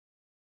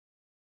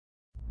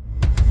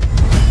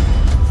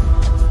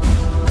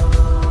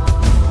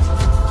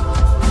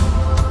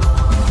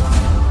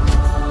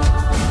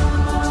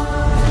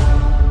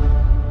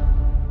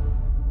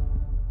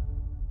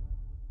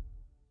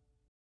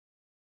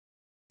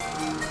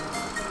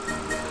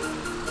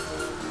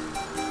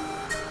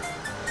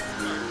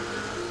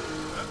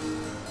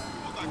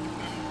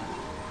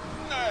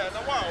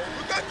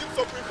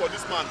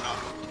man now?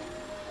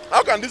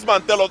 How can this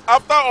man tell us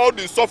after all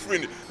the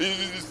suffering,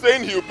 he's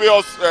saying he will pay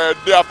us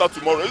day after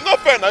tomorrow? It's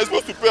not fair now. He's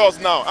supposed to pay us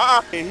now.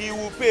 He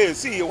will pay.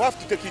 See, you have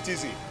to take it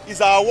easy.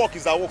 It's our work,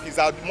 it's our work, it's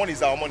our money,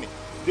 it's our money.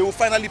 They will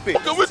finally pay.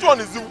 Okay, which one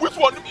is it? Which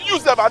one? You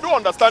said I don't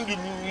understand you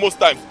most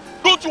times.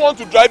 Don't you want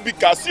to drive big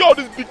cars? See all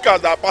these big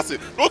cars that are passing.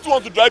 Don't you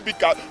want to drive big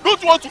cars?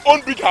 Don't you want to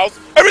own big house?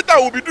 Every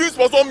time we'll be doing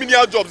small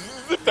menial jobs.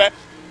 Is it fair?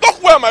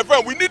 Talk well, my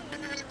friend. We need.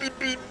 Do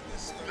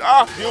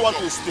you want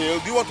to steal?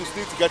 Do you want to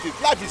steal to get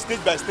it? Life is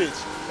stage by stage.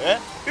 Eh?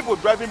 People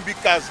driving big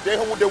cars, they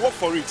work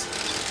for it.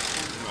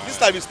 This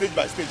life is stage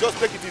by stage. Just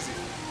take it easy.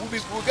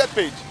 We'll get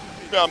paid.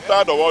 I'm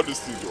tired of all these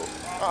things, bro.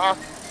 I'm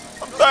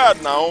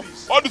tired now.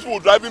 All these people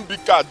driving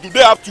big cars, do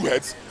they have two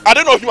heads? Are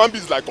they not human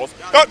beings like us?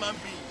 Human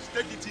beings,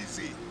 take it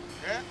easy.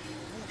 Eh?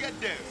 We'll get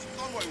there.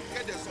 Don't worry, we'll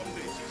get there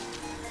someday.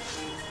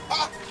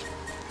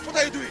 What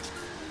are you doing?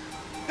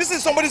 This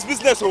is somebody's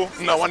business, oh.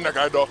 No, one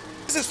guy door.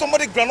 This is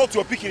somebody's granite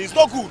you're picking. It's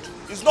not good.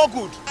 It's not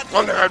good.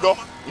 One guy door.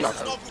 No.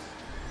 It's not good.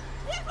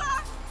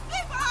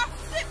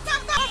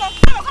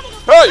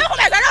 Hey!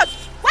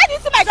 Why do you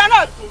see my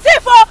granite?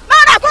 Tifo!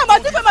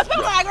 Must pay for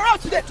my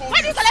granite today. Why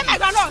do you collect my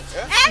granite?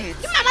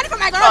 Give me my money for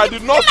my granite. I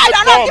did not say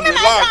come,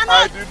 relax.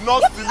 I did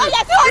not steal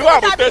it. You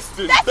have to test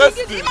it. Test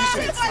it.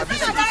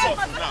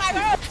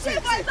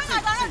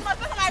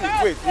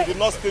 Wait, he did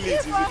not steal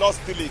it. He did not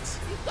steal it.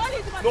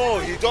 No,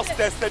 he just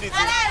tested it.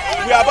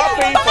 We are about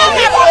paying for it.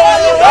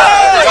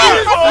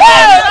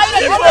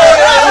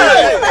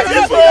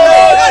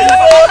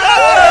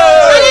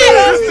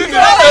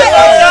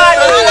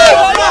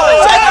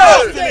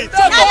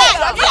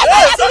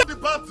 The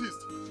Baptist,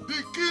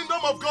 the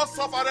kingdom of God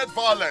suffered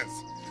violence,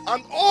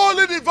 and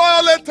only the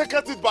violent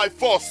taketh it by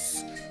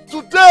force.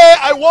 Today,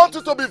 I want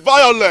you to be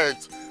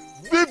violent.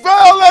 Be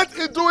violent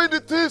in doing the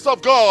things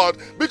of God,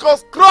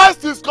 because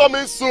Christ is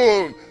coming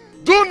soon.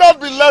 Do not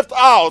be left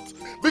out,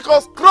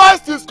 because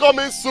Christ is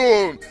coming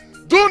soon.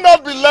 Do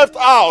not be left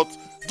out.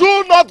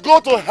 Do not go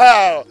to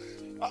hell.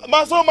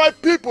 So my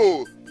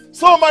people,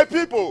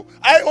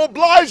 I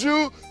oblige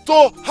you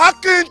to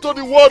hearken to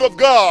the word of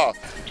God.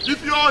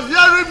 If you are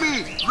hearing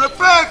me,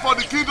 repent for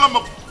the kingdom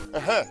of...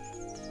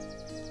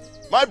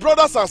 My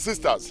brothers and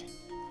sisters,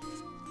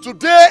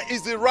 today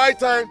is the right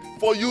time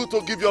for you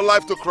to give your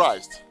life to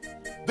Christ.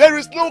 There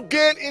is no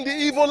gain in the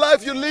evil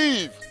life you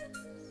live.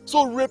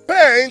 So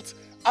repent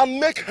and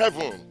make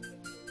heaven.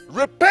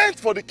 Repent,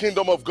 for the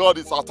kingdom of God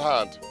is at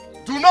hand.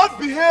 Do not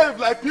behave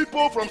like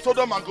people from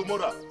Sodom and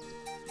Gomorrah.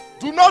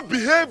 Do not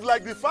behave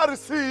like the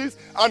Pharisees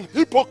and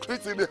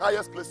hypocrites in the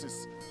highest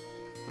places.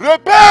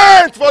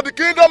 Repent, for the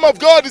kingdom of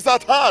God is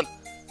at hand.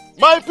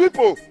 My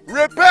people,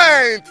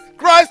 repent.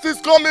 Christ is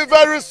coming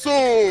very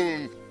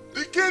soon.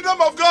 The kingdom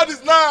of God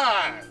is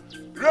nigh.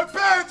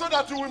 Repent so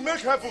that you will make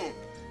heaven,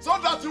 so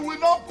that you will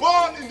not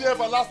burn in the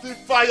everlasting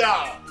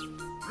fire.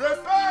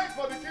 Repent,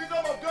 for the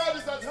kingdom of God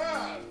is at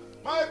hand.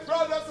 My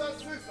brothers and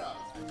sisters.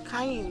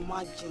 Can you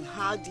imagine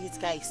how this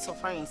guy is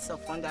suffering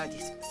himself under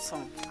this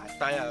sun? I'm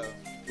tired of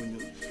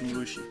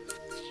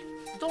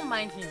Don't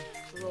mind him.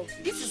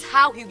 This is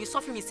how he'll be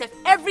suffering himself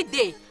every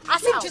day,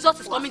 as if Jesus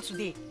is coming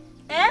today.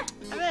 Eh?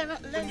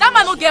 That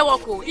man no get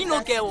work, oh. He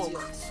no get work. You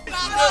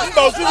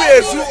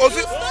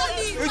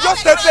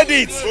just tested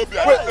it. Wait,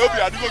 Obi,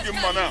 I didn't give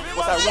him now.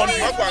 But I warned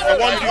you. I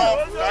warned you.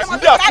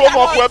 They are so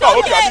much whoever.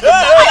 Obi, I didn't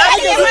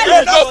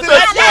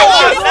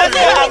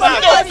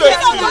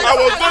I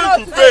was going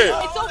to pay.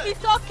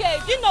 It's okay.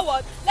 You know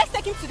what? Let's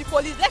take him to the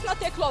police. Let's not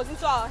take laws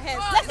into our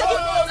hands. Let's take him.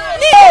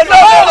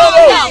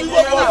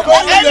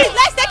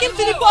 Let's take him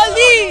to the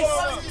police.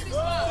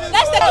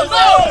 Let's take him.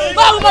 Go.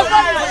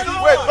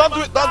 Wait, don't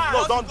do it.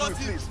 Don't do it,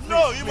 please.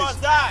 No, you must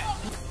die.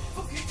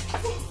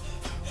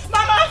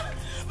 Mama!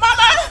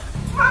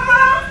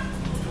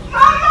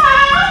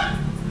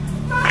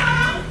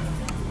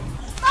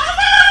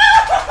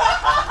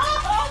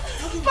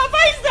 Papa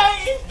is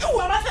dying.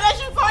 Mama said I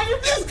should call you.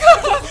 Please go.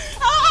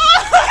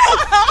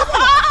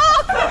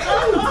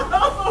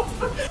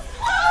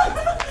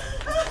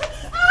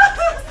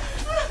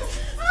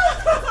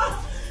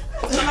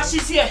 Mama,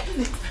 she's here.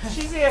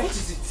 What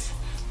is it?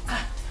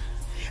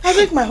 I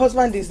think my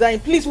husband is dying.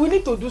 Please, we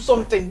need to do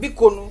something.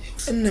 Bikono.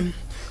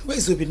 Where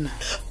is Obinna?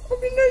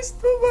 Obinna is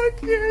still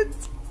back yet.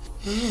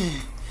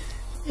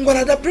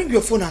 Ngwarada, bring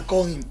your phone and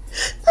call him.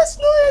 There's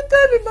no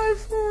airtime in my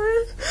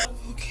phone.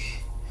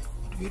 Okay.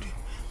 What do we do?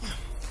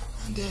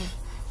 And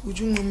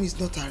Uju mommy is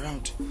not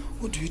around.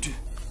 What do you do?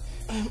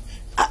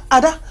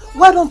 Ada,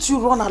 why don't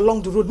you run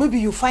along the road? Maybe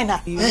you find her.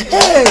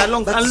 Hey,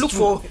 along and look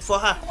for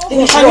her.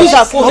 You can use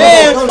her phone.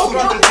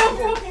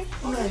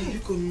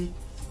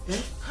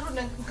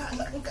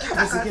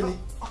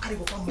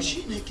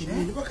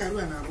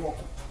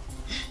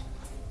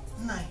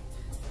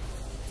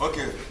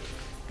 Okay,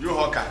 you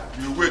Hawker,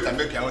 you wait and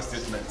make your own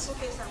statement.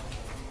 Okay, sir.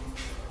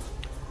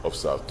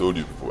 Officer, I've told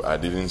you people, I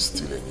didn't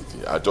steal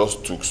anything. I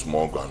just took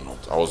small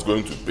groundnut. I was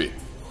going to pay.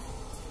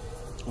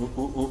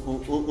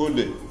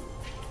 Ole,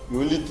 you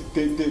only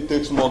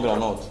take small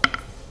groundnut.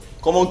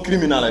 Common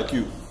criminal like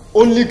you.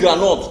 Only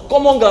groundnut.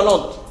 Common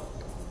groundnut.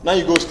 Now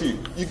you go steal.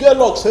 You get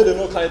luck, say they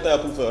no carry tire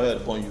put for your head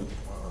upon you.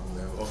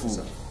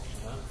 Officer,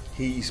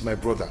 he is my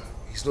brother.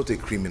 He's not a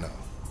criminal.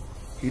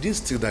 He didn't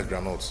steal that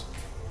granite.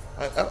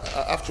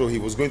 After all, he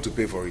was going to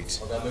pay for it.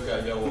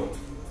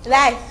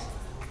 Lie.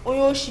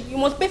 Oyoshi, you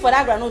must pay for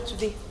that granite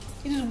today.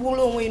 This is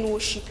Wolo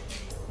Oyoshi.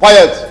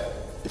 Quiet!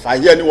 If I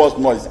hear anyone's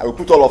noise, I will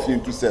put all of you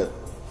into cell.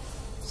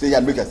 Say you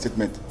and make a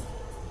statement.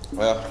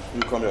 Oh yeah,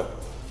 you come here.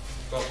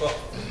 Come.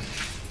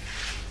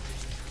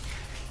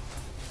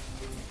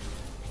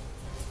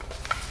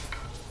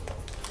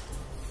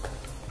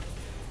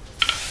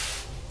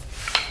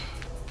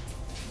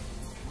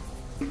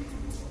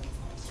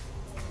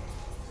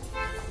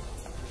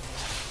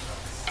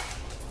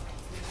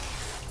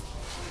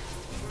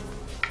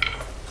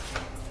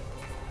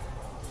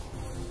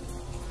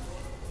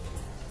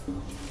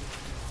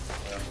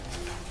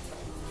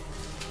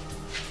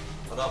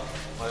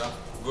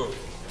 Go.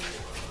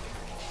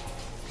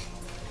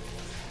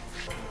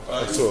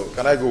 So,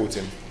 can I go with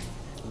him?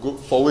 Go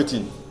for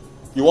waiting.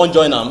 You won't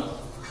join him?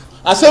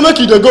 I say make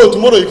you dey go.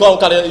 Tomorrow you come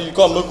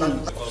make me.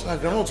 Sir,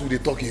 granite will dey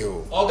talk here.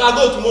 Okay,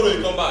 go tomorrow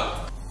you come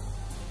back.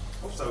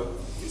 Officer,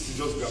 this is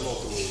just granite.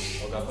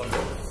 Okay, come back.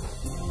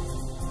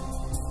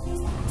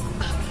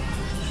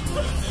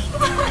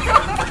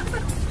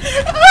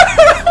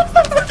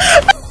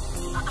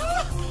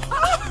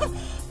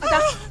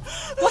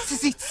 What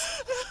is it?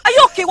 Are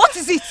you okay? What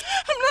is it?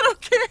 I'm not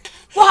okay.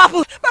 What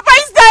happened? Papa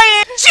is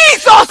dying.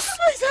 Jesus!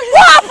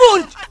 What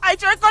happened? I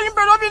tried calling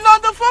Beloved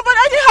on the phone, but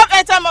I didn't have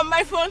airtime on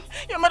my phone.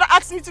 Your mother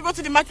asked me to go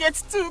to the market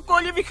to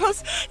call you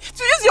because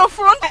to use your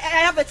phone. I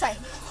have a time.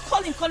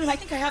 Call him. I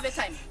think I have a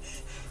time.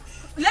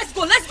 Let's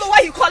go. Why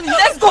are you calling?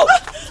 Let's go.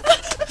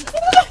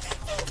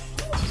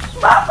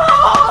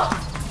 Papa!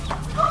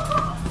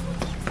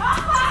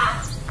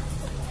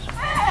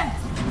 Hey!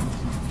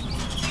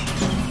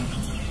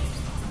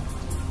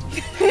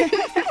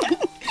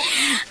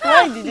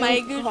 Why did you My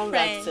good come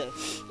friend. back to?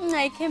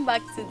 I came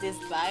back to this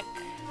back.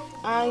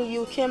 And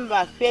you came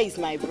back. Where is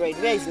my bread?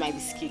 Where is my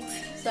biscuit?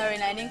 Sorry,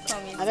 I didn't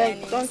come in.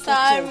 Don't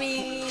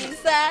sorry.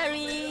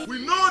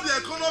 We know the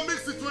economic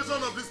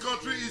situation of this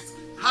country is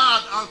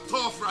hard and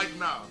tough right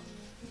now.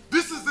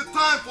 This is the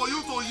time for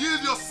you to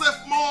yield yourself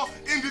more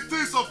in the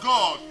things of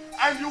God,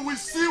 and you will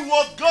see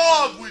what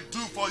God will do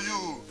for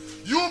you.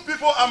 You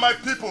people are my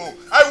people.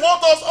 I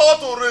want us all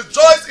to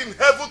rejoice in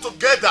heaven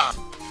together.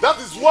 That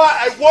is why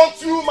I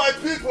want you, my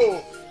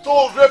people,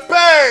 to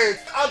repent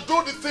and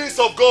do the things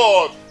of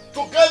God.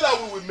 Together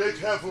we will make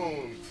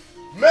heaven.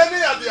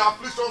 Many are the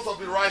afflictions of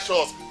the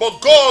righteous, but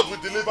God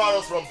will deliver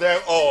us from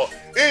them all.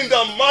 In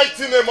the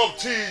mighty name of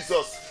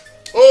Jesus.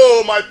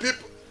 Oh, my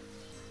people.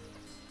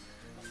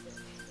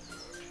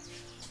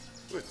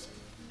 Wait.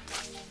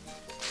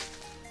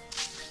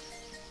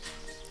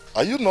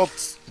 Are you not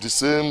the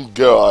same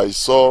girl I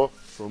saw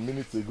from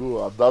minutes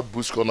ago at that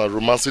bush corner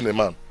romancing a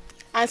man?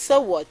 And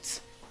so what?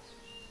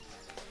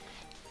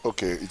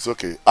 Okay, it's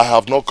okay. I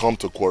have not come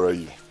to quarrel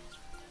you.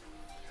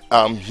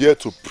 I'm here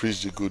to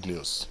preach the good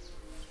news.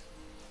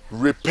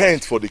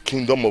 Repent, for the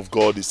kingdom of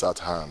God is at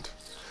hand.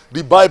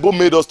 The Bible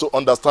made us to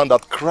understand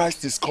that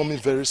Christ is coming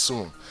very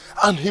soon.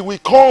 And he will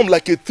come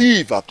like a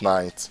thief at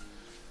night.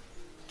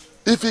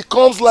 If he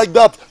comes like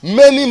that,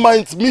 many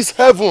might miss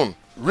heaven.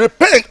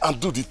 Repent and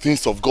do the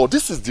things of God.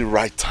 This is the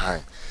right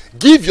time.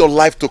 Give your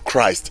life to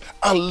Christ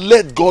and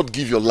let God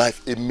give your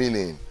life a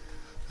meaning.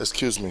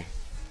 Excuse me.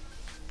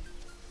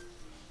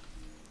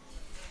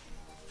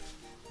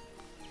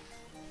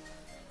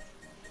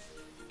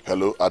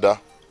 Hello, Ada.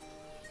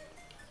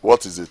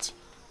 What is it?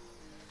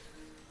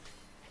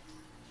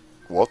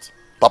 What?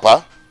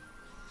 Papa?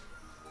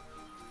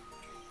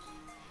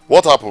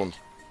 What happened?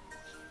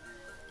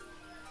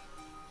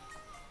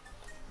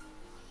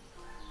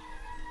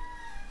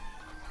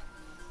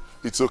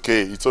 It's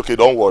okay,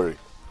 don't worry.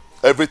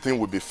 Everything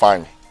will be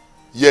fine.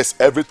 Yes,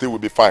 everything will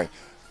be fine.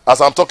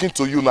 As I'm talking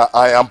to you now,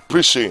 I am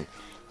preaching.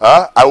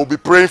 I will be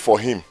praying for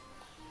him.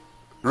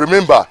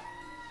 Remember,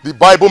 the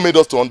Bible made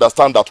us to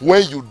understand that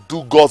when you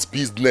do God's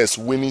business,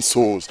 winning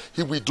souls,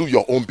 he will do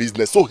your own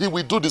business. So he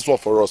will do this one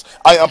for us.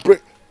 I am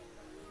praying.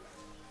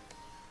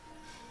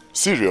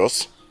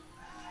 Serious?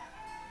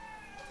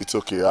 It's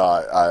okay.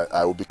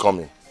 I will be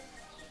coming.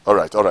 All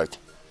right.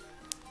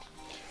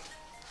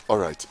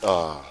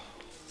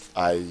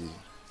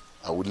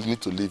 I will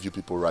need to leave you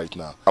people right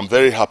now. I'm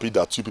very happy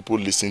that you people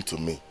listen to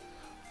me.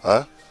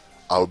 I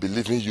will be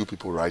leaving you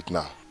people right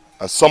now.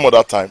 And some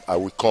other time I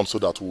will come so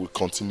that we will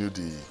continue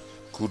the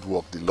good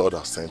work the Lord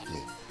has sent me.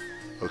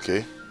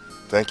 Okay?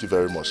 Thank you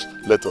very much.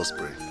 Let us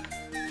pray.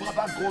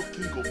 Father God,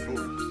 King of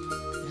glory,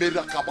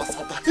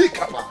 Merakabasata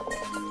Hikaba,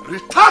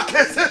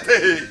 Ritake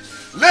Sete,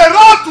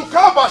 Leratu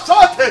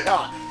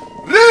Kabashateha,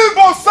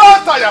 Ribo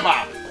Santa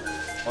Yama.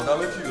 Okay,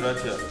 wait till you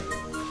right here.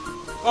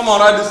 Come on,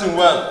 write this in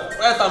well.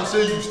 Right, I'm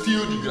saying you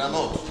steal the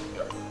granite.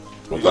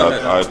 But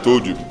I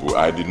told you people,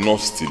 I did not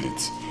steal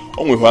it.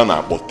 Only when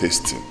I bought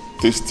tasting.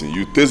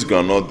 You taste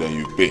granite, then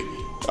you pay.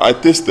 I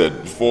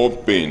tasted before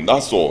paying,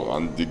 that's all,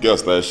 and the girl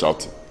started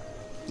shouting.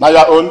 Now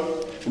your own.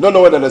 You don't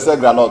know whether they sell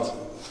granite.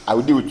 I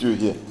will deal with you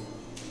here.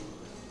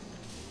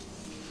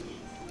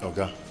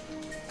 Oga,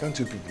 can't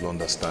you people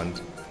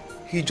understand?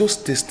 He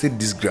just tasted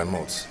this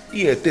granite.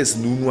 He tastes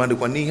no and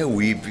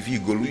if you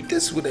go, he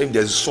tastes whether if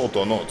there's salt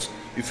or not.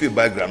 If you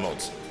buy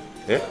granite.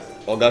 Eh?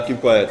 Oga,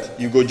 keep quiet.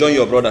 You go join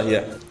your brother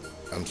here.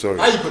 I'm sorry.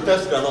 How you go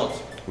test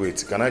granite?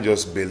 Wait, can I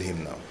just bail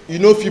him now? You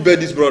know if you bet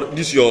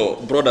this your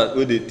brother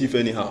with the thief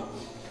anyhow.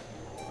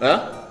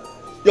 Huh?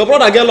 Your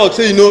brother get luck,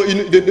 say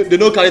they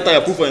don't carry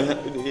tire proof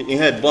in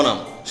head, burn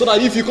am. So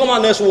that if you come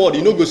out next word,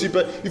 you know go see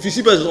if you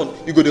see person,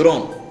 you go the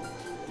wrong.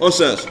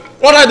 Nonsense.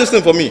 What write this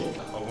thing for me?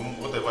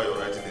 Whatever you're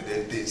writing,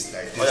 they taste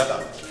like this.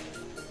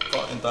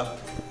 Come enter.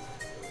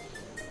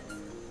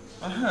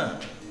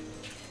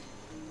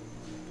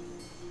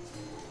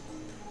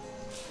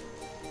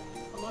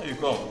 Now you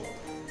come.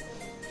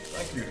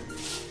 Thank you.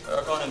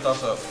 I can't enter,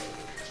 sir.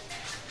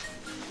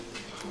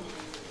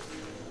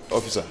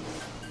 Officer,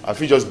 I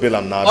feel just bail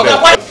him now. Okay,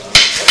 what?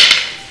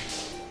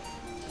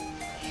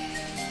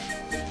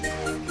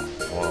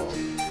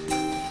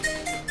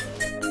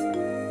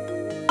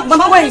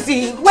 Mama, where is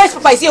he? Where's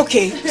Papa? Is he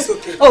okay? It's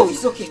okay. Oh,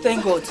 it's okay.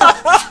 Thank God.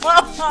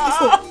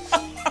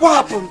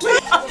 What happened?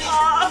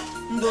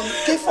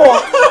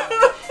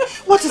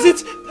 What is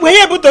it? Were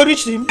you able to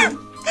reach him?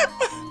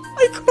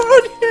 I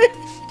called him.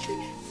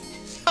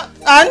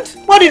 And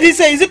what did he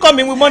say? Is he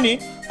coming with money?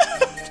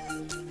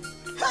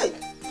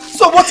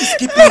 So what is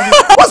keeping him?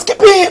 What's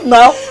keeping him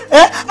now?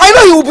 I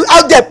know he will be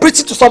out there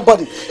preaching to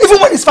somebody, even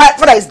when his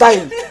father is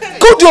dying.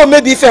 Could you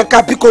maybe if you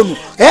can pick on him?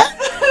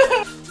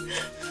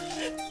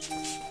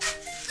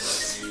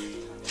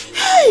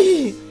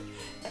 Hey.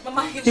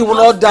 Mama, He will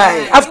not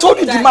die. I've told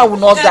you the man will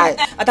not die.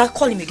 I'll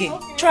call him again.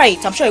 Try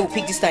it. I'm sure he will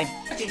pick this time.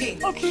 Okay.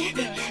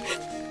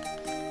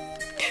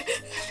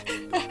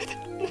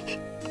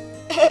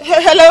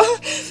 Hello?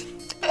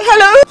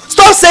 Hello?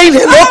 Stop saying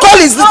hello. Call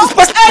his person.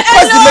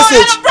 Pass the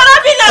message.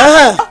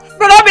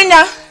 Brother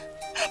Bina.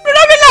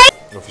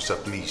 Officer,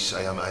 please,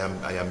 I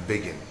am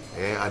begging.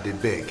 I dey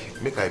beg.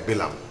 Make I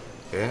bail him.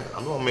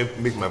 I'm not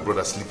make my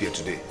brother sleep here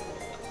today.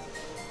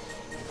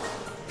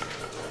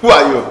 Who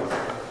are you?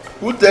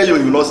 Who tell you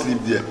will not sleep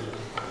there?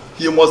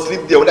 He must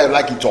sleep there whether I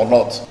like it or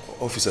not.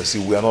 Officer, see,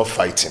 we are not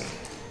fighting.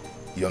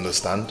 You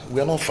understand? We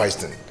are not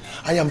fighting.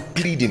 I am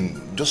pleading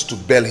just to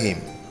bail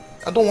him.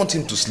 I don't want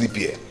him to sleep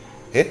here.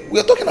 We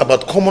are talking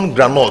about common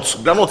granite.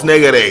 Granite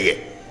negerege.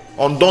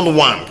 Undone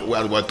one we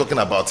are talking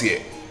about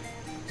here.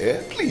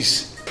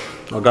 Please.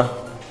 Oga,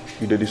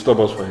 you dey disturb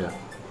us for here.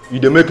 You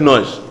dey make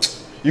noise.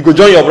 You go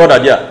join your brother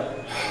there.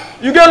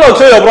 You get luck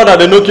say your brother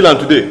they no kill him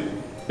today.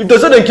 If they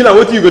say they kill him,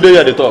 what you go there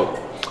here they talk?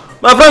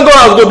 My friend go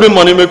out go bring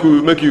money make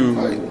you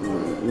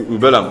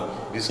bail him.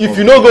 If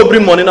you no go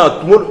bring money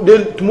now,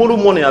 tomorrow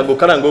morning I go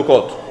carry and go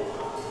court.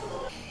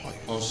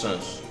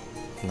 Nonsense.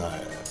 Nah,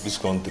 this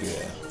country,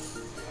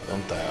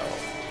 don't tire.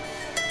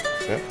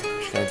 She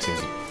can't think.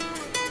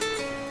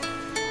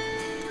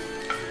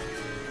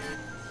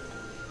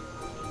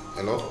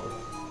 Hello?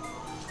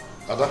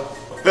 Ada?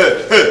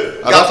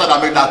 Hey! Go outside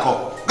and make that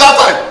call. Go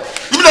outside!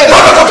 Give me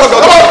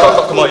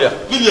that. Come on here.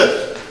 Leave here.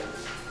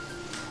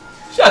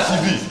 She has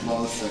TV.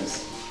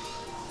 Nonsense.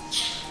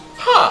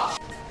 Ha!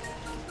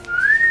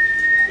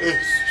 Hey,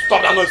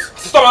 stop that noise.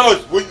 Stop that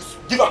noise. Wait,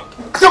 give up.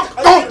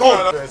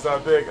 Don't. Yes, I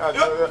beg.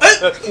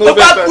 No,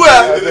 back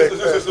where?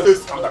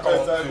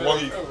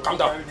 Calm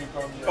down.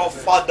 Your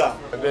father.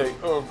 I beg.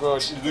 Oh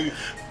gosh.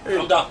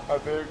 Calm down. I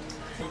beg.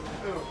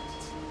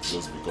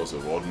 Just because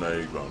of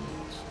ordinary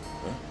groundnuts.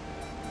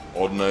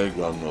 Ordinary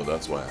groundnut,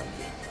 that's why I'm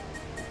here.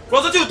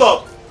 What's the you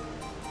talk?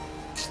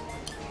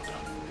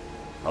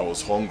 I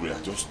was hungry. I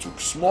just took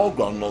small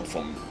groundnut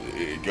from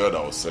a girl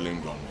that was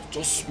selling groundnut.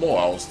 Just small.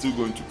 I was still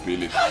going to pay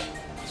later.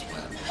 That's why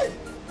I'm here.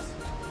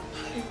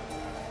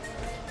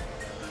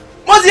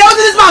 What's the how did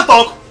this man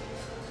talk?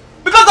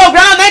 Because of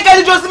groundnut, then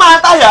carry just my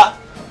entire.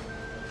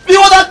 You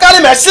want to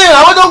carry machine?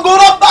 I want to go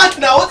up back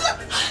now. What's that?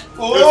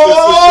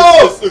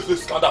 Oh!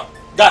 Calm down.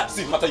 Guy,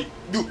 see, matter you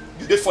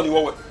dey funny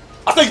well.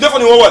 I say you dey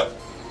funny well.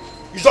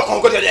 You just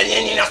come go there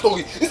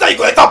story. Instead you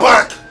go enter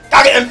bank,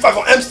 carry M5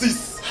 or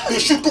M6. You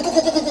shoot, people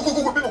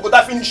go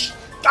die finish.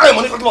 Carry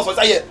money for give us for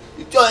inside here.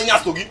 You tell any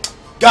story.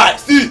 Guy,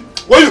 see,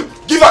 when you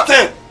give her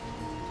 10.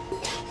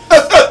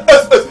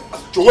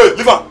 Joey,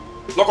 leave her.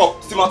 Lock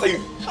up, see matter you.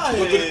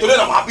 Today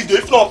I'm happy day.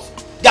 If not,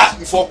 guys,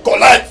 you for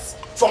collect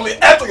from your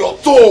head to your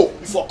toe.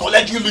 You for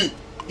collect you.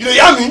 You dey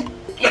hear me?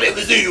 No dey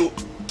reason you.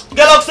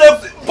 Get up, say,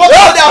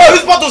 bottles, they are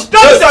police bottles.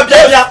 Don't be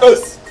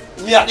yes.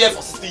 Me are there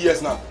for 60 years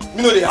now.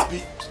 Me know they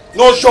happy.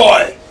 No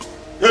joy.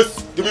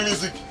 Yes, give me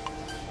music.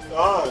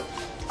 I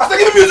say,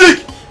 give me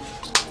music.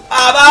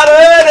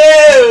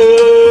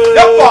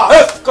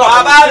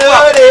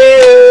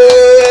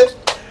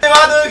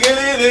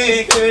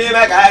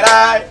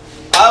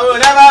 I will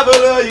never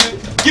follow you.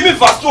 Give me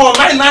verse 1,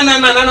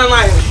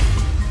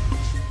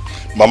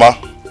 99999. Mama,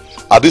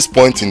 at this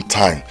point in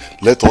time,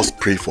 let us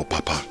pray for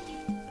Papa.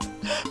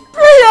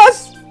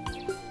 Prayers!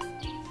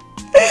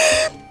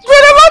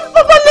 Whenever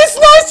Papa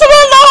listens to me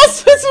in the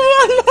hospital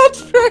and not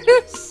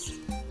prayers.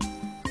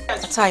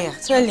 Ataya,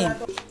 tell him.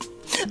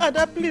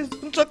 Ada, please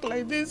don't talk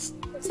like this.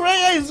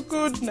 Prayer is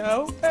good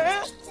now.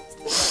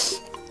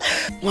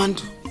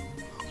 Wandu,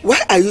 why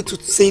are you two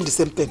saying the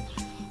same thing?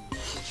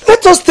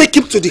 Let us take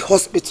him to the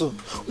hospital.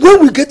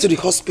 When we get to the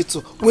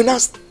hospital, we now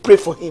pray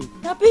for him.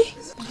 Nabi?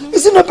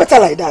 Is it not better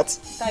like that?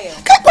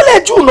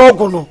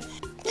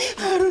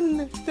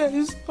 There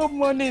is no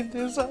money in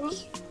this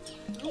house.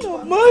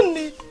 No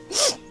money.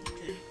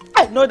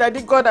 I know that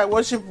the God I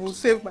worship will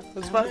save my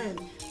husband.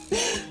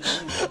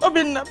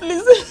 Obinna,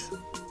 please.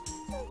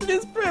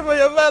 Please pray for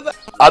your father.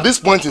 At this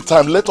point in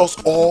time, let us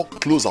all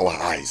close our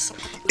eyes.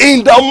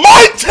 In the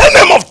mighty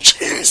name of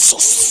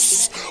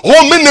Jesus,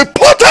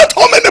 omnipotent,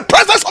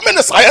 omnipresent,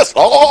 omniscience,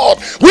 Lord,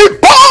 we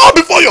bow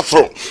before your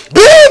throne.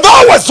 Be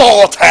thou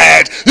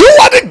exalted. You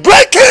are the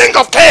great King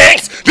of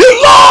kings, the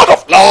Lord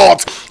of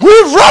lords. We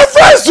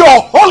reverence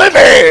your holy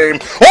name.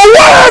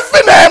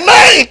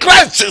 In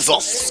Christ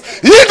Jesus.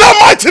 In the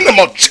mighty name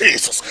of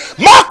Jesus.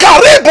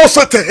 Makaribo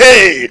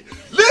setehe.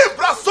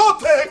 Libra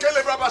sote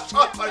kelebra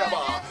bashata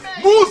yaba.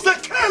 Muse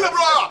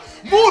kelebra.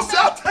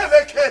 Muse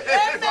teleke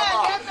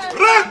baba.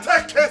 Rente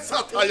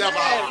kesata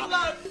yaba.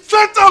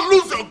 Satan,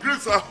 lose your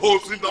grace and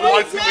hosts in the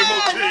mighty name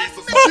of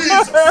Jesus.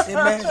 Jesus.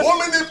 Amen.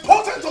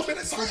 Omnipotent,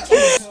 omniscient.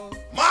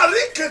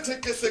 Marikete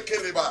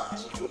kesekeleba.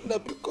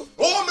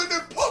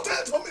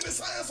 Omnipotent,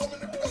 omniscience,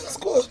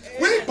 omnipresent.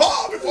 We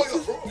bow before your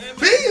throne.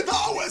 Be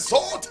thou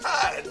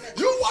exalted.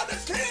 You are the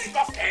King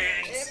of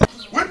kings.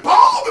 We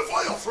bow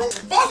before your throne.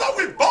 Father,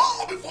 we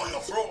bow before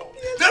your throne.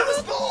 There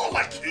is no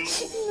like you.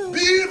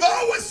 Be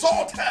thou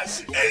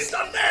exalted in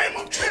the name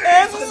of Jesus.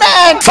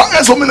 Amen.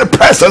 Science,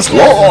 omnipresence,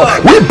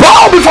 Lord. We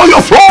bow before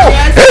your throne.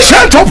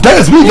 Ancient of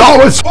days, we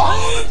always bow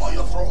before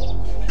your throne.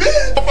 Be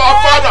of our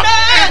Father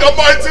in the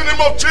mighty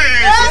name of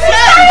Jesus.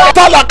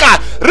 Talaka,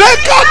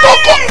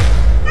 Rekatoko.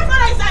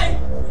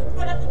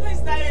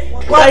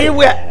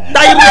 Where?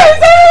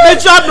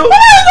 Let you know.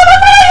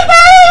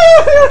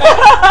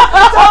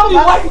 Tell me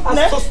why you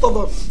are so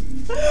stubborn.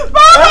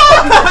 Mama!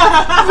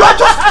 You are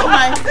just stubborn.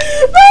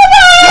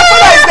 Mama! Your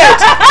father is dead.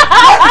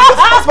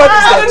 Husband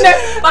is dead.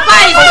 Papa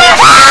is dead.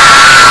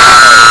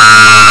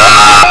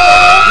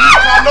 He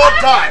cannot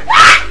die.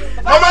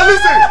 Mama,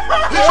 listen.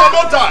 He shall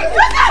not die.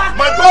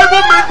 My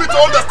Bible made me to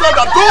understand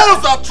that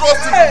those that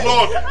trust in the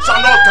Lord shall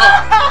not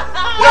die.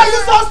 Why are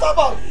you so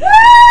stubborn?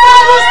 Why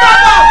are you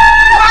stubborn?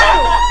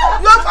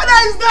 Your father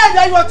is dead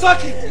and you are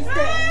talking.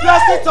 You are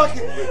still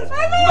talking.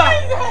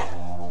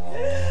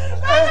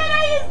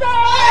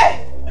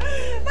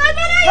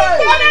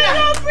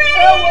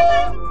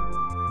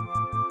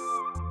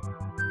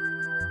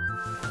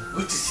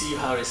 Good to see you,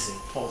 Harrison.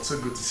 Oh, so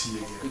good to see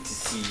you again. Good to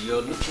see you.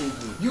 You're looking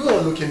good. You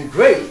are looking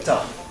great.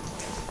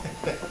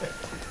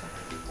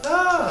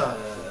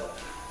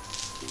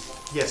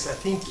 Yes, I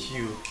think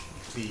you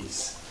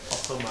please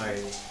offer my...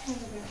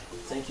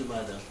 Thank you,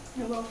 madam.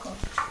 You're welcome.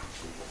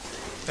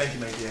 Thank you,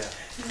 my dear.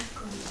 You're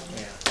welcome.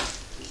 Yeah.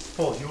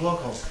 Paul, you're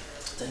welcome.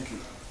 Thank you.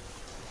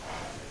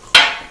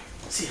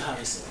 See,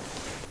 Harrison,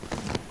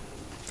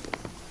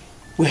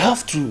 we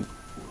have to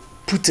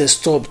put a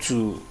stop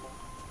to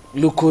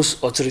Loco's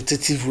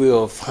authoritative way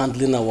of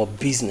handling our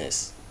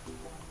business.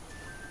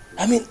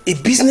 I mean, a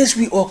business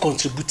we all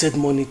contributed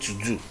money to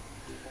do.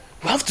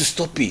 We have to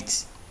stop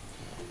it.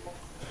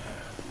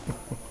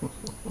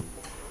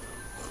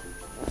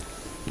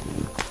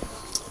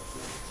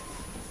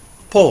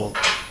 Paul,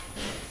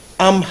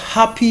 I'm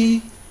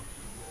happy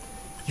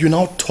you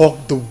now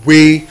talk the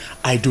way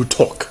I do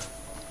talk.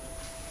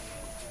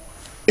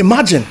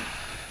 Imagine,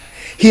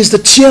 he's the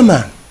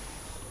chairman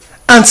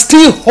and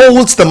still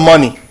holds the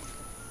money.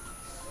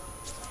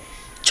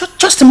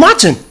 Just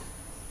imagine.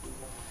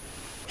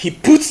 He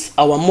puts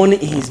our money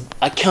in his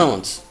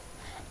account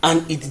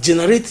and it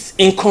generates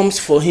incomes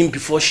for him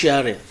before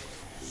sharing.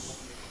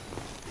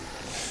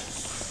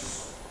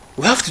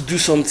 We have to do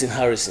something,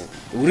 Harrison.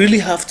 We really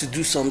have to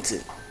do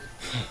something.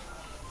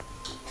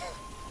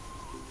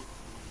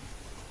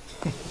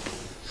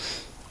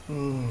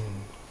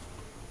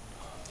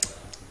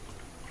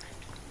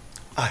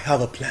 I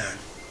have a plan.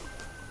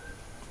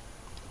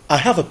 I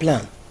have a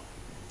plan.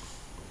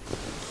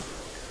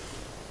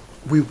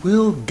 We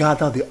will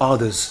gather the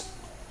others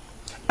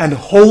and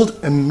hold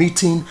a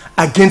meeting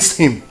against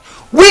him.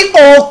 We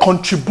all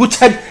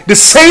contributed the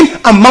same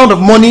amount of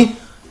money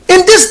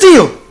in this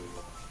deal.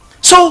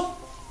 So,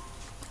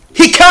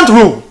 he can't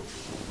rule.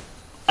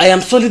 I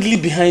am solidly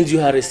behind you,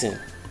 Harrison.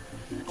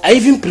 I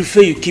even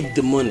prefer you keep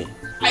the money.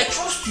 I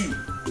trust you.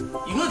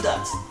 You know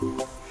that.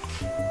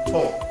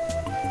 Oh,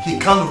 he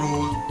can't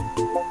rule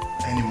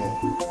anymore.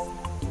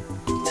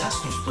 It has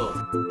to stop.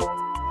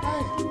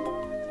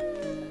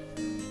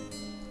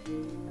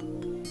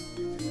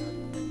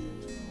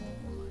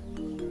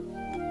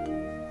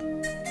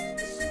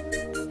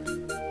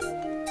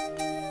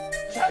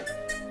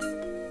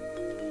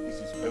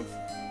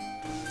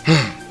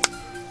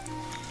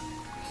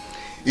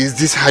 Is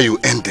this how you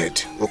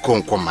ended,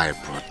 Okonkwo, my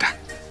brother?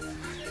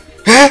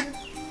 Eh?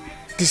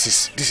 This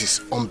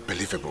is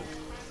unbelievable.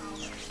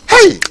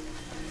 Hey!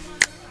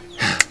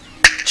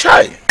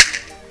 Chai!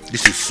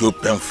 This is so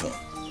painful.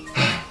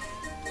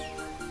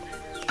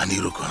 And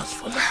Iroko has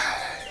fallen.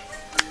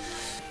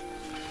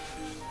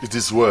 It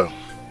is well.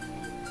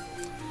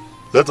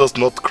 Let us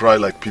not cry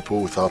like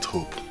people without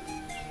hope.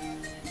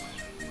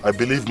 I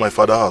believe my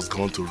father has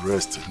gone to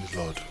rest in the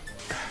Lord.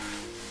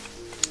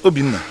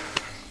 Obinna,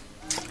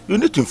 you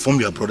need to inform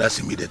your brothers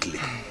immediately,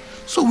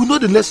 so we know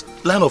the next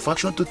line of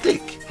action to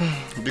take.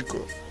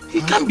 Because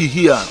he can't be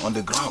here on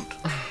the ground.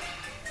 No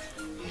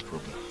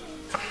problem.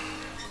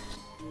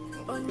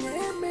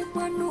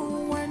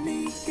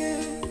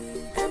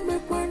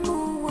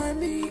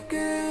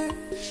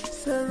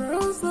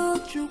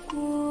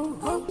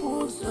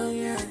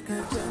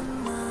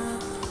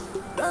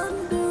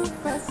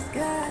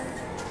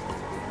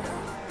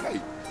 Hey,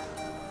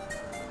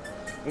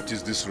 what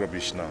is this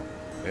rubbish now?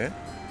 Eh?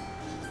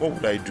 What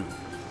would I do?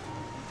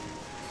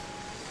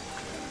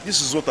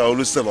 This is what I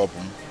always tell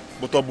Obum,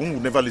 but Obum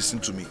would never listen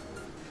to me.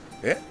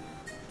 Eh?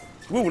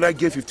 Where will I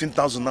get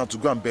 15,000 now to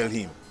go and bail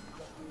him?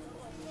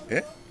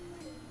 Eh?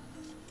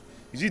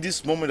 Is it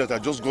this moment that I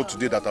just got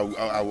today that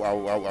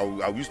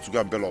I used to go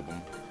and bail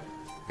Obum?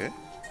 Eh?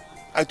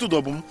 I told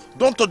Obum,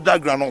 don't touch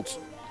that granite.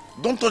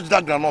 Don't touch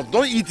that granite.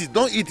 Don't eat it.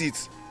 Don't eat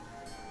it.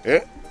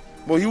 Eh?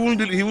 But he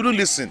wouldn't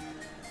listen.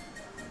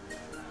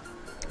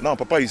 Now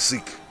Papa is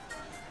sick.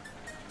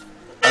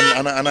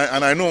 And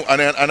I know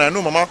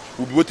Mama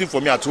will be waiting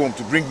for me at home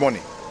to bring money.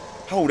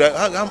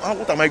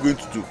 What am I going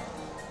to do?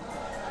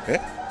 Eh?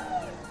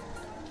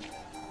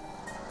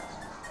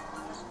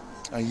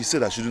 And he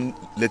said I shouldn't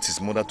let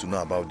his mother to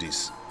know about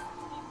this.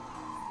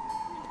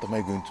 What am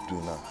I going to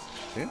do now?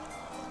 Eh?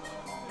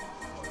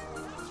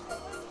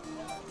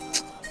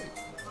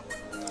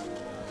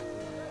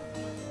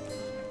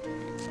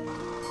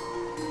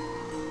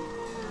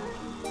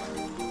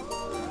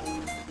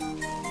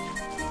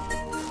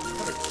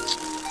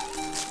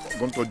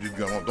 Don't touch the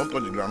granite. Don't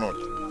touch the granite.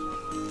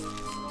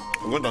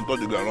 I'm going to touch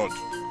the granite.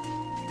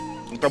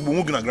 I'm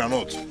going to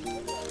granite.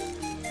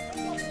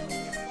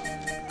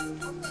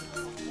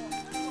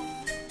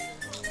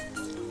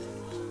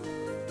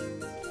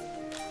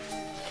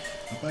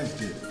 Papa is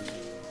dead.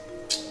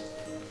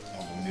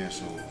 I'm there,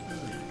 so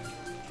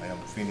I am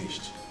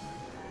finished.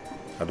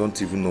 I don't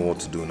even know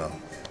what to do now.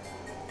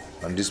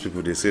 And these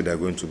people, they say they're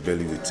going to bail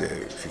you with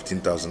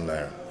 15,000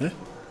 naira. Eh?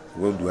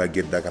 Where do I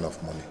get that kind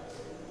of money?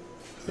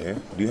 Yeah?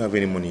 Do you have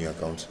any money in your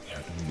account? I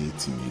don't need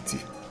 80. It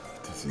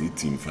is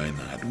 18 fine.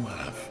 I don't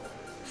have.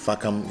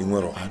 Fakam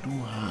Inwero? I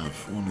don't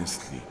have,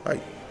 honestly. I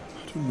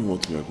don't know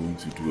what we are going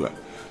to do.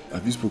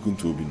 Have you spoken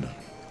to Obinna?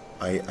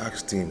 I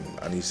asked him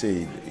and he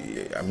said,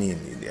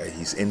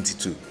 he's empty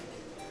too.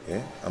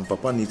 Yeah? And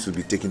Papa needs to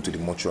be taken to the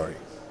mortuary.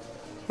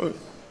 What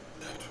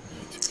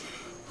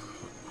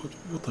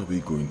are we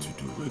going to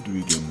do? Where do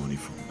we get money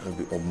from?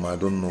 I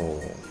don't know.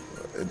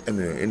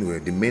 Anyway,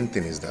 the main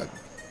thing is that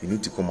you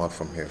need to come out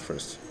from here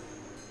first.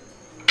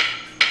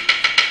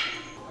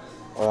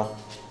 Oh yeah,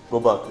 go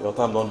back. Your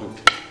time don't do.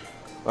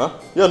 Huh?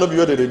 Yeah, no be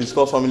where they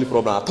discuss family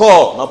problem at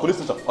all. Now police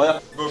station. Oh yeah.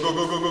 Go.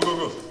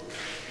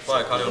 Before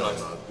I carry on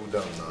now. Go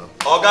down now.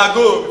 Okay,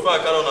 go. Before I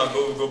carry on now,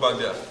 go back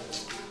there.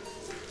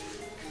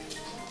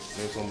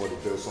 Let somebody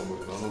tell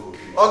somebody. No,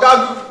 Okay,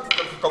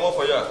 come on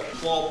for here.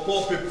 For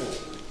poor people.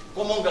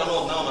 Come on,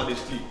 groundnut now on the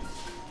street.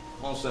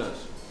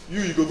 Nonsense.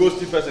 You go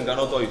steal first and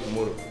cannot tell you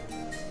tomorrow.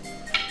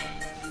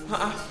 No.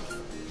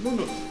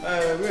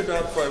 Where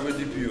that file with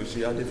DPO?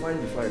 See, I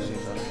define the file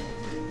since.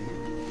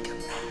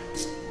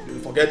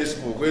 Forget this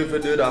book. Where if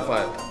do that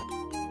file?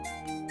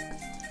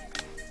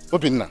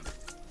 Obinna,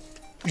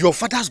 your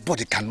father's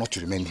body cannot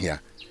remain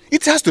here.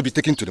 It has to be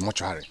taken to the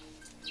mortuary.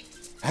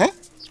 Huh?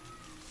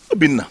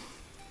 Obinna,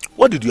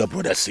 what did your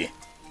brother say?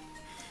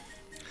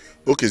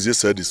 Okeze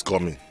said he's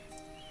coming.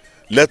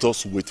 Let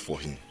us wait for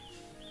him.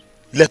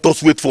 Let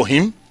us wait for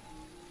him?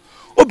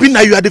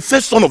 Obinna, you are the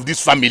first son of this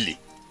family.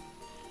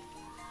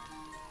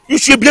 You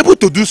should be able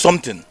to do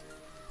something.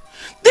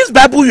 This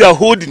Bible you are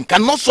holding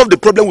cannot solve the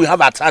problem we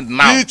have at hand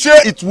now.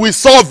 It will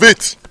solve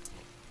it.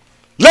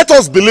 Let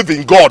us believe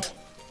in God.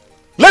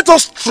 Let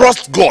us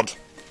trust God.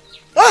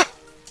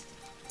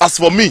 As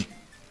for me,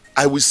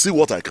 I will see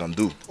what I can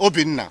do.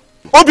 Obinna,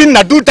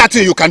 do that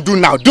thing you can do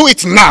now. Do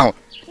it now.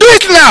 Do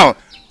it now.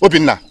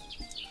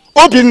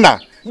 Obinna,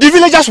 the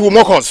villagers will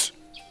mock us.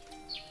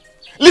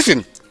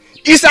 Listen,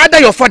 it's either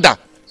your father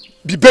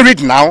be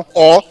buried now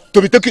or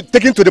to be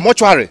taken to the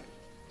mortuary.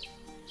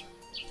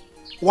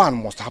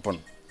 One must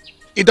happen.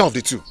 Either of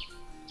the two.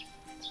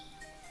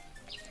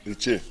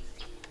 Iche,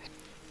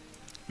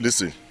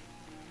 listen.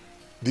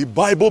 The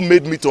Bible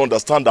made me to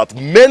understand that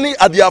many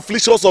are the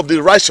afflictions of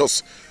the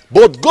righteous,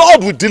 but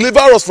God will deliver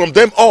us from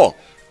them all.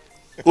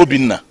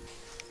 Obinna,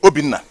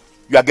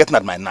 you are getting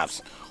at my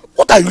nerves.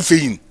 What are you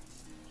saying?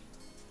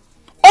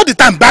 All the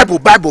time, Bible.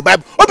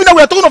 Obinna,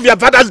 we are talking of your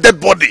father's dead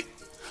body.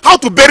 How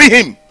to bury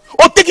him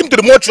or take him to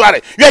the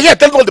mortuary. You are here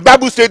telling us the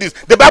Bible say this,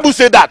 the Bible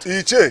say that.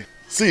 Iche,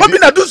 see,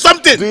 Obinna, do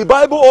something. The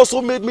Bible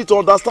also made me to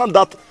understand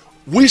that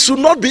we should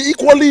not be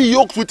equally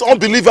yoked with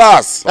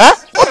unbelievers. Huh?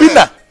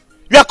 Obinna,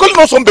 you are calling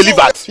us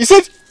unbelievers. He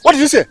said, what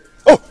did you say?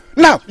 Oh,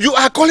 now you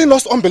are calling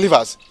us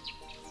unbelievers.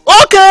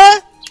 Okay.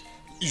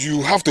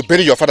 You have to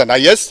bury your father now,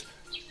 yes?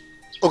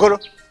 Ogoro.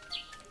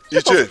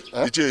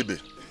 Iche,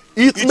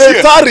 It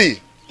may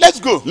tarry. Let's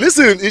go.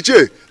 Listen,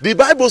 Iche, the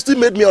Bible still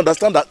made me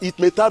understand that it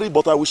may tarry,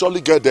 but I will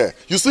surely get there.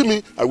 You see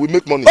me, I will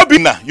make money.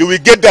 Obinna, you will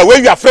get there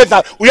where your friends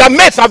are, your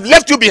mates have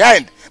left you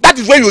behind. That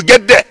is where you will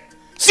get there.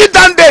 Sit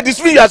down there,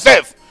 discipline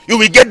yourself. You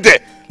will get there.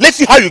 Let's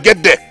see how you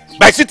get there.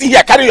 By sitting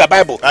here carrying your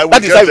Bible.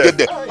 That is how you get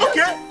there.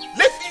 Okay?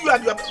 Let's see you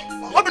and your...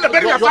 Obinna,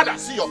 bury your father.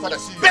 See your father.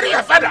 See you. Bury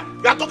your father.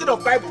 You are talking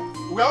of Bible.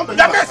 We are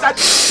your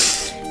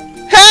mates.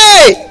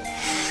 Hey!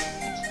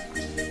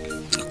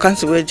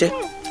 Can't wait,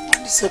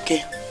 It's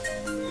okay.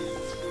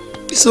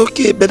 It's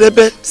okay,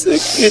 Bedebe. It's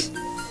okay.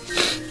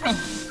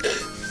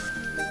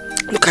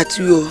 Look at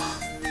you.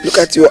 Look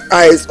at your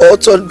eyes, all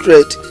turned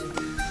red.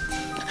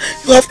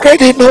 You have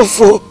cried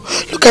enough. Oh.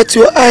 Look at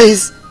your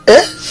eyes.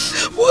 Eh?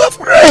 We have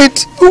cried.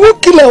 We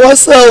won't kill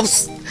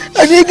ourselves.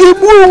 And you give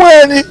more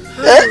money.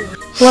 Eh?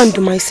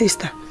 Wando, my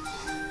sister.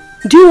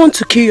 Do you want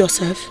to kill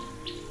yourself?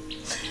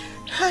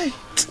 Hi.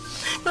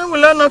 Why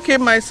will I not kill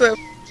myself?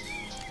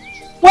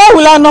 Why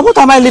will I not? What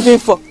am I living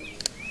for?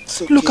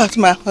 Okay. Look at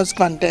my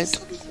husband dead.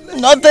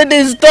 Nothing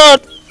is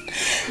done.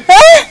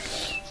 Eh?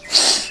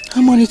 I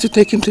wanted to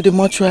take him to the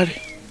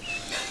mortuary.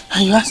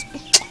 And you ask,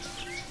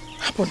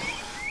 happen.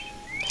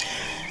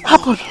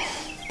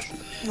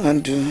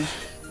 And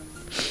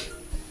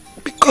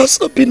because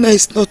Obinna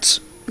is not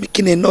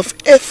making enough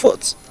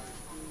effort,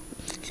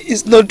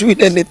 he's not doing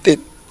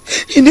anything.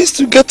 He needs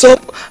to get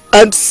up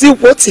and see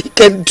what he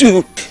can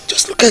do.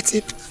 Just look at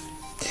him,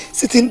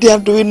 sitting there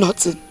doing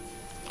nothing.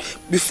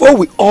 Before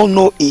we all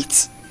know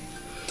it,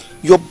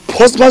 your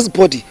husband's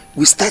body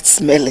will start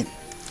smelling.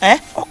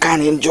 Or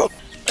can enjoy.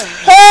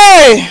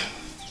 Hey!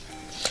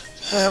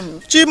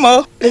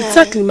 Chimo.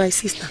 Exactly, my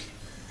sister.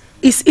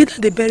 It's either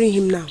they bury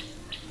him now,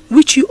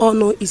 which you all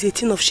know is a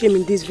thing of shame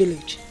in this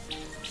village,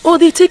 or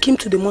they take him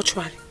to the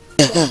mortuary.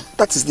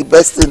 That is the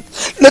best thing.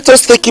 Let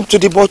us take him to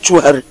the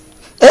mortuary.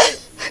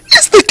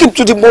 Let's take him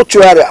to the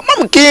mortuary.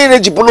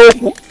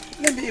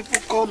 Let me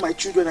even call my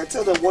children and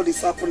tell them what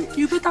is happening.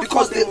 You better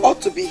because they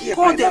ought to be here.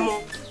 Call them.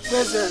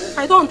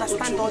 I don't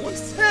understand all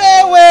this.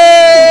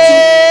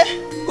 Hey,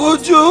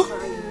 Uju,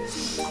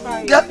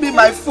 get me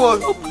my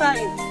phone. Stop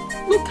crying.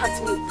 Look at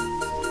me.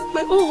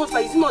 My own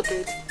husband is not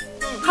dead.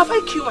 Have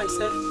I killed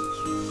myself?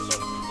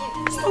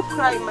 Stop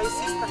crying, my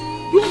sister.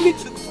 You want me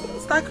to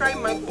start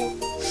crying my own?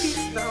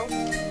 Please now.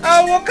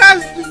 I will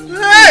cast.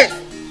 Hey!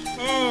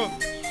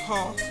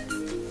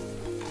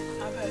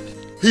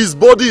 His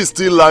body is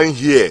still lying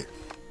here.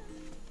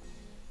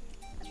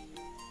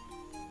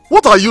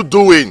 What are you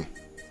doing?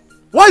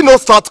 Why not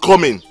start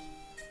coming?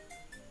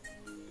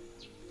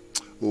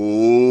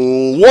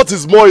 Oh, what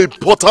is more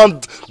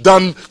important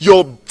than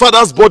your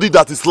father's body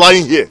that is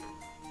lying here?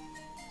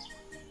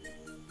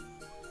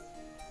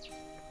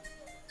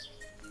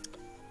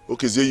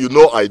 Okay, Zee, you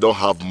know I don't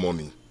have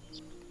money.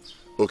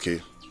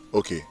 Okay.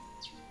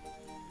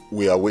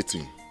 We are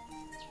waiting.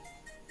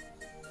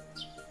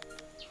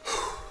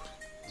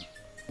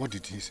 What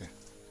did he say?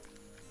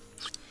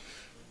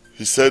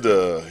 He said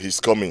he's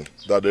coming,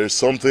 that there is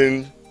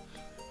something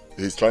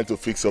he's trying to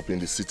fix up in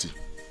the city.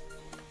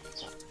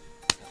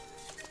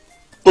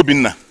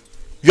 Obinna,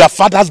 your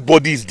father's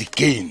body is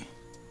decaying.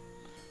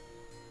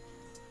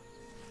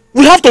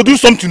 We have to do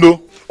something,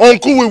 no?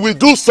 Uncle, we will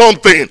do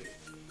something.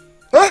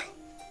 Huh?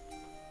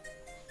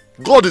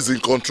 God is in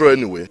control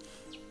anyway.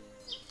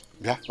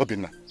 Yeah,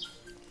 Obinna.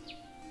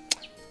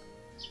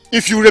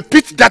 If you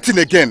repeat that thing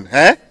again,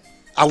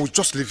 I will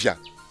just leave here.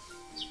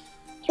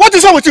 What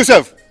is wrong with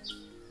yourself?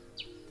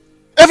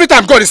 Every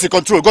time God is in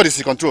control, God is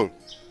in control.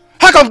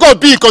 How can God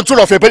be in control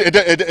of a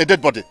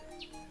dead body?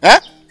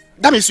 That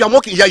means you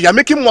are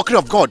making mockery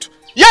of God.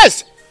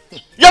 Yes!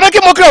 You are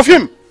making mockery of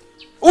him.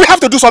 We have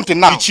to do something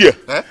now.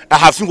 I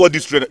have seen what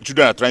these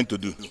children are trying to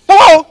do.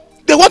 Oh,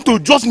 they want to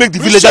just make the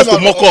villagers to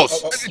mock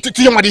us.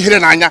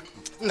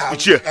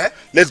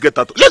 Let's get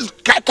that.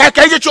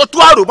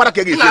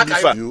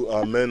 You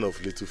are men of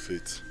little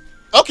faith.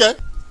 Okay.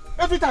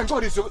 Every time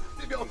God is in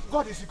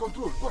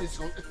control.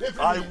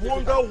 I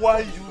wonder why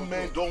you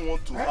men don't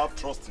want to have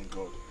trust in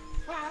God.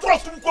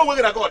 Trust in God.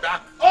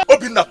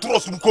 Obinna,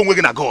 trust in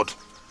God.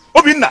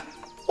 Obinna,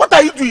 what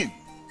are you doing?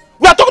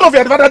 We are talking of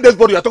your father's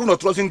body. You are talking of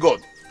trusting God.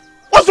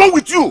 What's wrong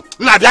with you?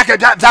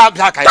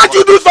 Can't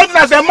you do something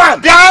as a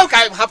man?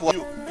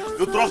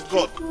 You trust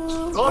God.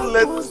 Don't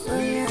let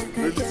me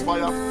release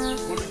fire,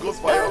 Holy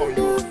Ghost fire on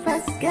you.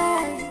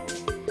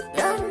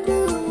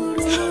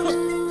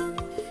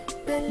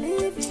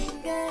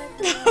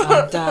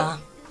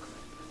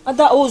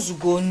 Ada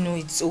Ozugo, no,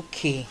 it's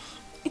okay.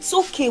 It's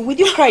okay. Will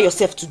you cry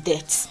yourself to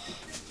death?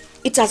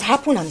 It has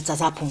happened and it has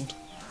happened.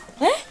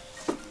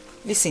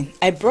 Listen,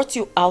 I brought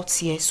you out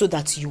here so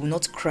that you will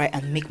not cry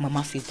and make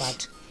Mama feel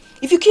bad.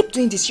 If you keep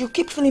doing this, you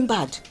keep feeling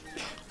bad.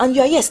 And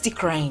you are here still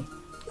crying.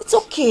 It's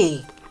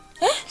okay.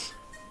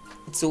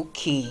 It's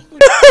okay.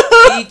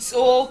 It's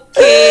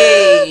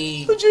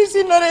okay. Uju, is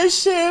it not a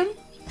shame?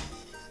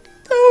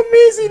 Tell me,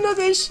 is it not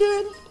a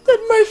shame that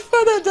my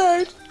father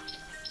died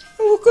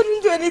and we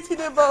couldn't do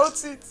anything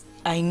about it?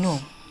 I know.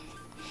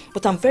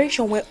 But I'm very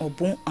sure when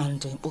Obon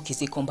and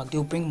Okise come back,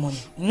 they'll bring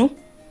money. You know?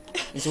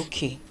 It's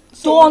okay.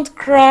 Don't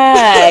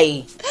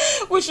cry.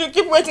 We should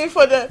keep waiting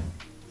for them.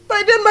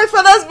 By then my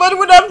father's body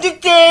would have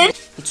decayed.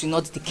 It will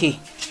not decay.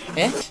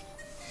 Eh?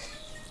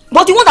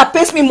 But the one that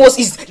pays me most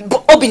is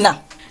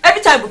Obina.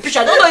 Every time we preach,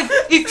 I don't know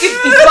if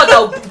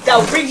God that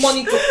will bring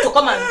money to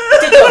come and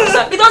take care of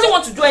himself. He doesn't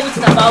want to do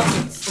anything about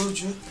it.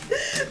 Oju,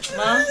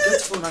 ma,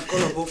 get phone and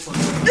call about phone.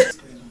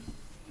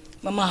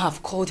 Mama, I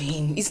have called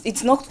him.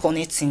 It's not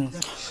connecting.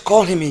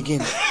 Call him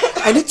again.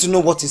 I need to know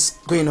what is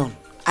going on.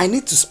 I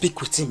need to speak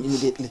with him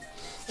immediately.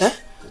 Eh?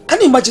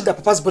 Can you imagine that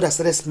Papa's body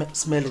started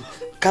smelling?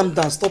 Calm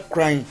down, stop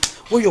crying.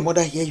 When your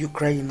mother hear you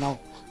crying now,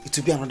 it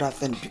will be another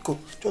thing. Because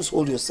just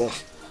hold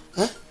yourself.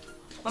 Eh?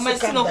 Mama, it's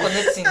still not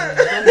connecting.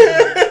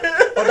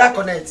 Oh, that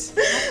connects.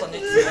 Not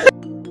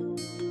connecting.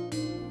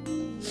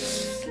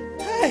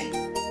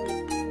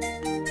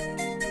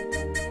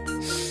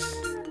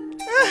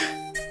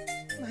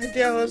 My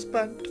dear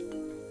husband,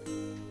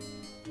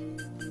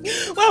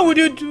 why would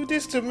you do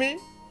this to me?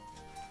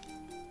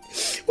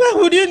 Why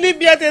would you leave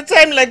me at a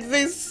time like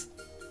this?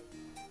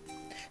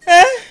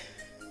 Eh?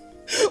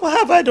 What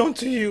have I done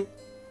to you?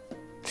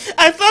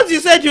 I thought you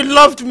said you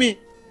loved me.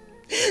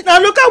 Now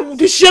look at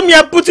the shame you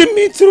are putting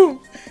me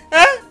through.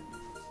 Eh?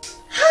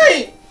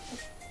 Hey!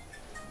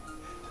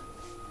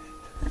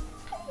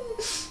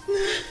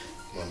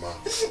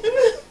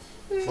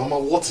 Mama,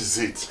 what is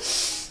it?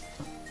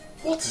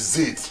 What is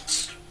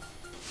it?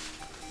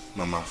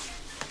 Mama,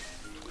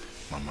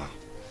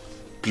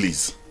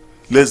 please,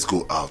 let's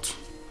go out.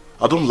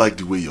 I don't like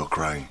the way you're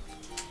crying.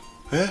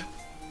 Eh?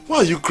 Why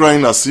are you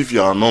crying as if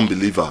you're a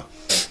non-believer?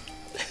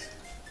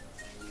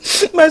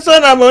 My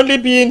son, I'm only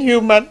being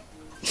human.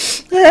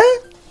 Eh?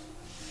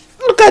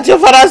 Look at your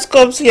father's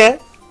corpse here.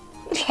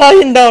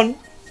 Lying down.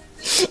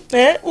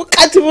 Eh? We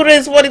can't even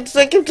raise money to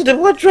take him to the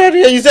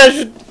mortuary. You said I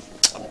should...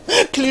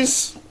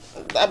 Please.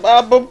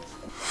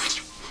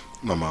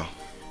 Mama,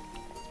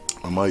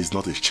 it's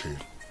not a shame.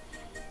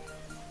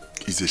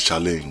 It's a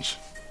challenge.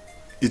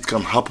 It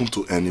can happen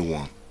to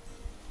anyone.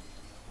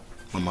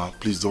 Mama,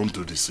 please don't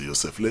do this to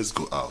yourself. Let's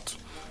go out.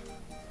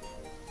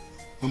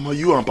 Mama,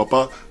 you and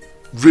Papa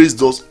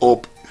raised us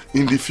up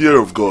in the fear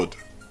of God.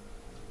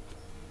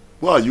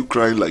 Why are you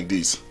crying like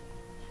this?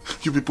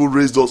 You people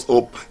raised us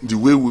up the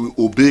way we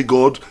obey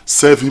God,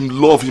 serve Him,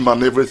 love Him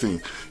and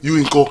everything. You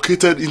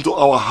inculcated into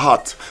our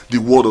heart the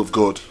word of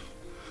God.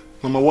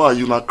 Mama, why are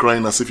you not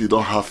crying as if you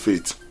don't have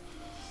faith?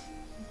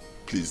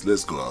 Please,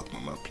 let's go out,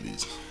 Mama,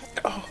 please.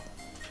 Oh,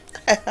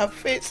 I have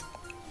faith.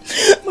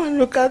 Man,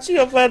 look at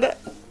your father.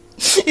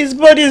 His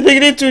body is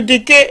beginning to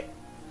decay.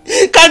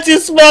 Can't you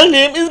smell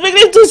him? He's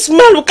beginning to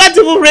smell. We can't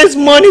even raise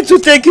money to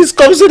take his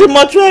corpse to the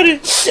mortuary.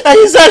 And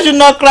he said I should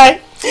not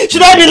cry.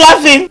 Should I be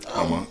laughing?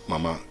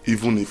 Mama,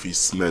 even if he's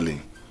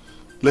smelling,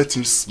 let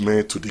him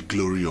smell to the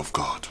glory of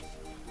God.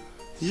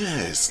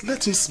 Yes,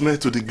 let him smell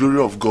to the glory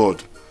of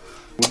God.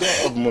 We don't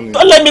have money.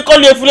 Don't let me call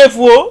you a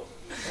fool.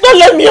 Don't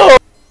let me oh.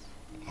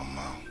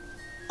 Mama.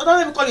 Don't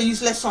let me call you a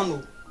useless son.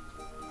 Oh.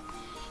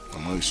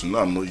 Mama, you should know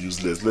I'm not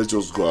useless. Let's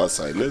just go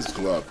outside. Let's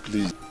go out,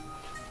 please.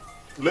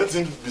 Let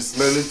him be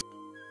smelling.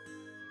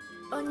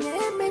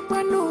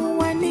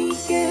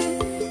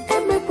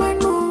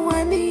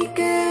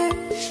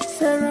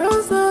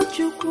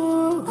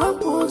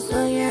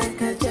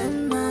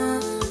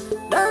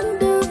 Don't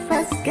do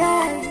fast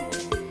guy.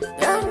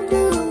 Don't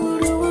do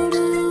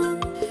wuru.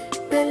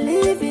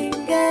 Believe in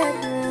God.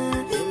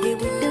 He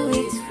will do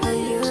it for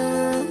you.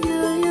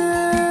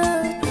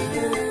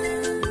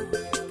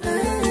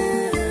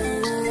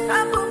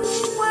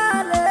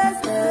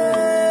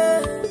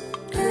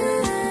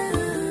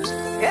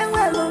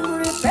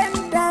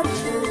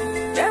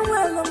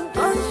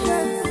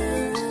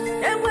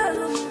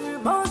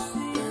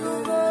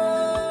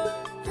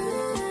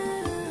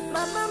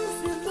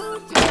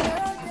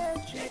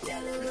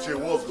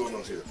 What's going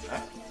on here?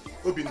 Huh?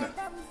 Obinna,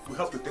 we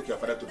have to take your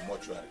father to the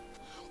mortuary.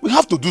 We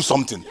have to do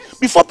something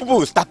before people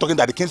will start talking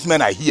that the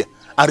kinsmen are here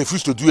and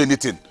refuse to do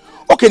anything.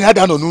 Okay, now I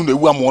don't know.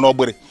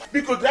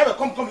 Because driver,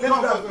 come, let's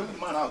drive the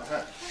man out.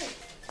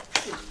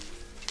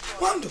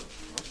 Wando.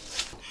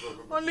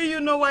 Only you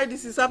know why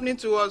this is happening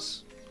to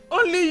us.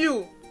 Only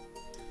you.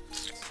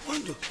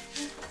 Wando,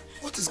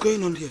 what is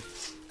going on here?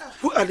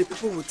 Who are the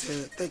people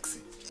with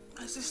taxi?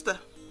 My sister,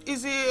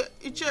 is it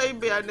Iche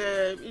Ibe and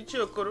Iche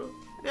Okoro?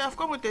 They have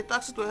come with a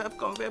taxi to help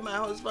convey my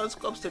husband's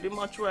corpse to the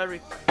mortuary.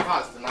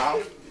 Fast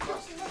now.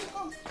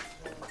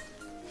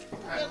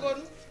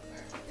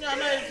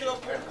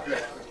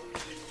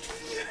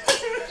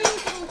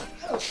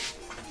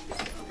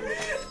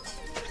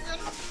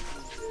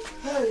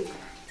 Hey.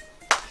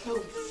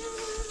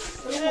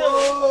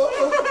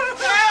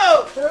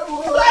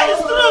 That is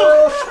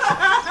true.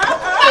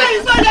 That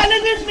is why you're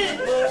leaving me.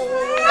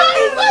 That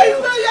is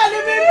why you're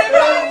leaving me.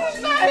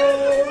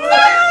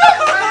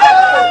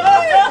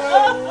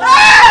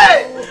 Hey!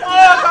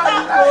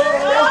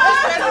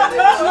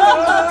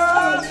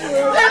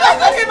 They're not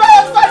taking my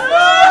husband.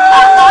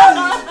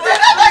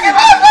 They're not taking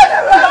my husband.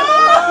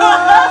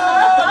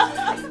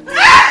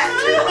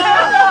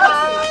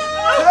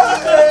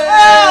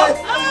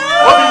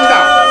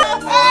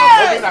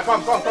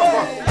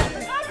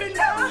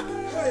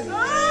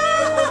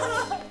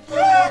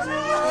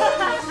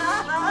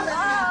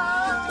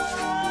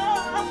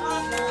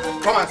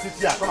 Come and sit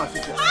here. Come and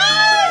sit here.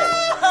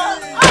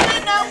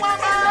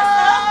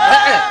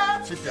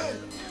 Sit here.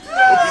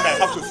 Obinna, I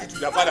have to sit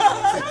with your father.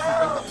 Sit.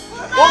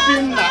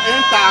 Obinna,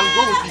 enter and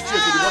go with the chair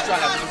to the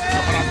mortuary and sit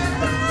your father.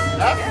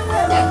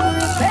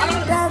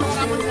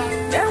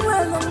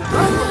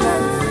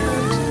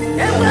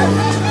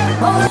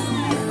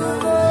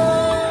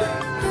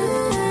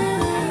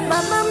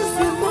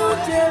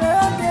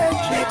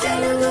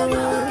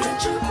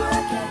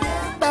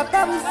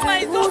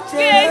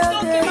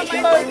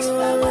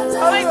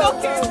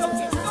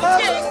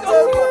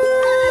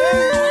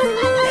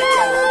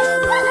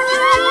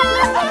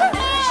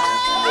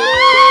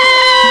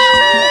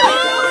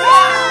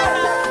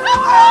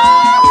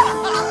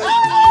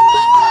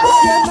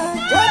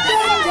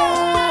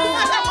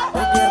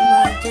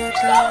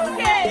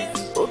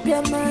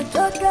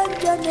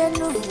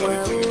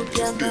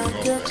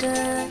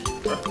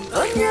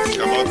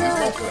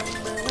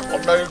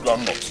 Ordinary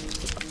groundnut.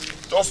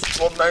 Just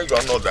ordinary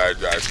groundnut that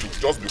I took.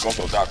 Just because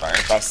of that, I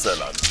enter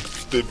cell and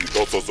stayed with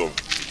all sorts of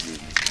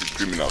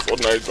criminals.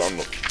 Ordinary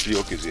groundnut. See,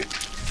 okay, see.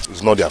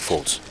 It's not their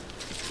fault.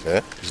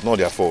 Eh? It's not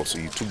their fault. So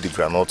you took the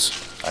granite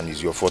and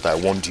it's your fault. I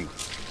warned you.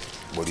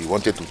 But you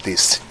wanted to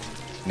taste.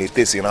 What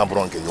do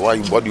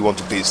you want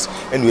to taste?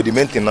 Anyway, the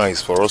main thing now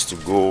is for us to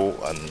go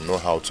and know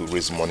how to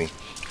raise money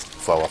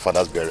for our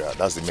father's burial.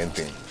 That's the main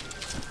thing.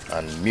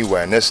 And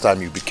meanwhile, next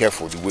time you be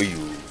careful the way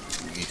you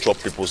chop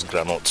people's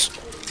granuts.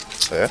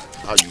 Eh?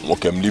 How you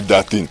okay, leave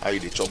that thing. How you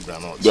they chop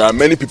granuts? There are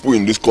many people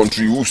in this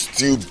country who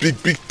steal big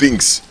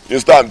things. You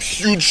understand?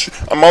 Huge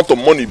amount of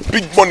money,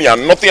 big money,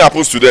 and nothing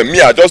happens to them.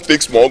 Me, I just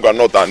take small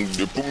granite and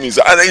they put me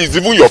inside. And it's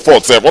even your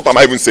fault, sir. What am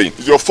I even saying?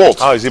 It's your fault.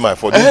 How is it my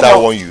fault? Didn't I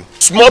warn you?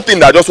 Small thing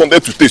that I just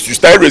wanted to taste. You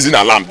started raising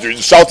alarm. You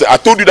shouted. I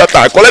told you that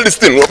time. I collect this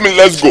thing.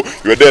 Let's go.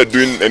 You were there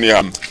doing any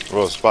harm.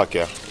 Ross, back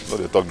here. No,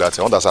 they talk that.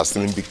 Others are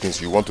stealing big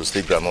things. You want to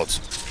steal granuts.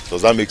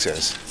 Does that make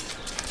sense?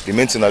 The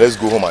main thing now, let's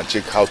go home and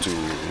check how to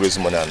raise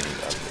money and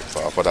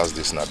for our father's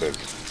this now, baby.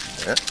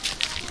 Yeah?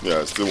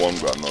 Yeah, still one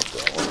granite.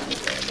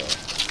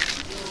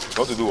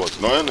 What to do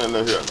what? No,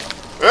 here.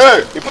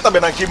 Hey! You put a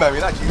banana key,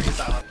 man.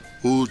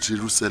 O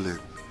Jerusalem,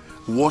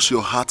 wash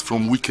your heart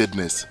from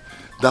wickedness,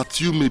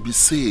 that you may be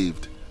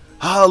saved.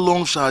 How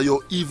long shall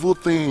your evil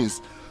things,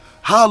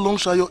 how long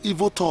shall your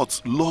evil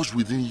thoughts lodge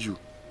within you?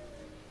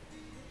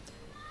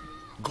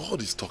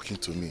 God is talking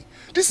to me.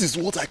 This is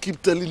what I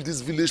keep telling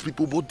these village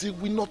people, but they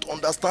will not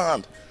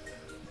understand.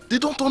 They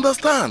don't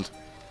understand.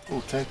 Oh,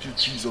 thank you,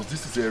 Jesus.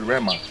 This is a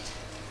rema.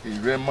 A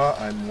rema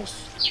I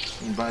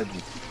must invite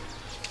you.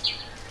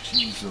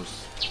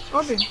 Jesus.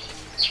 Obi.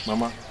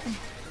 Mama.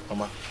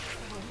 Mama.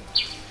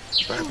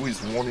 The Bible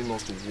is warning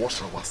us to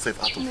wash ourselves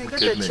out of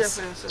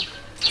wickedness.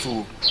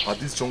 So, at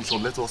this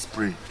junction, let us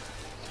pray.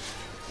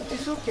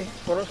 It's okay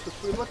for us to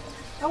pray, but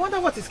I wonder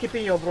what is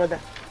keeping your brother.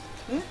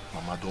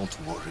 Mama,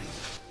 don't worry.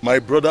 My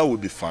brother will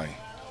be fine.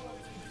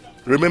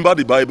 Remember,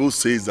 the Bible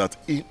says that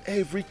in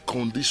every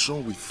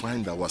condition we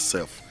find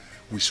ourselves,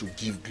 we should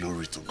give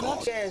glory to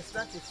God. Yes,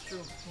 that is true.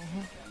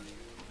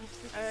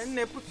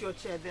 Put your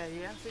chair there,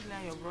 yeah? Sit near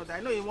your brother. I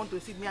know you want to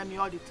sit near me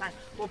all the time,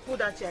 but put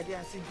that chair there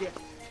and sit there.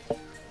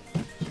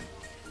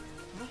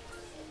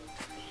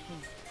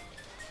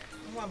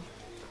 Mom,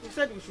 you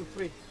said we should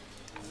pray.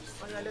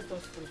 Oh yeah, let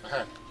us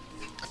pray.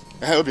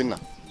 Hey, Obinna.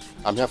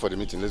 I'm here for the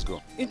meeting. Let's go.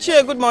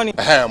 Ichie, good morning.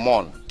 Come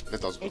on.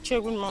 Let us go.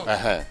 Ichie, good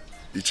morning.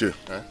 Ichie,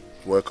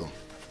 welcome.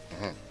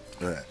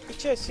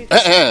 Ichie, sit.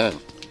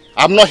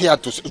 I'm not here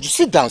to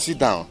sit down,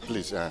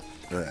 please.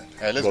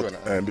 Let's go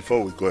now.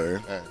 Before we go,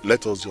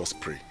 let us just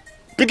pray.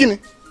 Beginning.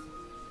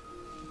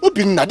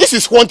 Obinna, this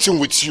is one thing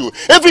with you.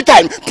 Every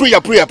time, prayer.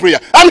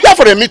 I'm here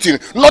for a meeting,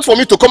 not for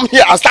me to come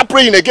here and start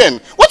praying again.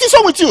 What is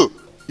wrong with you?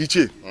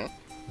 Ichie,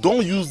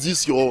 don't use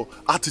this your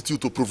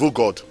attitude to provoke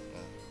God.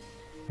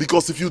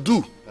 Because if you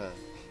do,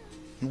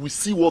 you will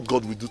see what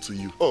God will do to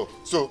you. Oh,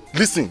 so...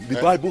 Listen,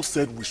 the Bible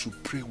said we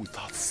should pray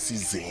without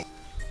ceasing.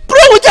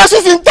 Pray without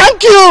ceasing,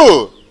 thank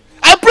you!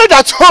 I prayed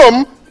at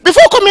home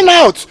before coming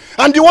out.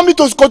 And you want me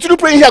to continue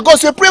praying here? God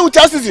said pray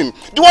without ceasing.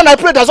 The one I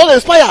prayed has not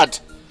expired.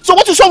 So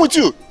what is wrong with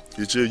you?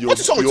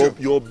 Ichie,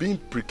 you're being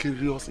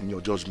precarious in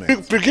your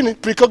judgment.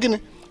 Precogine.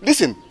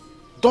 Listen,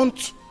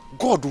 don't...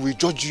 God will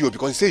judge you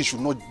because he says you should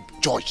not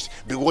judge.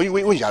 But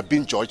when you are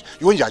being judged,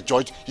 he will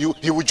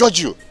judge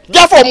you.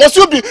 Therefore, must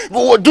you be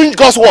doing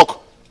God's work?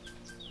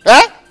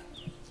 Eh?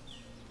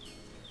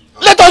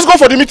 Let us go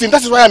for the meeting.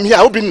 That is why I'm here.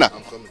 Obinna.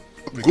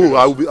 Go,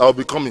 I'll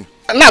be coming.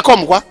 Now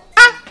come, what?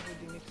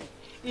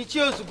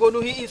 Ichie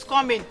Ozugonu, he is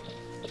coming.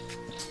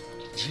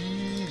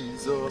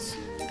 Jesus.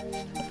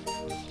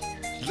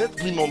 Let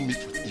me not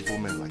meet with evil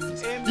men like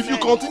this. Amen. If you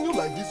continue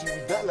like this, you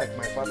will die like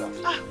my father.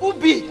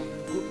 Ubi!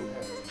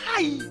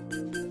 Hi!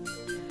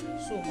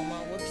 So, Mama,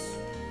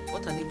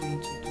 what are they going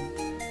to do?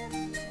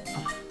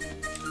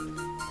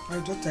 My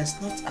daughter, it's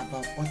not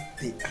about what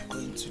they are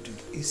going to do.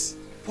 It's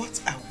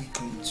what are we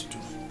going to do?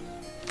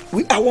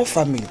 We are one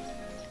family.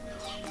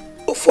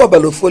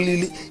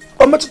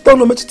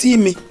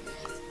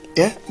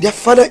 Yeah? Their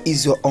father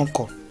is your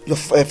uncle, your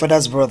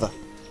father's brother.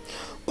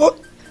 But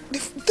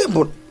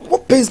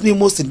what pains me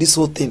most in this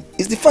whole thing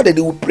is the fact that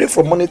they will pray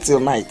for money till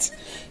night,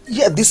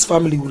 yet this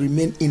family will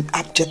remain in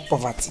abject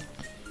poverty.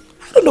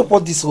 I don't know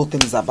what this whole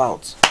thing is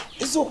about.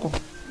 It's okay.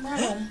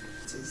 Madam,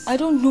 I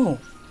don't know.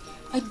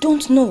 I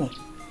don't know.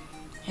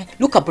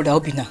 Look at Brother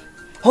Obina.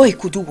 All he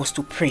could do was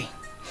to pray.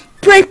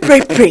 Pray,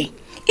 pray, pray.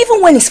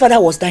 Even when his father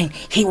was dying,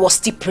 he was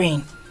still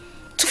praying.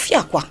 To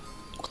fear, God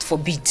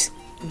forbid.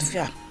 To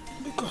fear.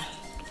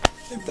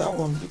 Leave that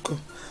one, because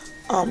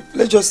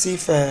let's just see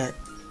if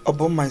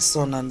Obon, my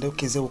son, and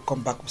Okeze will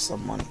come back with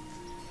some money.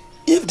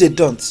 If they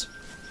don't,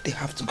 they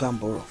have to go and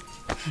borrow.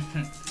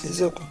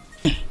 It's okay.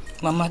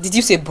 Mama, did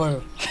you say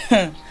borrow?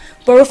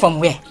 Borrow from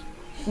where?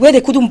 Where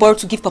they couldn't borrow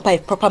to give Papa a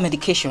proper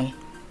medication.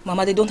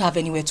 Mama, they don't have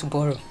anywhere to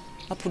borrow.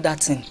 I'll put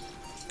that in.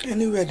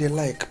 Anywhere they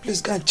like.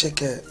 Please go and check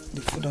the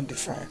food on the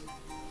fire.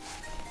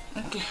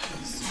 Okay.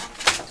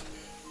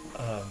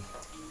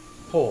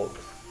 Paul,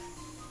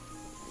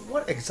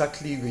 what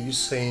exactly were you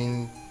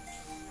saying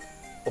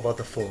about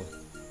the phone?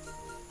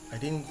 I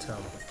didn't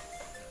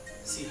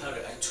See, Harry,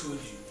 I told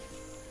you.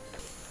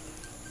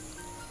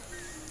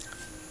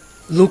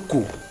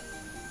 Loco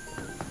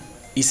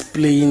is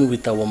playing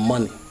with our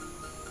money.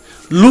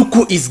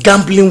 Loco is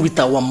gambling with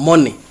our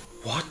money.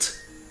 What?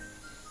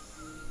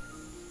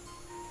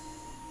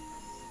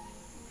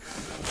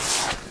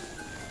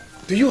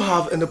 Do you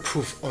have any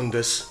proof on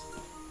this?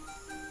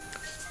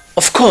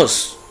 Of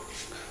course.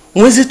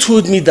 Wenze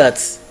told me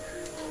that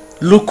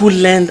Loco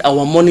lent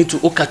our money to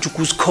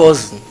Okachukwu's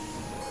cousin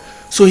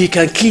so he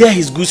can clear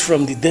his goods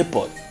from the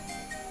depot.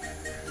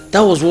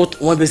 That was what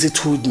Wenze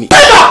told me.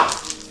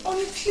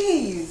 Oh,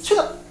 please.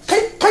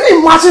 Can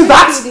you imagine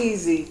that? Take it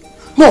easy.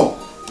 No.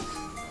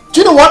 Do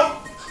you know what?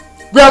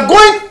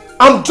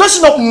 I'm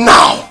dressing up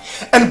now.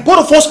 And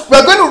both of us, we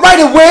are going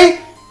right away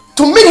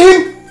to meet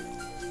him.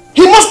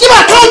 He must give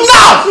an account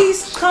now.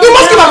 Please, he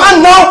must give an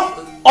account now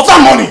of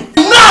that money.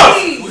 Now.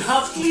 We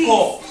have to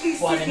call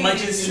for an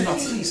emergency meeting.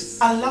 Please,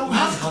 allow me. We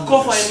have to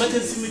call for an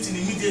emergency meeting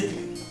immediately.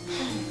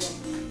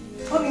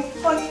 Honey,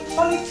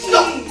 please.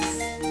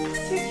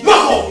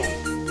 Loco!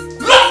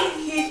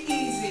 Take it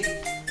easy.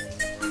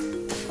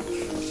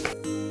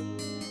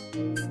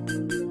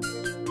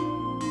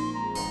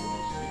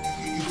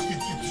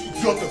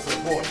 Idiot of a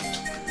boy.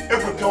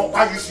 Every time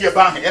why you see a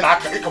bang and I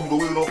can come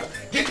away.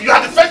 You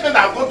are the first man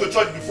that have gone to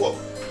church before.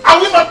 Are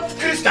we not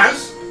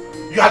Christians?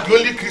 You are the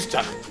only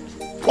Christian.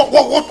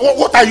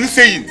 What are you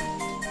saying?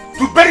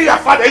 To bury your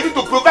father, even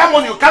to provide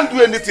money, you can't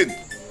do anything.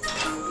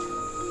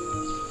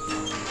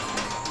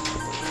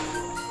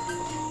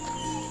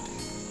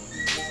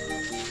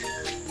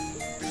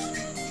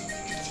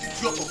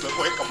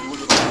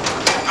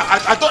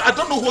 I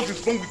don't know what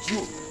is wrong with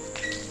you.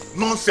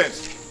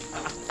 Nonsense.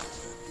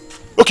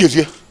 Okay,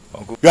 Zia.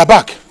 Uncle. You are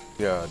back.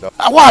 Yeah.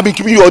 Why have been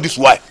keeping you all this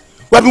while?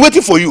 We have been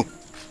waiting for you.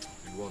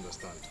 You won't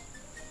understand.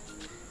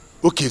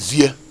 Okay,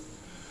 Zia.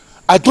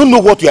 I don't know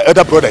what your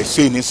elder brother is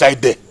saying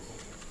inside there.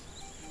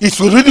 It's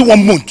already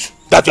 1 month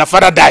that your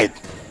father died.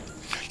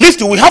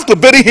 Listen, we have to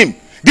bury him.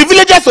 The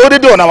villagers are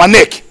already on our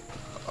neck.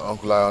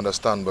 Uncle, I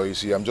understand, but you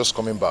see, I'm just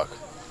coming back.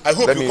 I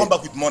hope you come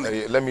back with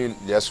money. Let me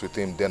liaise with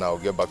him, then I'll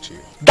get back to you.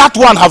 That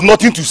one have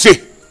nothing to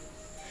say.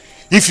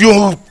 If you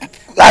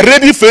are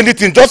ready for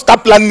anything, just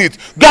start planning it.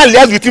 Go and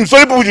liaise with him so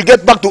people will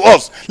get back to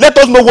us. Let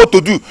us know what to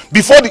do.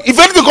 If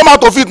anything come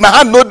out of it, my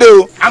hand no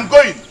deal. I'm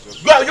going.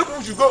 Go, you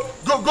should go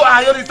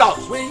iron it out.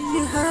 When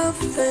you have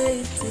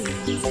faith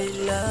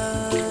in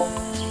love,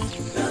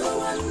 no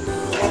one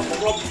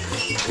knows.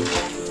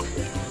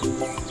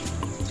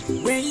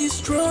 When you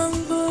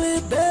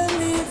strongly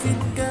believe in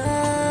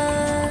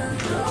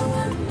God, no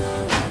one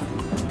knows.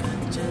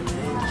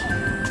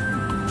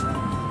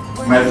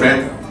 My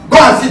friend, go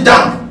and sit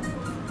down.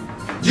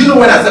 Do you know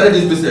when I started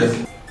this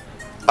business?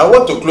 I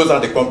want to close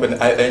down the company.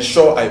 I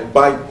ensure I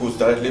buy goods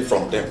directly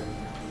from them.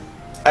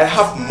 I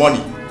have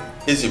money.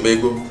 Easy,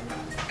 Mego.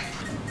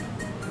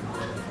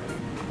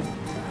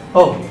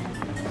 Oh.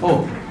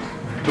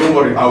 Don't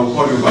worry, I will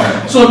call you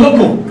back. So,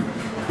 Loco,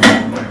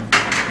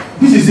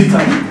 this is it,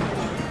 huh?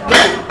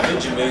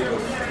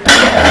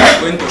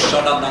 Going to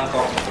shut up that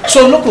company.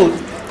 So, Loco,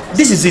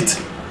 this is it.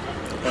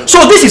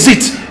 So, this is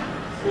it.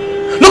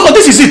 Loco,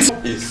 this is it.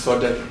 A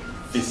sudden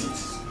visit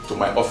to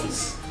my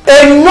office.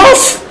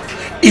 Enough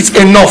is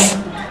enough.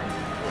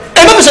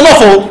 Enough is enough,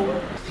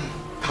 oh.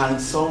 Can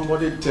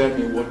somebody tell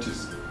me what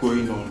is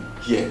going on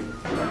here?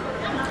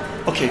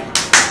 Okay.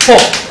 Paul,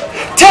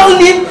 tell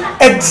me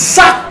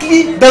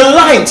exactly the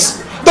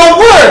lines, the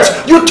words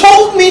you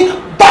told me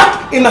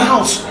back in the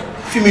house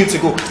a few minutes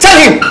ago. Tell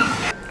him.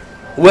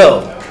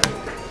 Well,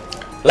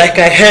 like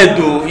I heard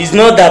though, it's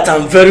not that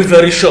I'm very,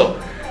 very sure.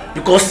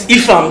 Because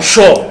if I'm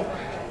sure,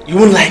 you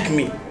won't like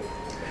me.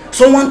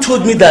 Someone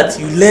told me that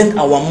you lent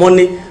our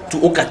money to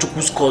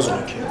Okachukwu's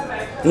cousin.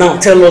 Now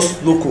tell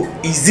us, Loco,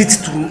 is it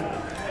true?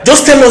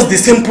 Just tell us the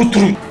simple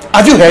truth.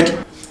 Have you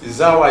heard? Is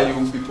that why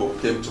you people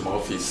came to my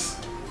office?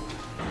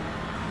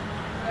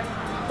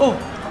 Oh,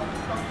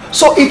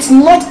 so it's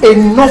not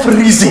enough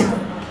reason,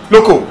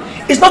 Loco.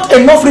 It's not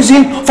enough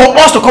reason for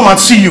us to come and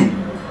see you.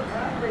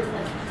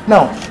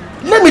 Now,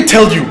 let me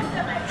tell you,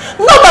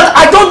 Not that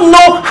I don't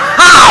know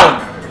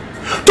how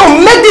to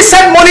make this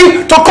same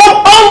money to come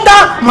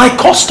under my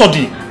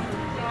custody.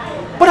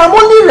 But I'm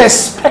only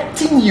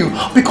respecting you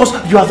because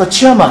you are the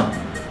chairman.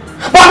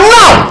 But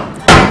now,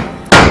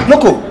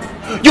 Loco,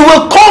 you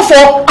will call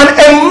for an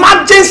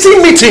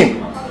emergency meeting.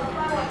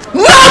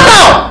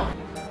 Now!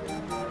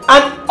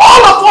 And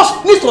all of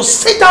us need to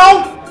sit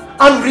down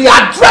and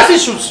readdress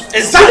issues.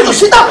 Exactly. We need to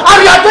sit down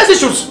and readdress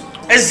issues.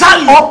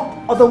 Exactly. Or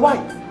otherwise.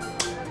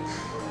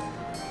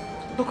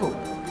 Loco,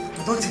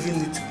 you don't even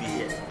need to be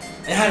here.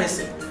 And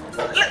Harrison,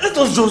 let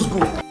us just go.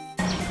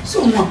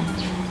 So, Mom,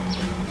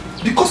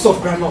 because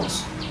of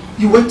granules,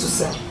 you went to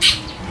sell.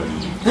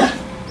 Huh?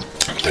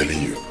 I'm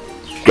telling you.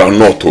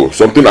 Granot,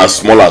 something as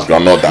small as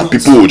granot that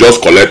people will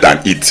just collect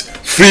and eat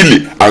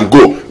freely and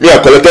go. Me, I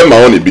collected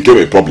my own, it became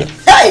a problem.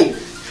 Hey!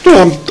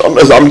 No,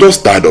 I'm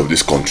just tired of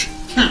this country.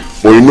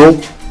 But you know,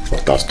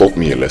 it has taught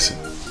me a lesson.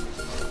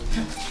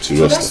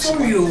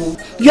 Seriously. You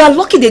are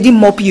lucky they didn't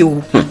mop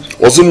you.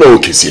 Was it not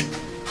okay, see?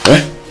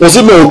 Was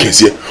it not okay,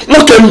 see?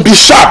 Look, be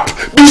sharp.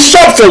 Be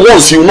sharp for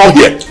once, you not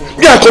here.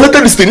 Yeah, I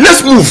collected this thing.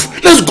 Let's move.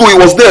 Let's go. It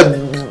was there.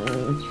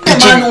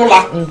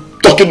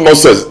 Talking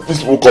nonsense.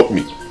 This will cut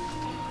me.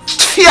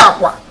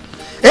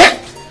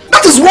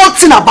 That is one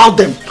thing about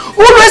them.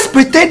 Always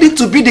pretending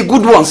to be the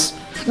good ones.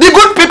 The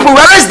good people,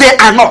 whereas they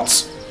are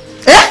not.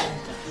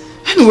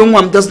 Anyway,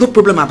 Mom, there's no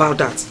problem about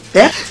that.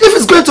 If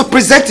he's going to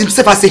present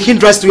himself as a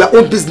hindrance to your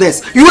own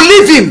business, you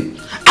leave him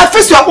and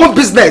face your own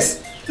business.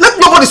 Let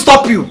nobody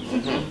stop you.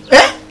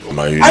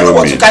 Mama, you I know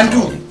what me you can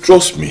now. do.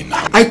 Trust me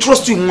now. I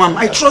trust you, Mom.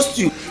 I trust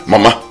you.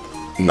 Mama,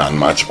 I know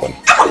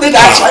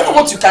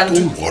what you can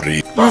do. Don't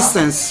worry.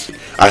 Nonsense.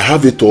 I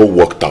have it all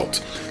worked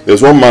out.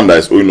 There's one man that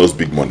is owing us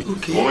big money.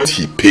 Okay. Once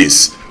he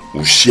pays,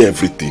 we'll share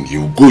everything. He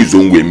will go his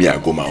own way, me I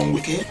go my own way.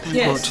 Okay, thank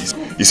God.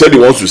 He said he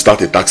wants to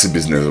start a taxi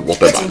business or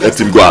whatever. Let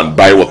him go and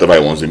buy whatever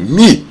he wants.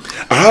 Me,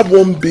 I have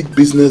one big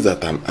business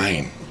that I'm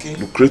eyeing. Okay.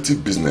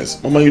 Lucrative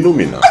business. Mama, you know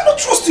me now. I don't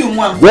trust you,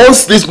 Mom.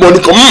 Once this money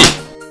comes,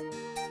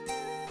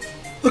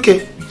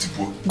 okay.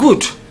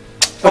 Good.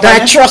 But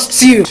I trust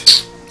you.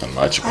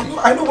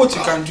 I know what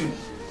you can do.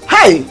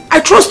 Hey, I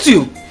trust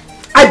you.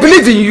 I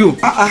believe in you.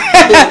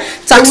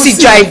 Taxi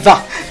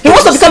driver. He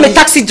wants to become a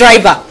taxi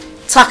driver.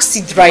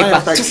 Taxi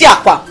driver.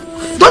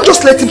 Don't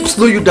just let him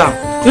slow you down.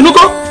 You know,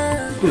 go?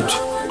 Good.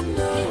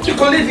 You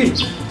can leave him.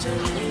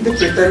 The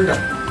pretender.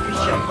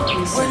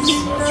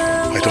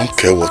 I don't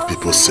care what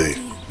people say.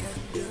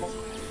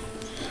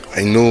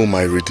 I know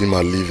my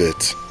Redeemer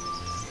liveth.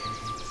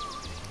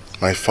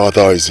 My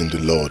Father is in the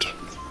Lord.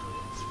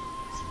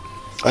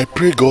 I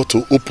pray God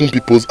to open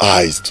people's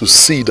eyes to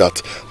see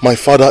that my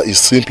Father is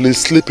simply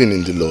sleeping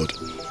in the Lord.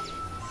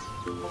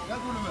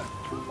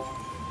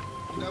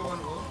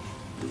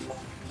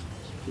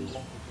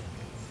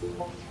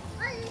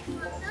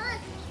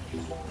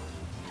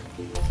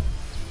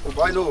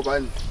 Obino.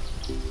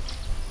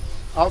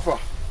 Alpha.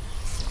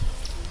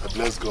 I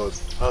bless God.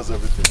 How's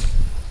everything?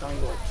 Thank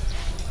God.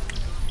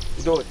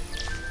 You know what?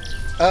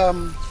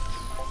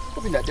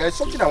 There is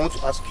something I want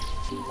to ask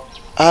you.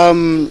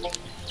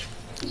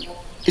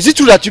 Is it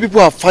true that you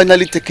people have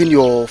finally taken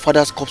your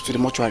father's corpse to the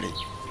mortuary?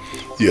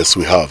 Yes,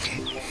 we have.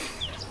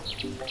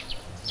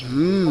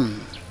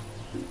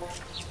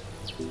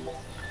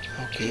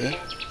 Okay.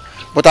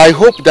 But I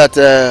hope that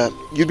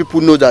you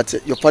people know that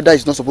your father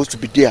is not supposed to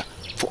be there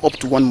for up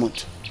to 1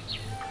 month.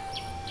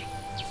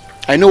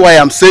 I know why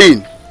I'm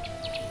saying.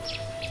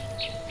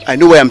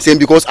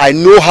 Because I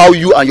know how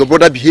you and your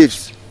brother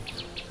behaves.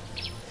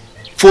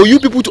 For you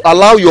people to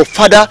allow your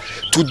father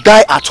to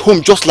die at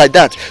home just like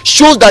that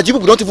shows that you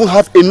people don't even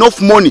have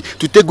enough money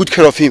to take good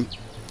care of him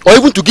or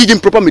even to give him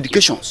proper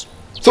medications.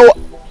 So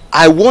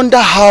I wonder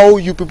how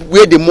you people,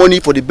 where the money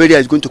for the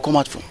burial is going to come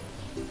out from.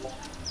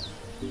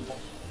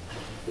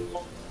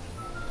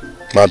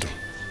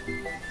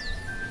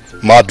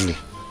 Madu,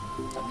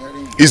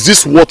 is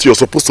this what you're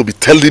supposed to be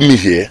telling me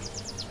here?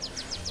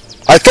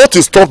 I thought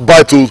you stopped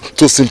by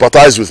to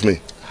sympathize with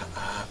me.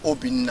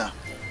 Obinna,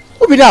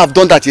 I've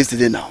done that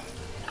yesterday now.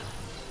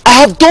 I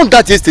have done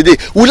that yesterday.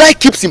 Will I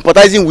keep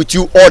sympathizing with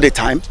you all the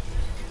time?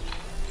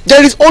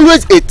 There is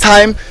always a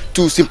time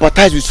to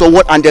sympathize with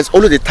someone and there's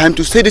always a time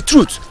to say the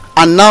truth.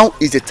 And now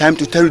is the time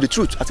to tell you the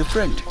truth as a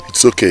friend.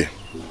 It's okay.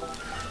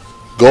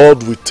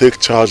 God will take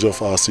charge of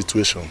our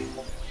situation.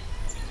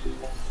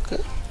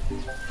 Okay.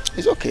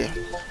 It's okay.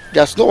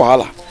 There's no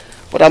wahala.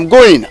 But I'm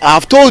going. I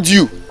have told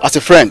you as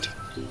a friend.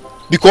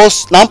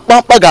 Because there will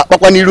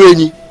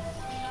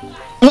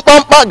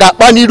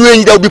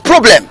be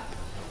problem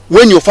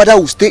when your father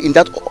will stay in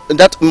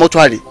that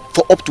mortuary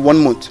for up to 1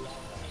 month.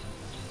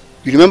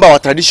 You remember our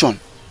tradition.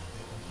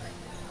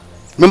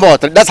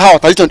 That's how our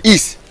tradition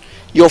is.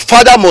 Your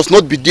father must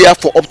not be there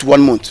for up to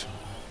 1 month.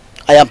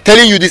 I am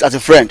telling you this as a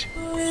friend.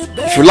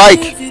 If you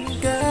like,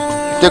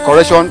 take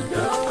correction.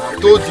 I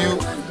told you.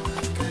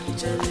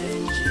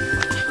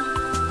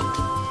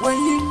 When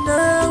you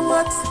know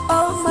what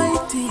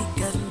Almighty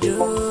can do.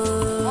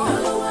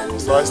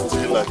 So I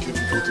still like you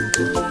people to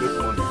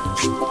make money.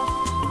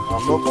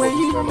 When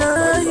you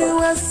know you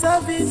are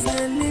serving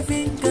a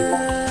living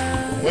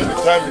God. When the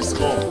time is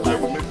come, I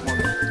will make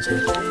money.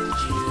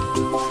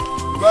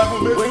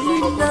 When you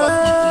know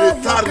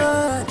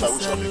God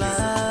is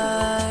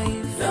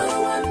alive. No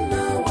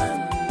one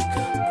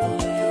can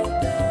pull you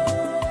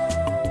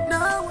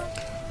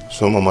down.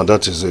 So, Mama,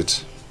 that is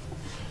it.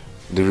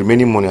 The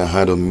remaining money I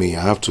had on me,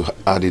 I have to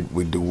add it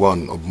with the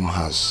one Obum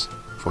has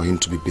for him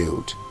to be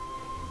billed.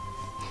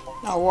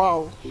 Oh,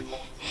 wow.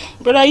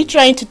 But are you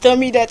trying to tell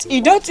me that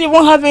you don't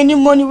even have any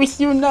money with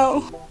you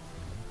now?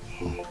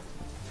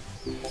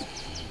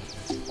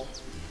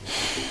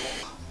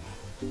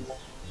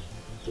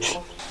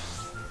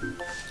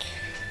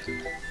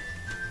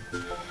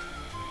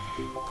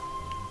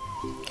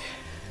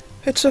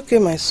 It's okay,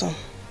 my son.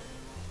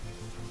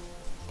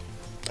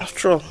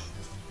 After all,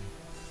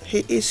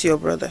 he is your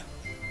brother.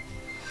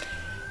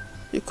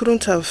 You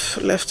couldn't have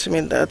left him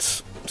in that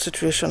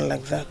situation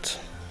like that.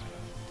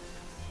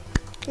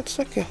 It's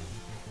okay.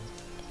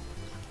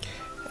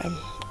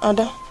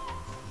 Ada,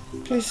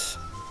 please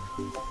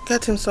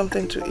get him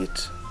something to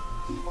eat.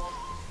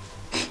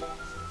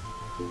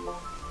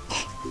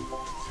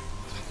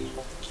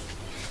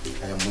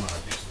 I am not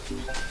happy.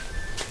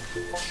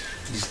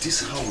 Is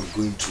this how we're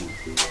going to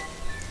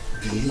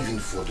be living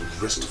for the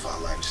rest of our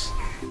lives?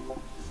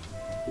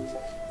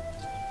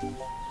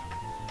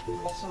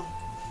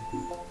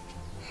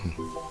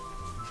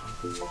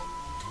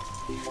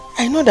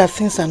 I know that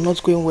things are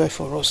not going well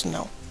for us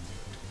now.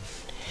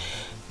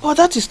 But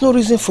that is no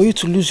reason for you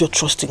to lose your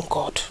trust in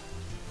God.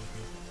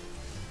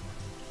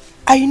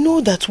 I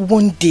know that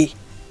one day,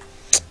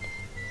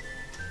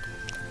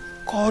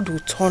 God will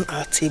turn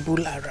our table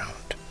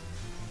around.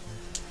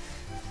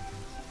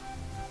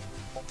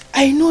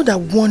 I know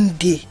that one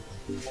day,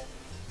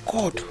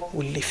 God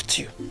will lift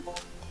you.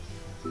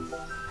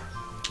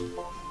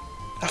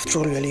 After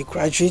all, you're a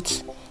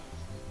graduate,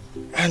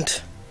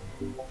 and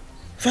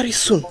very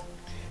soon,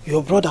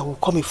 your brother will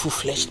become a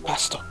full-fledged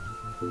pastor.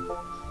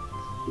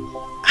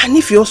 And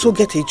if you also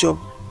get a job,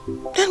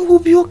 then we'll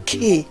be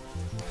okay.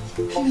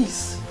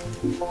 Please.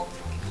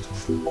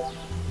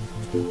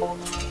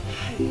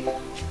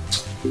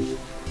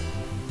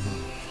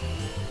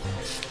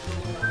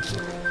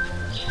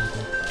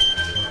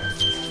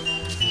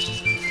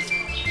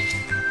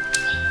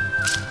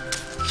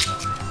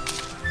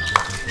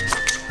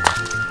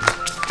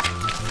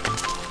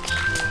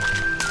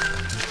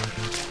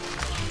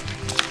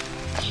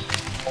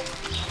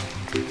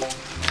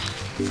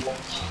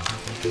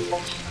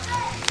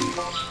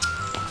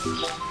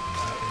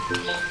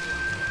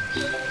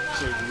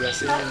 So we are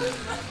saying,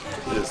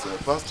 yes,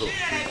 Pastor,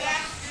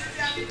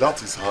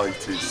 that is how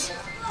it is.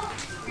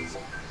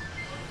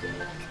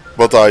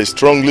 But I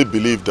strongly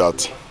believe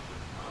that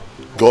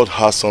God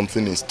has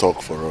something in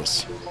stock for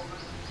us.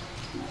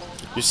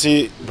 You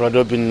see,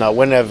 Brother Binna,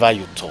 whenever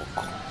you talk,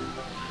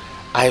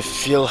 I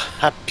feel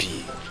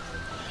happy.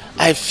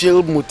 I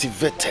feel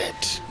motivated.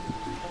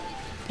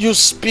 You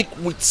speak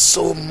with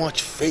so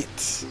much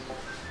faith.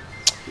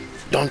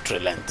 Don't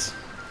relent.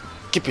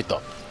 Keep it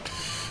up.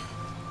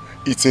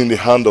 It's in the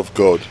hand of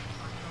God.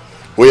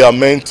 We are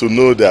meant to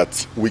know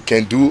that we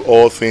can do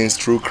all things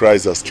through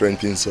Christ that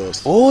strengthens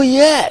us. Oh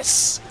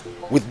yes.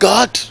 With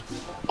God,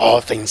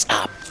 all things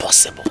are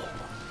possible.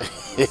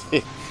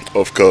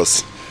 Of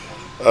course.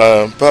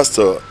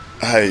 Pastor,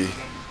 I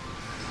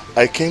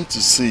came to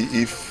see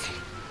if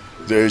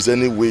there is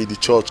any way the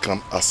church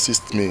can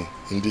assist me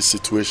in this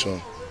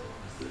situation.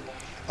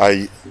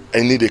 I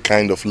need a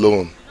kind of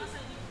loan.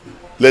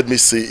 Let me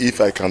see if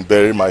I can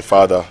bury my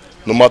father,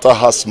 no matter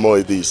how small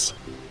it is.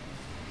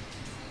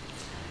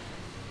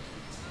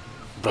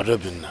 Brother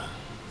Binna,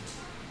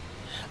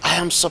 I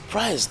am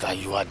surprised that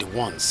you are the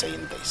one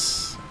saying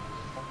this.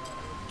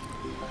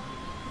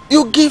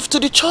 You give to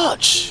the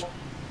church.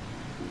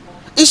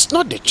 It's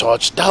not the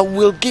church that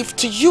will give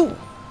to you.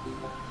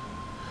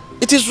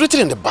 It is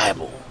written in the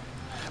Bible,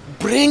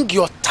 bring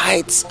your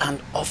tithes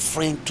and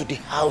offering to the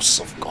house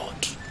of God,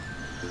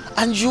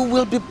 and you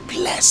will be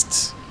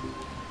blessed.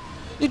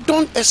 You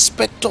don't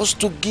expect us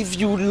to give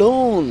you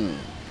loan.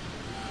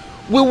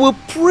 We will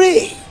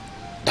pray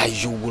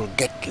that you will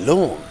get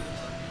loan.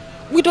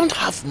 We don't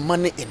have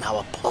money in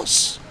our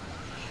purse.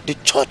 The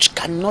church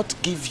cannot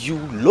give you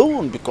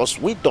loan because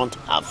we don't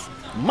have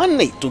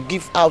money to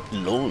give out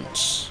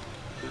loans.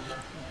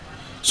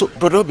 So,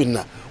 Brother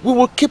Binna, we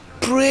will keep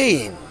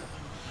praying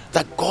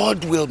that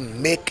God will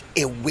make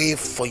a way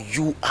for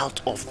you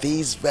out of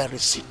this very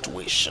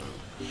situation.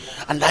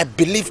 And I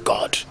believe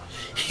God,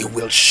 He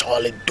will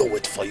surely do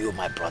it for you,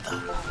 my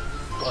brother.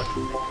 God.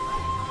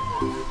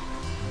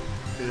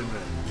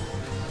 Amen.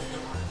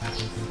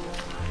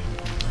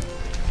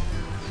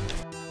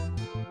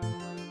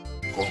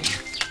 Come.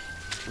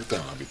 Every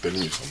time I'll be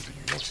telling you something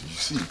you want. You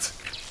see it.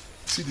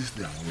 See this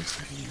thing I'm always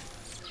telling you.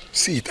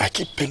 See it. I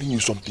keep telling you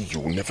something, you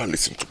will never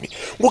listen to me.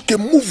 Okay,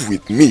 move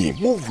with me.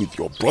 Move with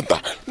your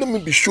brother. Let me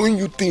be showing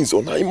you things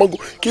on Imago.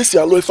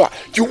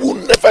 You will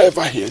never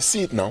ever hear.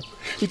 See it now.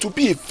 It will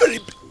be a very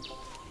big...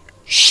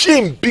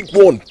 Shame, big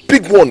one,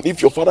 big one.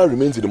 If your father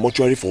remains in the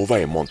mortuary for over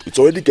a month, it's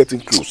already getting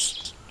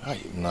close.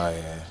 Nah,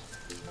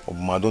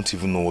 I don't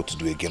even know what to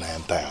do again. I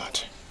am tired.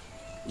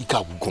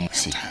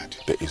 See,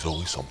 there is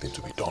always something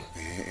to be done.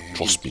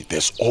 Trust me,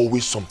 there's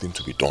always something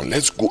to be done.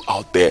 Let's go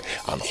out there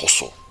and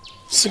hustle.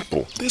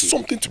 Simple. There's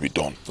something to be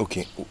done.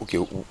 Okay.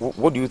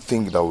 What do you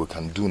think that we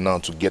can do now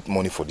to get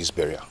money for this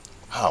burial?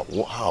 How?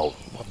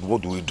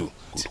 What do we do?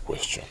 Good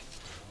question.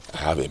 I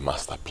have a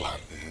master plan.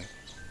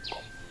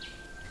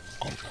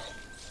 Come now.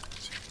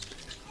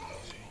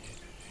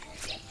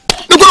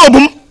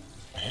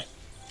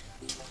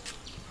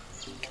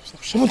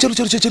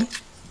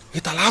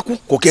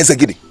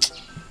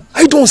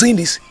 Are you done saying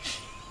this?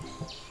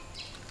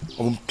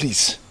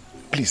 Please,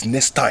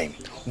 next time,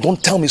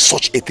 don't tell me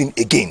such a thing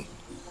again.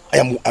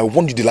 I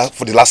warned you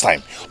for the last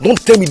time. Don't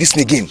tell me this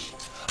thing again.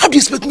 How do you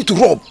expect me to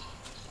rob?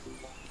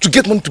 To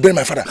get money to bury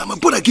my father? I'm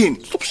born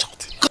again. Stop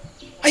shouting.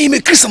 I am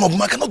a Christian,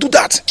 I cannot do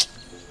that.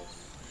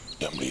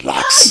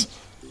 Relax.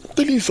 I'm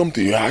telling you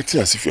something, you're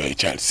acting as if you're a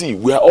child. See,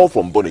 we are all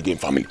from born again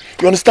family.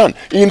 You understand?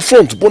 In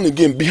front, born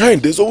again.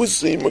 Behind, there's always,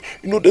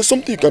 there's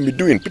something you can be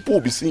doing. People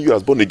will be seeing you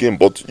as born again,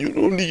 but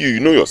only you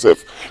know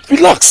yourself.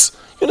 Relax.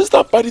 You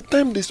understand? By the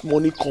time this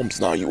money comes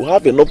now, you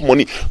have enough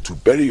money to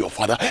bury your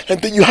father,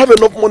 and then you have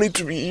enough money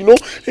to be,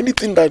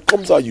 anything that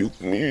comes out, you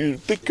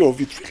take care of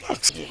it.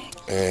 Relax.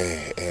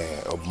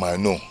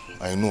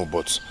 I know,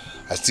 but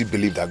I still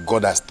believe that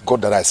God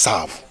that I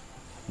serve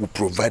will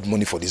provide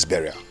money for this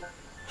burial.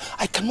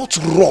 I cannot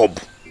rob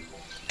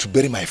to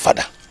bury my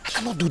father. I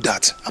cannot do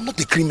that. I'm not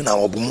a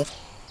criminal, Obumo.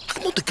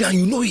 I'm not a criminal,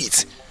 you know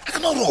it. I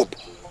cannot rob.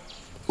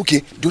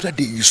 Okay, the other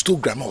day you stole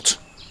granite.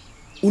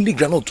 Only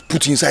granite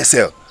put inside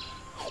cell.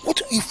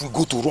 What if we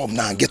go to rob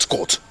now and get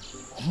caught?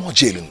 I'm not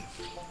jailing.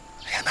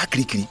 I am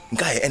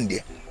not end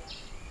there.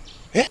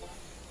 Eh?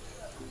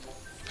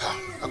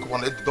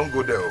 Don't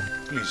go there,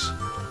 please.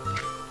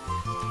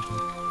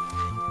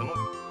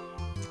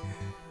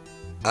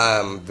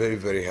 I'm very,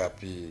 very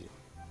happy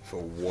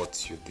for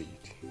what you did.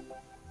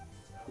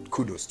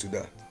 Kudos to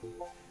that.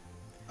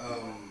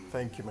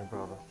 Thank you, my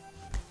brother.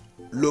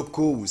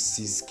 Loco will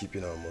cease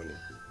keeping our money.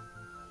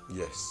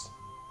 Yes.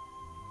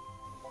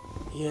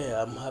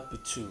 Yeah, I'm happy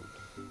too.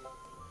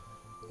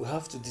 We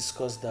have to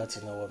discuss that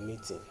in our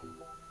meeting.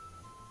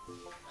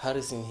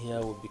 Harrison here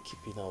will be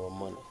keeping our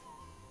money.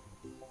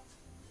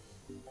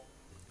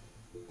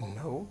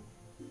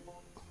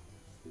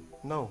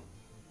 No,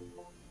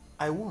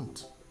 I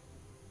won't.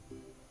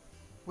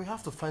 We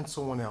have to find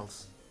someone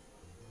else.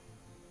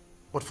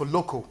 But for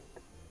Loco,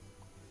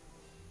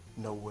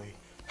 no way.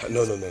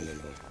 No.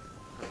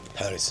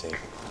 Harrison,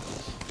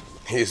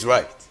 he's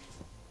right.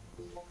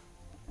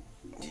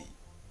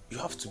 You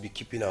have to be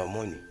keeping our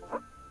money.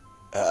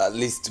 At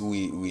least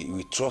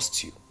we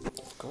trust you.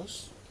 Of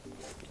course.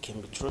 You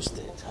can be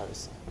trusted,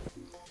 Harrison.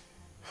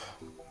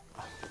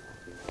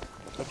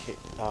 Okay,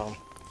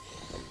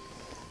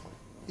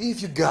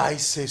 if you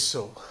guys say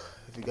so,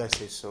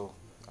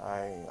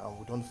 I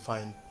we don't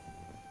find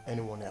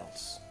anyone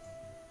else,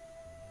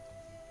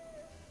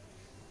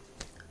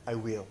 I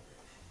will.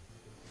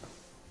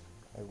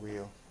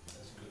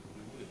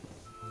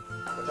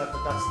 But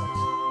that's not.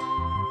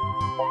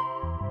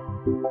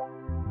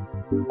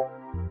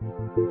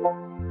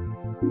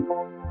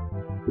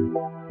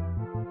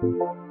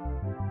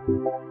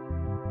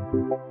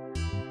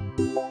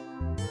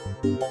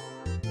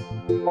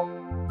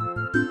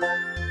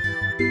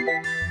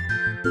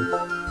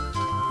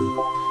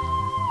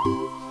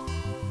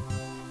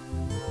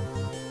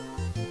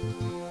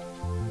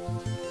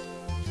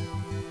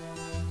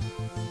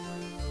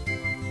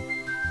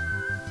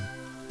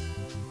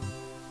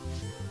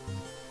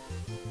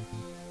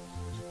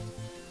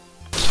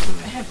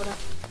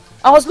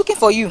 I was looking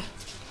for you.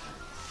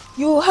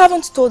 You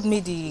haven't told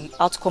me the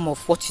outcome of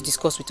what you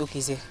discussed with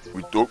Okeze.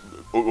 With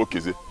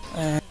Okeze?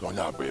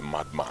 Don't be a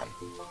madman.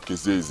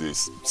 Okeze is a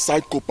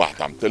psychopath,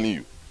 I'm telling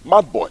you.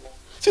 Mad boy.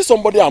 See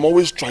somebody I'm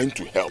always trying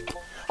to help.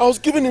 I was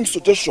giving him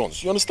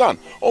suggestions, you understand?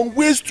 On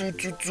ways to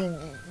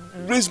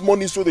raise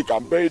money so they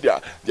can bury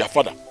their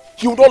father.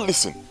 He would not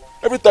listen.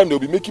 Every time they'll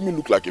be making me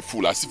look like a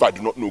fool as if I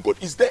do not know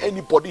God. Is there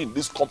anybody in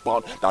this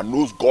compound that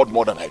knows God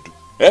more than I do?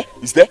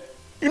 Is there?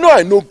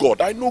 I know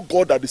God. I know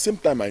God at the same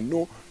time I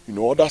know,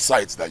 other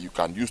sides that you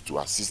can use to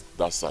assist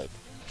that side.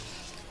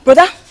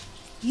 Brother,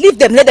 leave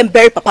them, let them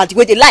bury Papa the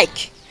way they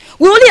like.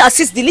 We only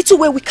assist the little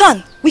way we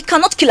can. We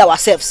cannot kill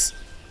ourselves.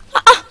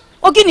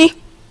 Ogini,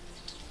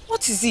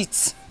 what is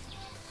it?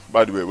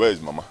 By the way, where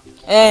is Mama?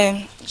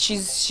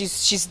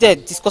 She's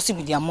dead, discussing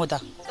with their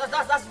mother.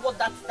 That's what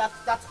that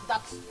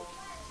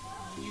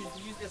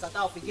useless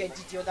attack did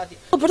the other day.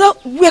 Oh, brother,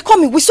 we're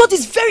coming. We saw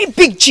this very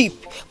big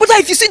jeep. Brother,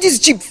 if you see this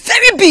jeep,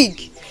 very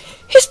big.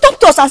 He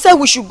stopped us and said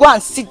we should go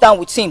and sit down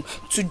with him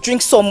to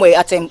drink somewhere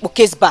at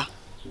Oke's bar.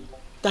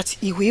 That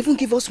he will even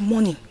give us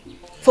money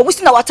for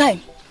wasting our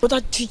time.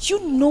 Brother, did you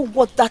know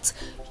what that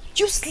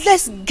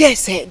useless girl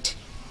said?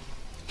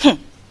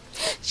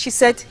 She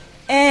said,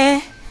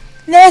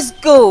 let's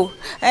go.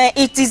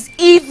 It is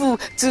evil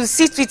to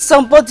sit with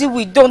somebody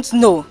we don't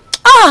know.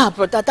 Ah,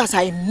 brother, that's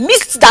I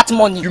missed that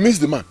money. You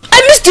missed the man?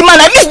 I missed the man,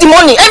 I missed the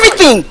money,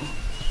 everything.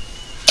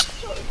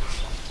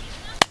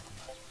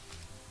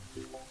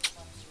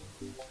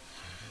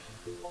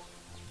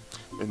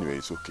 Anyway,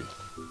 it's okay.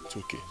 It's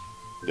okay.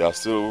 They are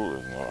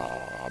still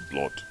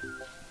blood.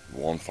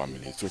 One family.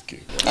 It's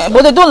okay.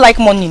 But they don't like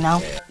money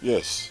now.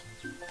 Yes.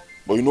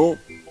 But you know,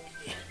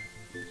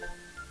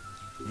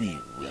 we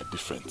are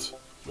different.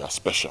 We are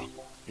special.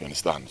 You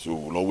understand? So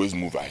we'll always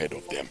move ahead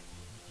of them.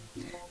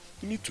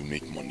 We need to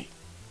make money.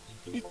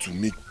 We need to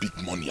make big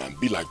money and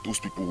be like those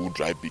people who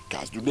drive big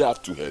cars. Do they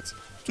have two heads?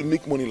 To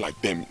make money like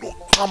them. No,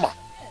 hammer.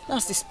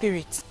 That's the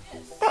spirit.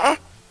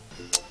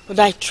 But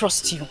I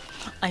trust you.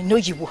 I know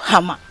you will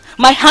hammer.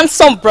 My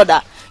handsome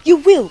brother, you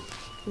will.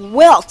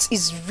 Wealth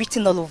is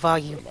written all over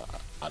you.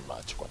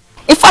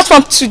 In fact,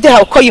 from today,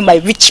 I'll call you my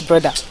rich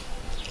brother.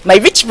 My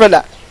rich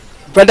brother.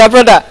 Brother,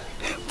 brother.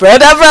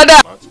 Brother,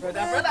 brother.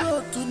 Brother,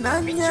 brother.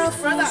 Rich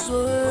brother.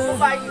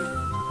 Over you.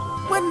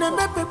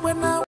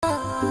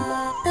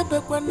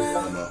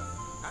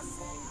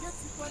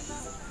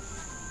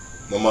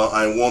 Mama,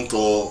 I want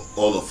all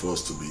of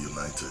us to be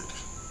united.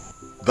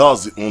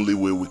 That's the only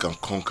way we can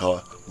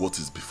conquer what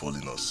is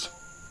befalling us.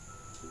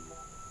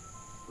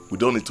 We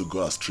don't need to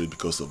go astray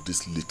because of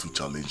these little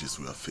challenges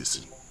we are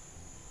facing.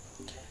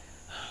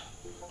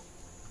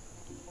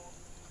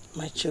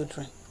 My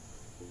children,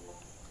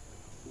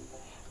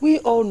 we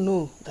all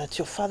know that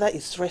your father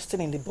is resting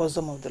in the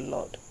bosom of the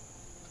Lord.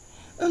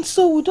 And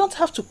so we don't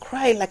have to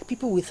cry like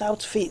people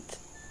without faith.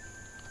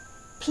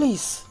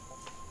 Please.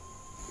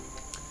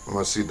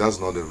 Mama, see, that's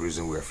not the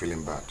reason we are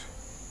feeling bad.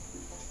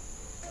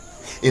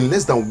 In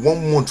less than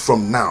 1 month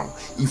from now,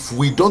 if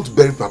we don't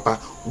bury Papa,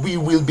 we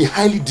will be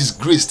highly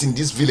disgraced in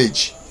this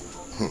village.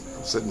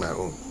 I've said my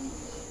own.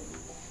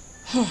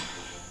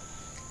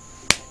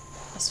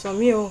 As for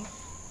me,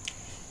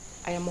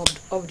 I am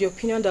of the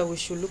opinion that we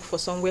should look for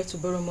somewhere to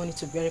borrow money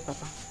to bury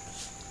Papa.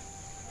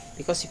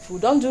 Because if we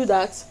don't do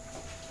that,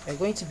 we're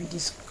going to be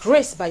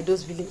disgraced by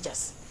those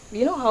villagers.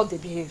 You know how they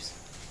behave.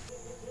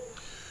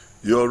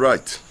 You're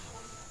right.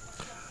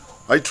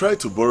 I tried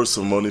to borrow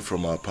some money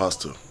from our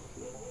pastor,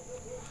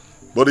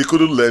 but he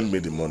couldn't lend me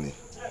the money.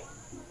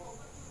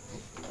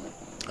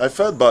 I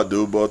felt bad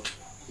though, but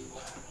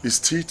it's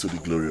still to the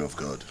glory of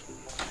God.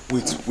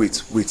 Wait.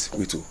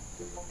 Oh.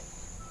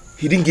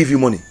 He didn't give you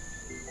money?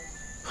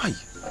 Hi.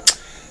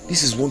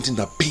 This is one thing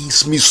that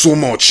pains me so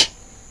much.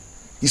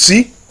 You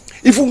see,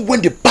 even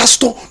when the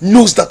pastor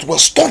knows that we're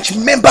staunch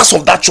members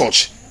of that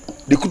church,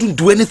 they couldn't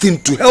do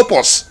anything to help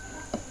us.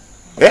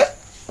 Eh?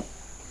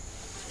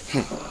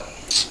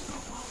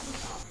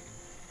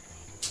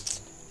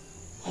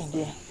 My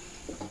dear,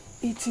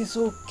 it is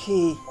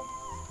okay.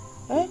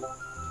 Eh?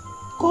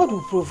 God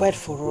will provide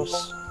for us.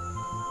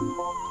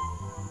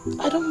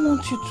 I don't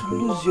want you to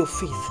lose your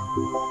faith.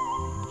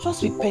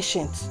 Just be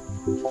patient.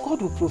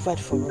 God will provide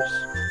for us.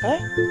 Eh?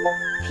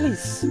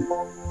 Please.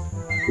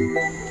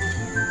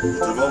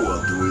 Whatever we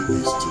are doing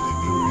is to the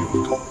glory of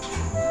God.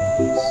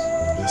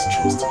 Let's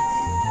trust Him.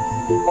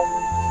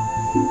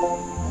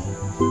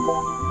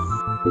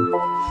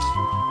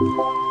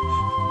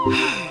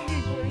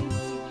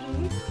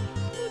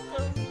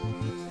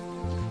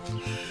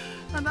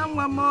 Madam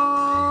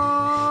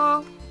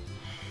Mama,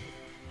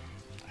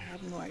 I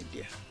have no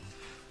idea.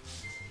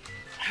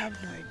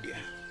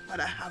 But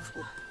I have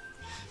hope.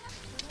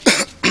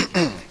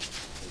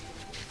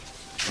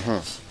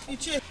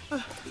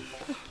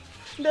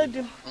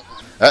 Daddy.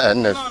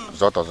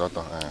 Zoto.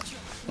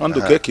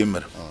 Wando keke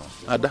mere.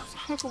 Ada.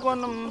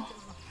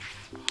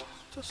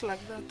 Just like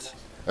that.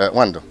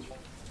 Wando.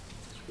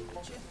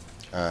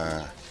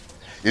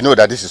 You know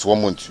that this is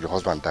 1 month your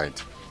husband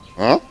died.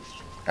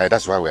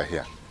 That's why we are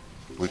here.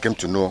 We came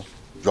to know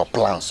your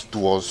plans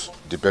towards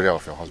the burial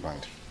of your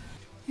husband.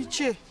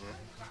 Iche,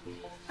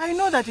 I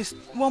know that it's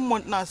 1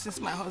 month now since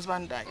my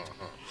husband died.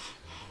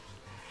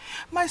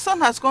 My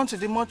son has gone to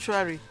the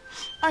mortuary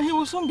and he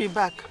will soon be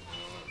back.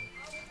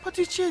 But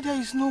Iche, there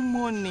is no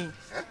money.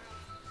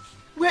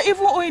 We are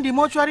even owing the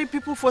mortuary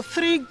people for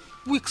 3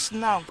 weeks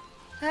now.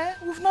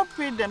 We've not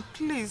paid them,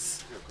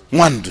 please.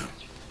 Wando,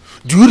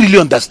 do you really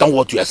understand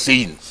what you are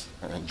saying?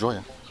 Enjoy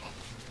it.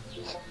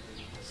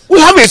 We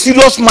have a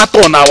serious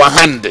matter on our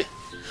hand.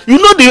 You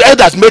know the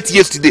elders met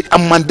yesterday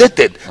and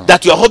mandated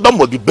that your husband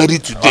must be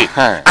buried today.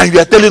 And you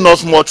are telling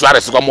us mortuary.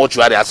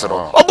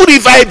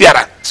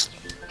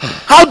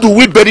 How do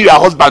we bury your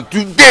husband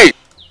today?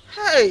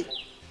 Hey!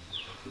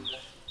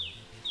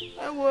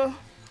 I will.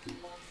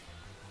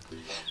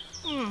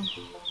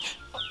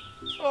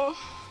 Oh,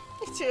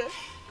 Iche.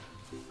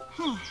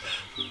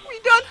 We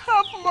don't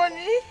have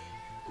money.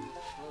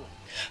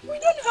 We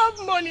don't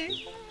have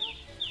money.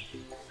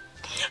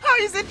 How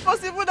is it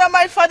possible that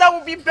my father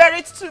will be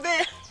buried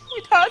today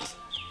without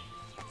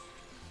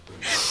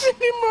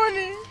any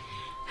money?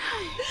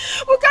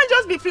 We can't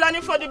just be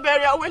planning for the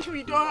burial when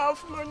we don't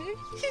have money.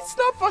 It's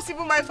not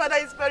possible my father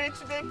is buried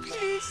today.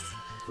 Please,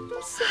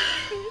 don't send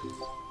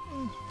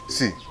me.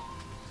 See,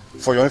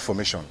 for your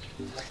information,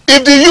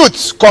 if the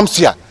youth comes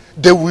here,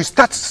 they will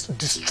start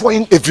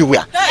destroying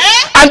everywhere.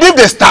 And if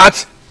they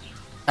start,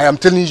 I am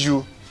telling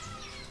you,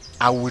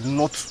 I will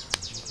not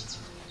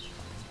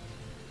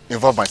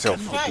involve myself.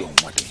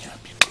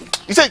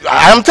 You say,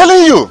 I am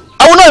telling you,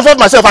 I will not involve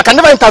myself. I can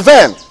never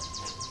intervene.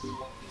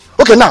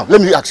 Okay, now, let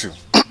me ask you.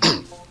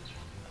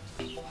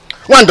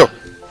 Wando,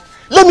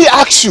 let me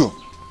ask you.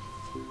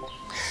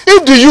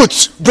 If the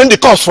youths bring the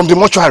corpse from the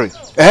mortuary,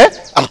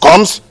 and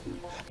comes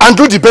and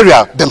do the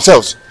burial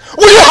themselves,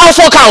 will you have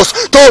 4 cows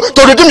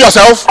to redeem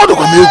yourself?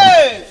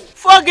 Hey!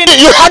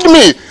 You heard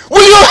me.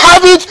 Will you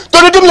have it to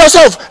redeem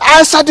yourself?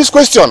 Answer this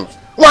question.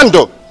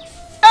 Wando.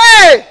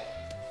 Hey!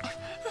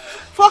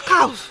 4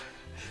 cows.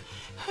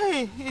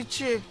 Hey,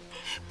 Ichi.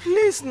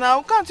 Please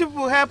now, can't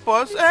you help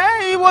us?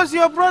 He was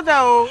your brother,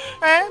 oh.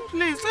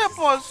 Please help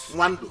us.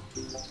 Wando.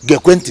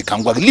 Gekwenti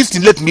Kangwa,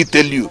 listen, let me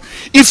tell you.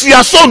 If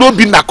your son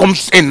Obinna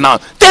comes in now,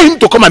 tell him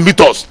to come and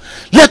meet us.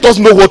 Let us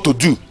know what to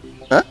do.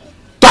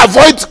 To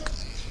avoid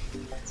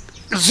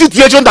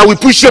situation that we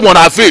put shame on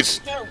our face.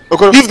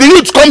 Okay. If the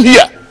youths come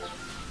here,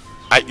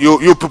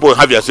 you people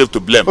have yourself to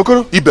blame. I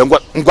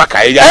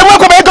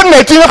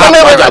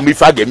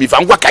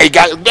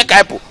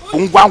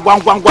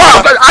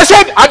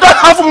said I don't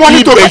have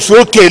money to. It's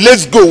okay.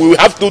 Let's go. We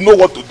have to know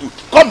what to do.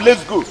 Come,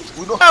 let's go.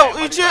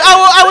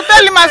 I will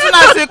tell him as soon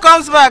as he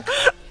comes back.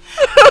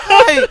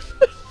 Hey.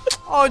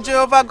 Oh,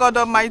 Jehovah God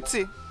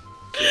Almighty.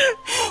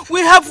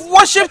 We have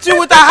worshipped you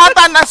with our heart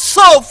and our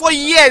soul for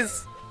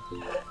years.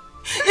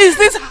 Is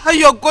this how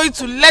you're going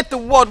to let the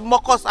world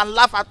mock us and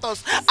laugh at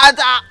us at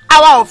our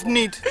hour of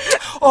need?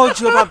 Oh,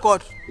 Jehovah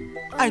God,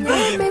 I know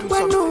you do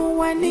something.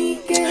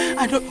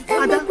 I don't.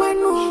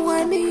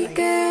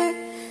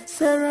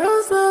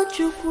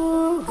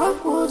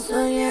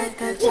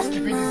 What's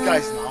keeping these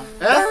guys now?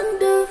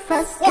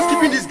 What's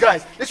keeping these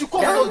guys? They should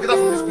come and get us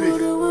from this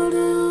place.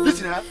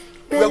 Listen,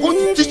 we are going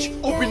to teach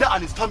Obinna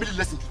and his family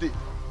lesson today.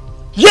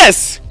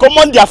 Yes,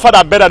 command their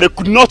father better they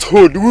could not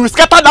hold. We will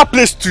scatter that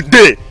place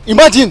today.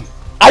 Imagine,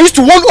 I used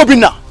to warn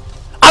Obinna.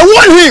 I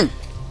warned him.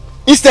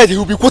 Instead, he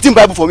will be quoting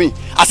Bible for me,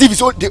 as if he's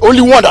the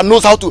only one that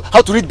knows how to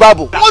read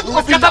Bible. We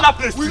will scatter that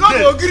place today. We not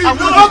agree. We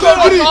not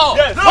agree.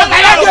 Yes.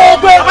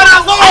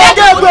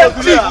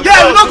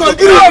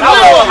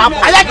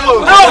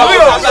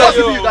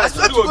 I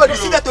swear to God, you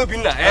see that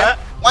Obinna,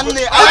 one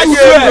day I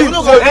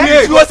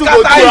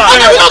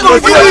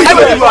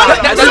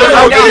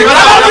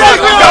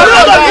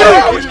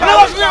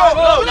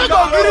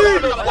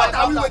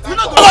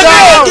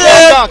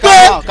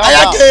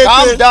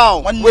calm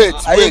down.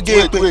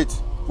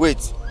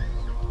 Wait.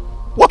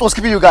 What was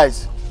keeping you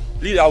guys?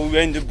 Leader, we were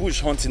in the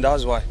bush hunting,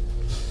 that's why.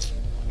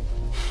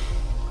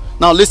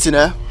 Now listen,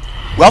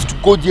 we have to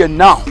go there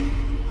now.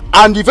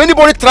 And if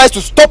anybody tries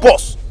to stop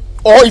us,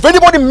 or if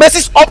anybody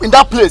messes up in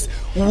that place,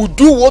 we will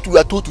do what we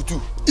are told to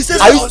do.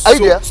 Are you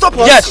there? Stop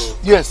us.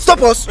 Yes.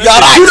 Stop us. You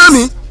are right. You know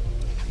me?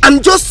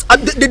 I'm just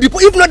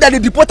if not that they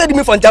deported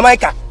me from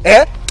Jamaica,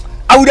 I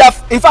would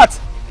have. In fact,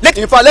 let's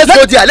go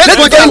there. Let's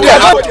go there.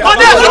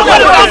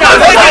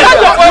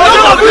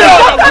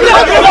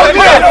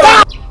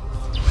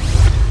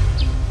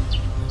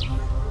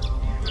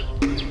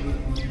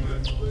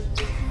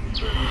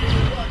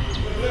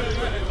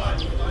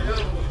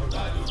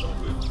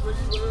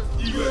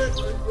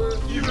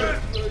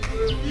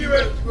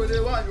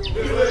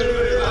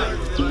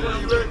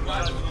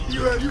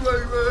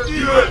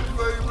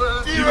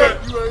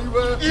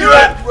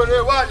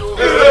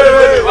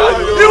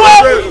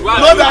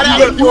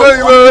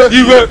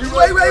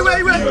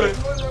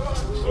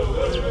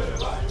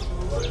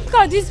 Look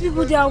at these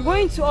people, they are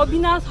going to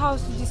Obinna's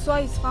house to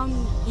destroy his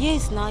family.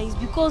 Yes, now it's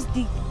because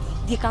they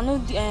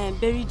cannot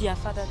bury their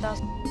father.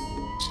 That's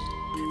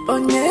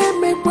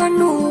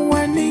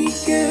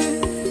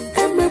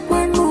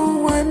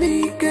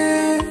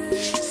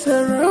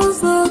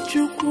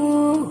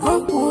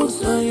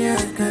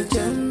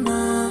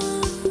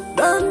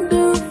don't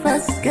do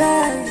fast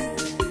guy,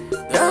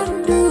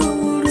 don't do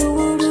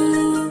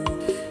wuru.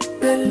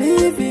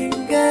 Believe in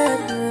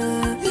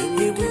God,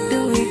 He will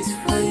do it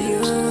for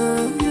you.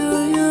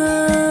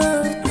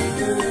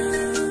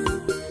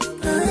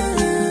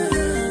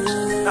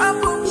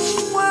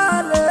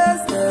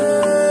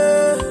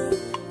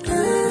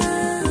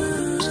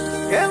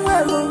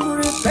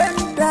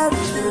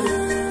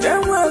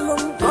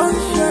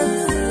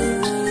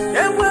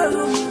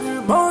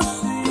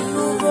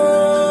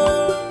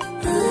 We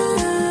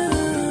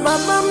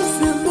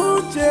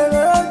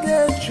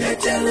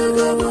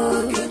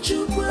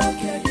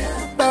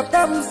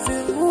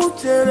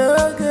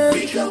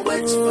can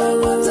wait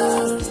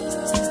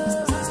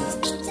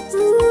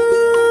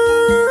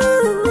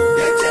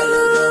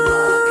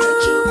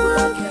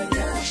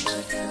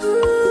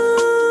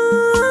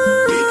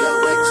for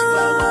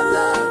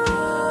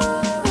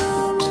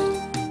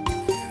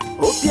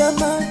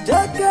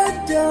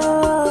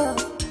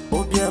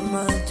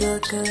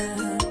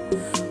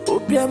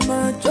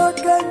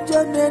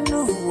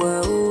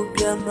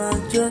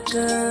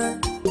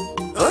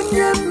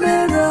onye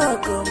mere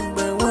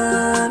akombe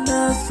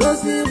wana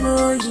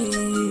sozimoyi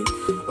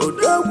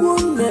odogwu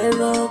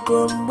mere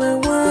akombe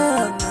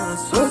wana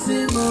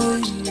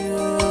sozimoyi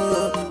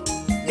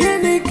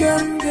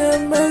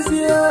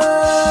Nemezia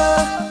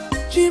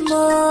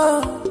Chima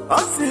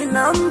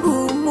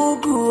Osinambu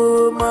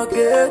Mugu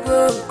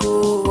Magego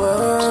Kuwa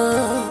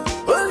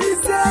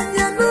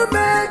Olisanya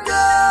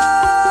Numega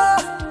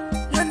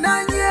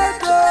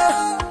Yananyego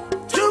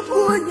Chupu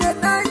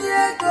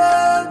Yananyego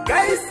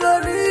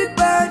Kaisori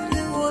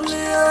Bani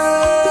Ulia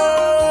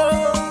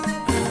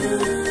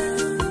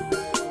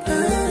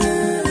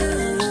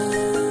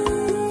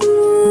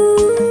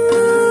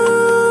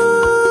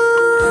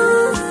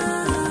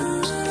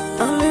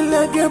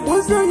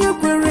Bozanya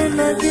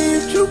perena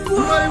ge chupu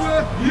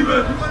iwe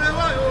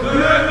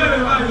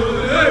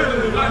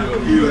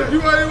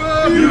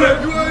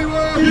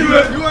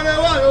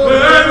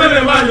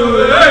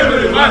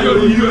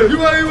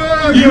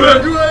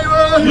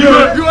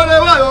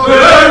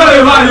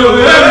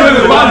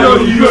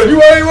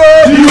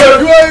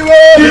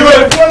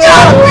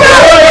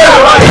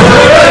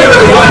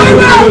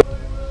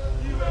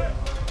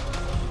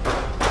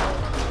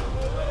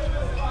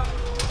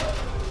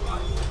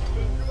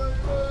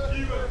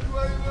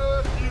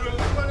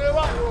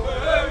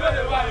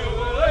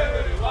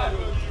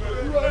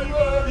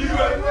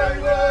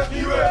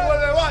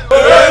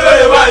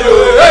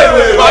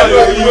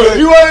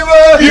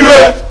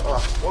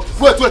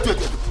Wait.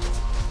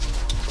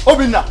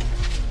 Obinna,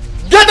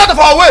 get out of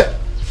our way.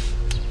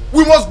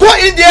 We must go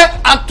in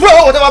there and throw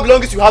out whatever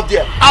belongings you have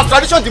there, as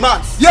tradition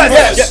demands.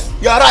 Yes.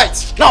 You are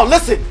right. Now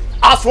listen,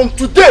 as from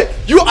today,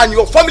 you and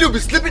your family will be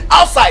sleeping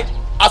outside,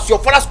 as your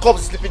father's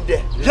corpse is sleeping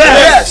there.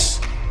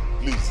 Yes.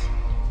 Please,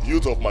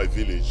 youth of my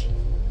village,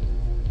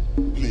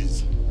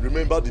 please,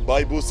 remember the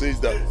Bible says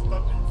that...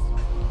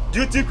 Do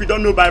you think we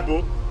don't know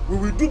Bible? We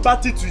will do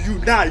battle to you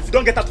now if you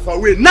don't get out of our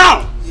way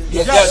now.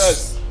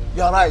 Yes.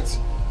 You are right.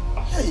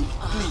 Hey,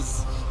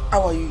 please,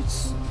 our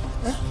youths,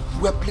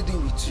 we are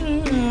pleading with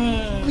you.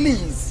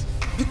 Please,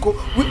 because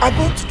we are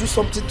going to do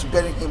something to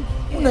bury him.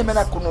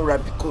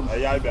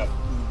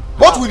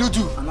 What will you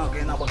do?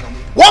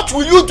 What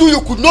will you do you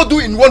could not do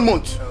in 1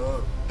 month?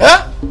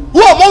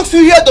 Who amongst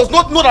you here does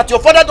not know that your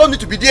father don't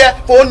need to be there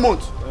for 1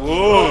 month?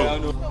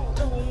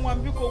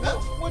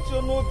 What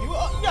you know?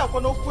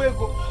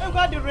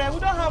 We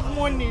don't have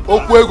money.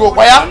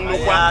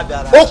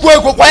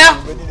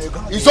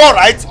 It's all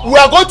right. We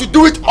are going to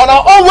do it on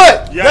our own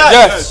way.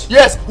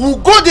 Yes. We'll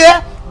go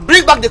there,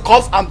 bring back the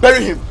corpse, and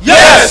bury him.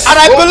 Yes. And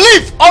I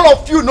believe all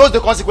of you knows the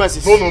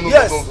consequences. No. Dude,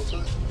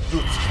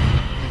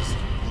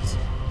 please.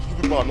 You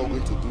people are not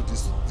going to do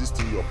this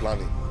thing you're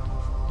planning.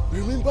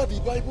 Remember the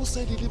Bible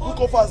said in the book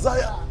of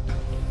Isaiah.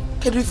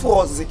 Can we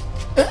force it?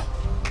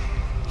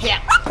 Here,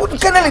 put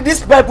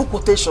this Bible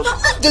quotation.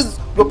 This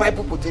your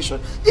Bible quotation.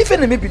 If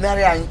any may be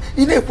narrating,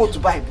 you need to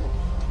Bible.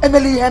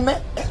 Emily,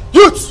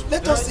 youth,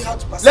 let us see how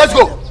to pass. Let's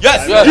go.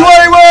 Yes. You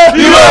are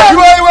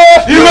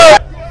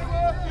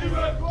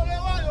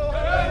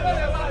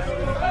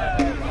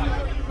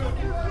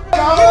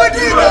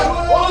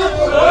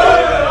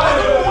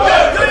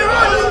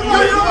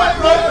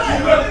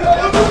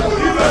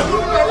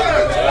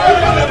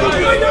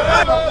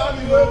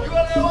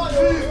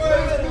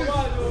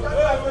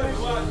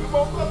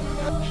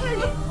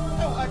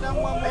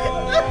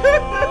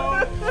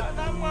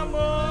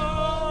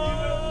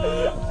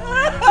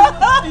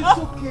It's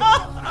okay.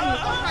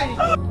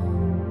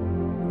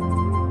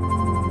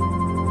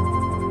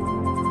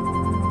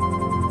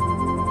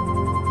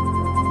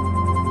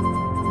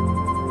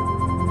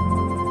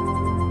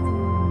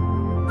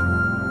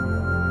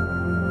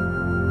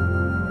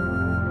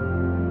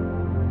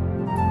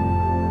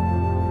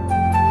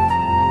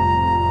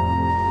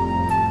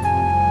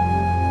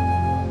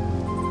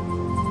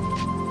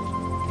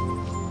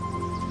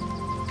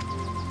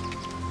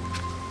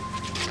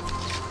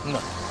 No,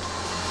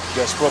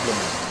 there's problem.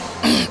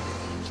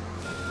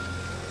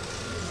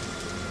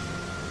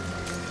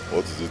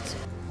 What is it?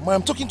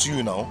 I'm talking to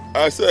you now.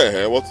 I say,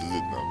 hey, what is it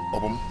now?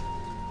 Obum,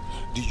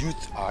 the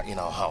youth are in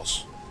our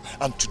house,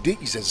 and today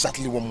is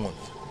exactly 1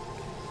 month.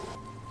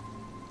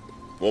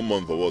 1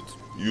 month for what?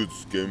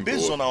 Youths came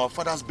based for on our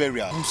father's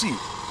burial. You see,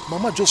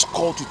 Mama just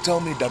called to tell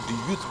me that the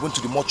youth went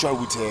to the mortuary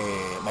with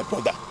my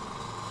brother,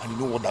 and you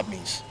know what that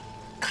means?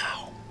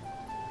 Cow.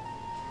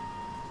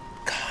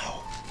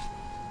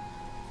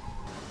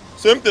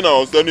 Same thing I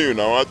was telling you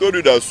now. I told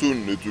you that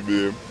soon it will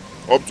be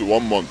up to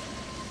 1 month.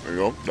 You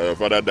know, that your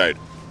father died.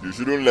 You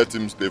shouldn't let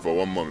him stay for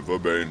 1 month before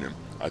burying him.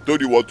 I told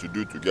you what to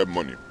do to get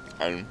money,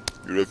 and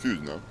you refuse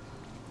now.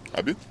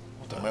 Abi?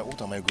 What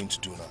am I going to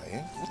do now,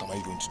 eh? What am I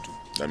going to do?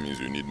 That means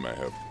you need my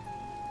help.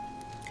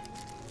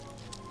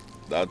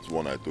 That's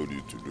one I told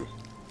you to do.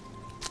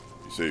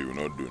 You say you will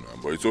not do now,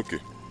 but it's okay.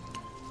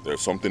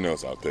 There's something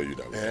else I'll tell you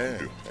that we can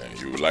do.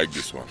 And you will like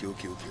this one.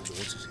 Okay. What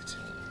is it?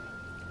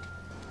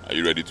 Are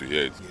you ready to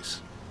hear it?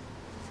 Yes.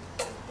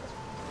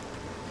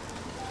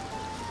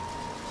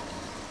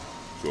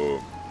 So,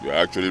 you're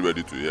actually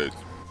ready to hear it?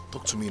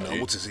 Talk to me now.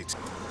 What is it?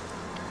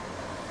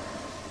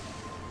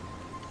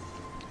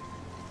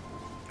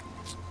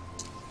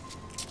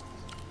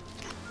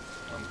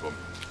 I'm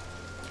coming.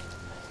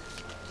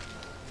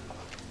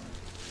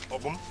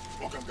 Obum?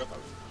 Okay, get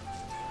out.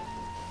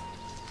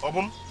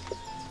 Obum?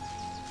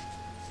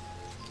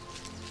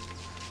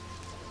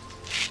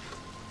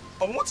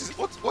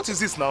 What is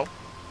this now?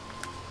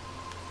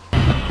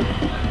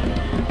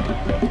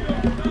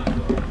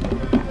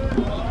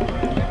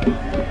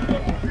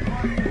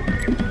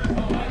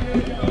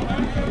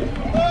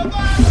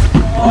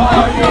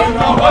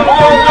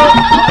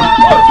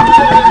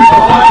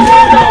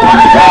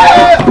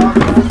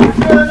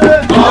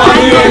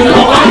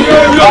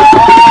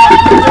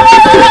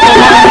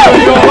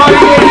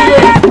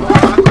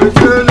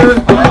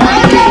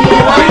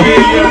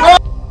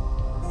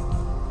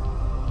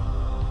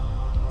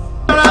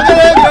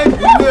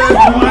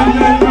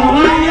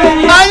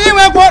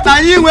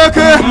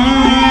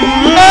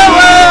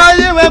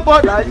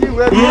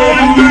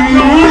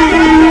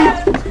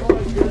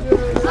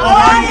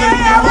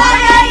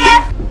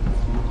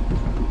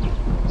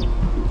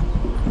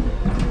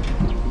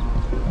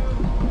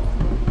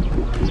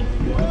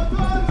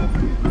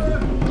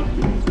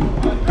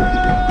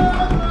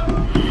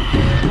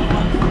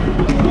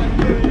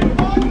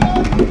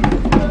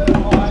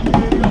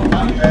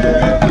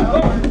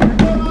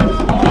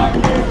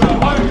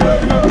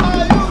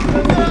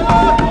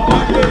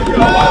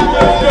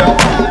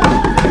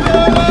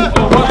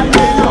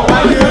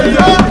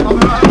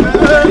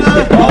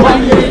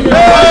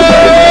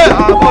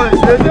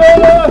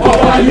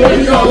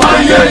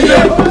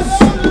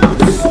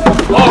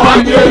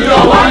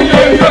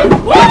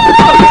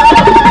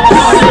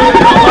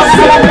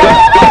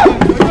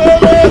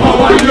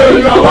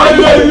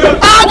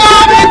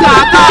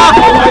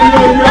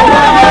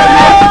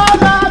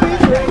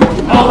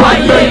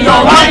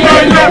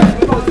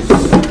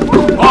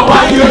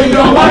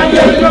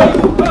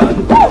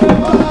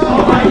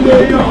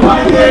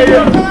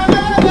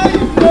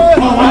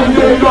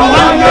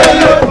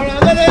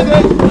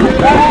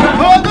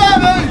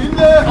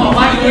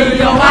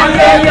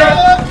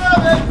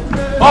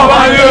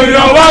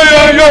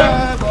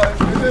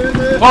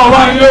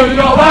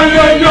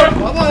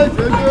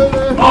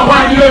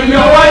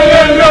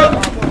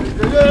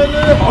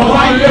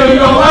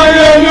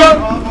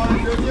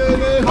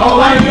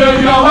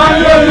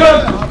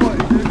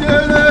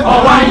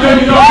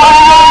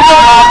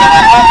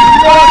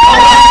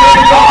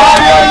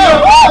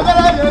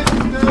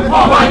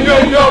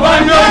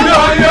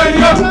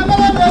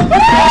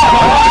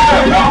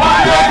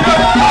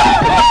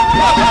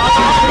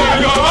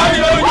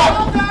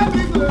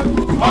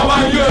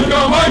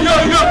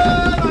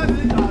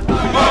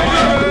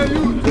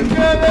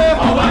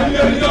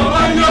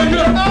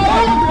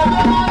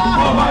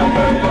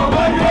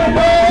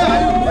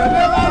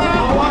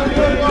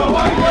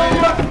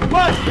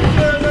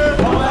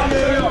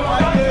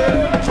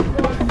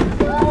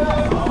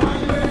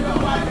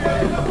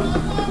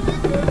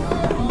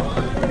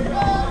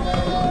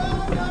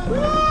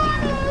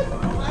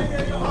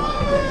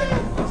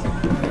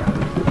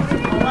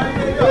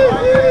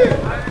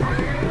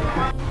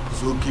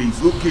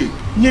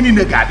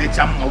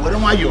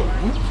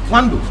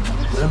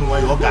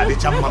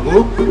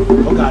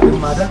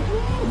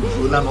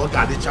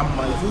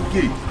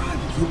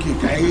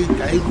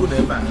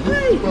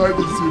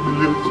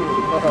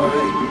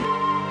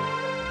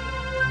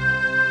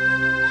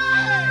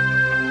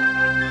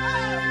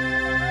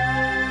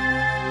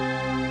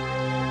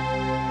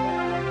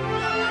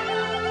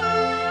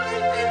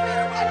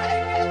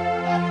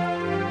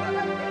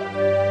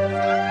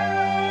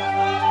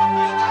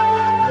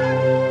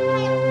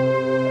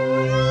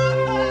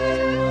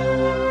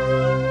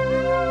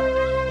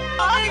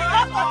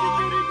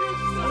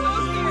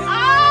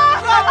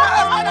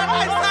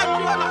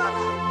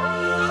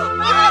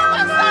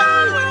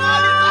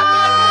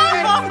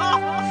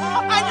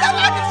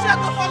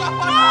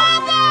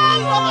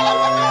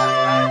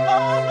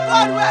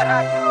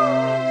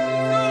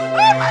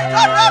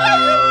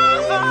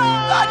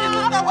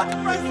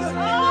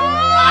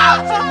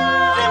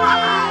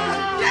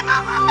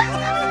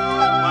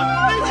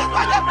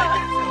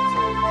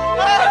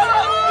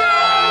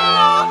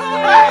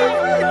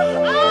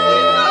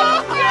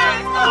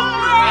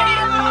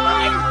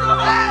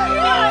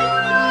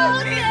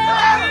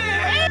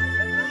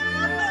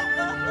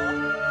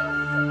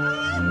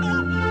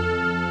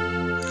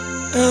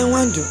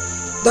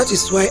 That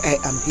is why I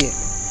am here.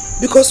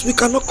 Because we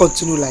cannot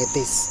continue like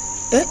this.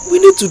 We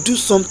need to do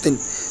something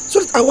so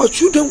that our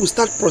children will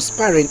start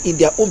prospering in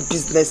their own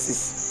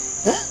businesses.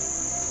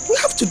 We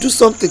have to do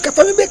something.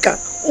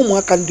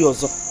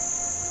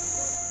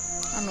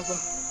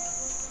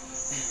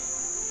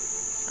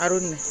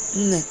 Arune,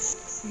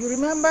 you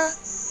remember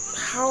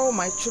how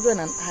my children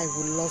and I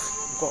will love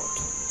God?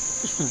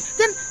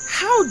 Then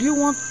how do you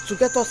want to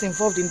get us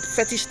involved in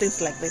fetish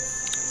things like this?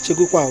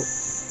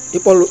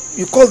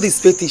 You call this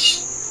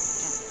fetish?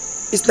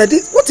 It's like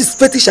this. What is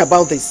fetish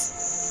about this?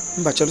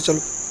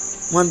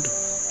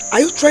 Are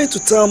you trying to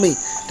tell me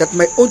that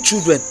my own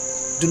children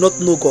do not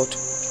know God?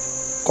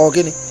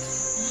 Kogene,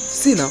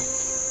 see now,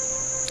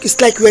 it's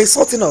like you are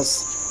insulting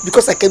us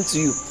because I came to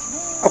you.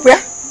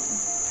 Okay?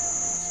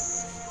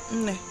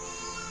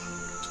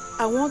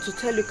 I want to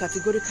tell you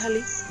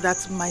categorically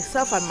that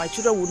myself and my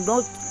children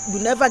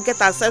will never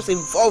get ourselves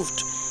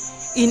involved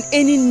in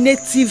any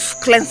native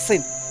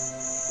cleansing.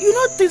 You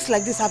know things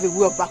like this have a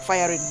way of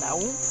backfiring now.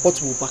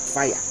 What will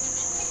backfire?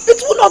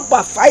 It will not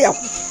backfire.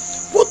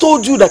 Who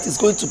told you that it's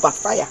going to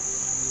backfire?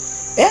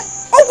 Eh?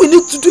 All we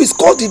need to do is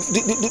call the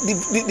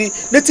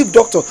native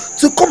doctor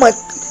to come and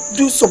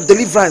do some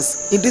deliverance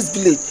in this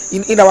village,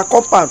 in our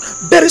compound,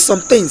 bury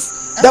some things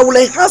that will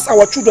enhance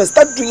our children,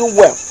 start doing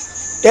well.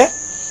 Eh?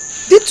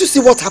 Did you see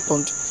what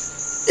happened?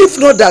 If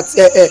not that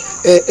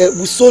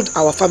we sold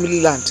our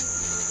family land,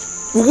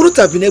 we wouldn't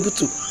have been able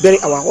to bury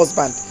our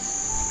husband.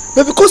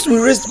 But because we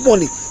raised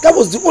money, that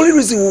was the only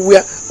reason we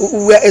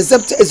were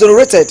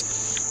exonerated,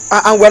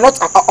 and we are not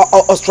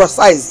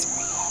ostracized.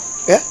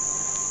 Yeah?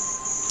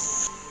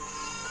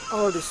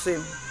 All the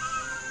same,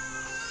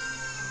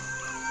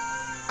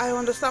 I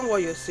understand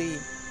what you're saying,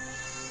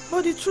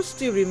 but the truth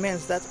still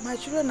remains that my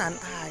children and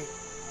I,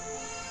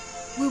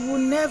 we will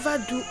never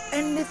do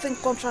anything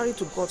contrary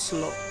to God's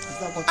law.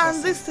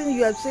 And this thing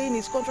you are saying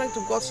is contrary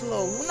to God's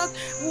law.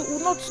 We will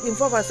not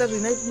involve ourselves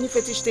in any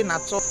fetish thing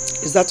at all.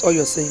 Is that all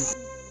you're saying?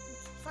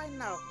 Fine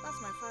now.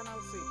 That's my final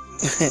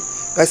say.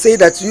 I say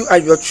that you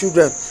and your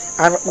children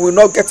will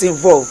not get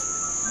involved.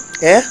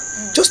 Eh?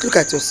 Just look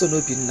at your son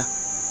Obinna.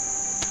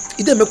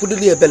 He didn't make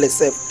a bell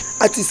himself.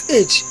 At his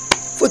age,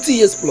 40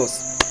 years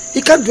plus,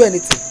 he can't do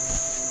anything.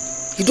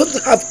 He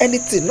doesn't have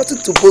anything, nothing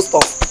to boast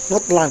of.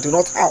 Not land,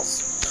 not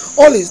house.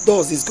 All he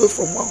does is go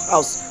from one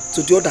house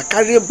to the other,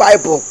 carrying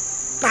Bible.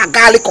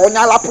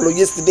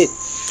 Yesterday,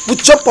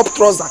 with jump up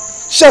trouser,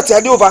 shirt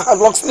over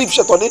long sleeve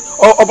shirt on it,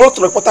 or brought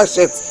to reporter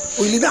shirt.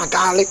 We leave a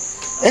garlic.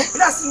 Eh?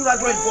 That's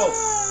not involved.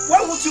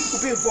 Why would you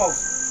be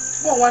involved?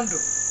 What wonder?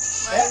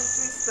 My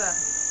sister,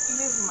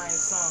 leave my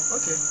son.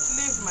 Okay.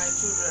 Leave my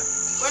children.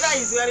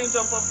 Whether he's wearing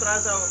jump up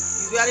trouser or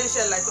he's wearing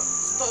shirt like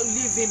stop,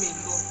 leave him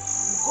alone.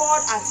 God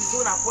at his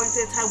own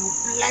appointed time will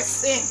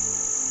bless him.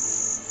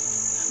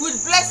 With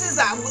blessings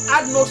that will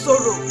add no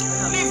sorrow.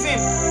 Leave him.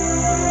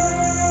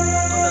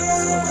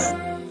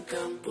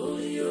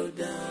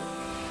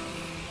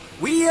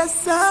 We are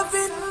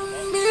serving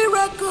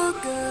miracle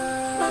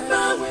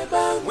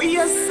God. We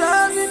are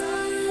serving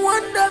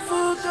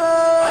wonderful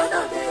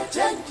God.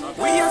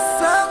 We are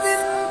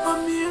serving a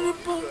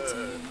miracle.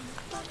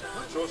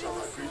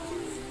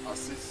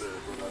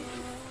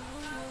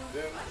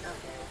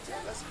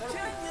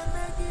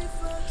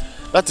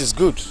 That is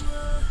good.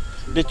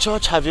 The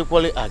church have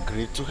equally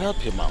agreed to help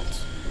him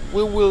out.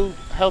 We will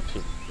help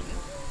him.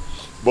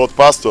 But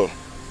Pastor,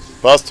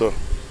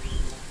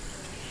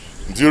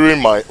 during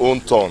my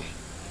own turn,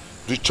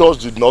 the church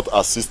did not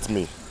assist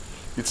me.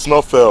 It's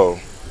not fair.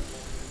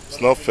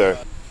 It's not fair.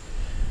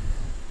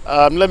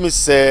 Let me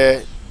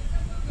say,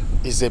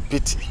 it's a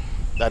pity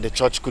that the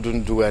church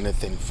couldn't do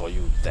anything for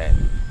you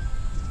then.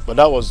 But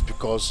that was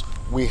because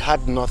we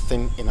had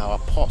nothing in our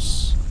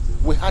purse.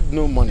 We had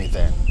no money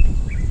then.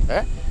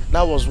 Eh?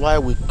 That was why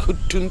we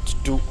couldn't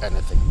do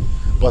anything.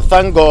 But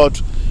thank God,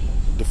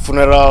 the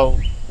funeral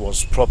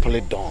was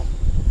properly done.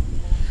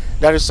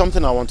 There is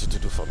something I want you to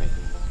do for me.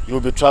 You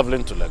will be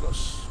traveling to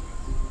Lagos.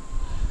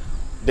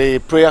 The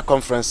prayer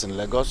conference in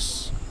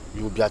Lagos,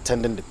 you will be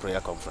attending the prayer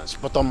conference,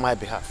 but on my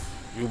behalf.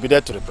 You will be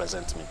there to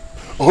represent me.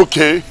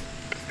 Okay.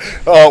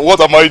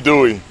 What am I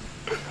doing?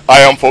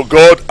 I am for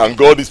God and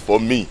God is for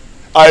me.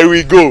 I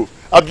will go.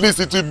 At least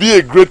it will be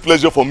a great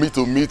pleasure for me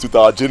to meet with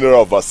our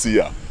General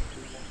Overseer.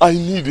 I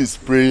need his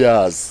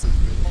prayers.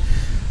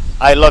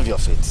 I love your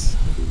faith.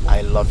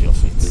 I love your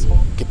faith.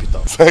 Keep it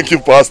up. Thank you,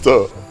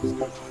 Pastor.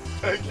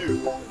 Thank you.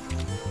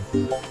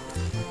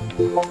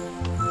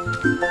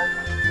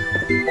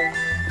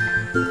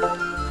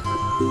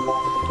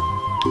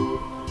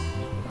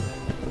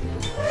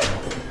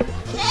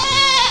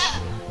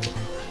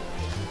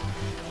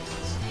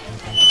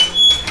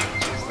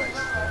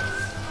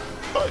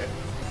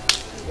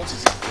 What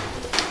is it?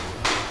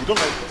 You don't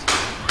like it?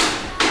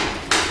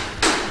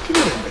 You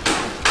don't like it?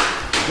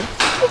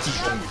 What is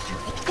wrong with you?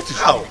 What is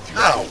wrong with you?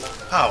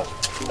 How?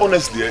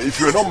 Honestly, if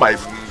you're not my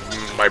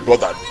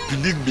brother,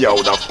 believe me, I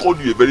would have called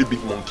you a very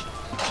big monkey.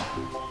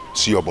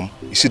 See, Obum,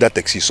 you see that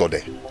taxi you saw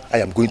there? I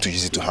am going to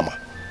use it to hammer.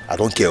 I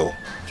don't care.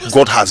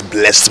 God has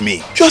blessed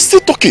me. You are still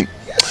talking.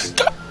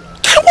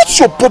 What's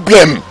your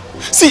problem?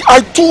 See,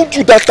 I told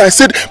you that I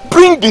said,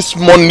 bring this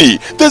money.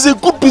 There's a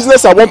good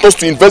business I want us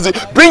to invest in.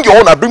 Bring your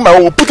own, I bring my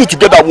own, we'll put it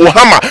together, we'll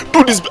hammer.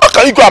 Do this. How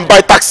can you go and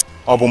buy taxi?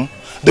 Obum,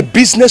 the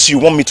business you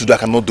want me to do, I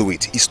cannot do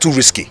it. It's too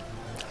risky.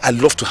 I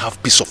love to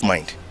have peace of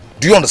mind.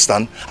 Do you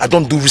understand? I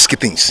don't do risky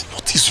things.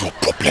 What is your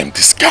problem,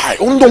 this guy?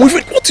 Oh no,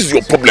 what is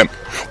your problem?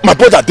 My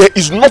brother, there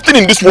is nothing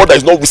in this world that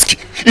is not risky.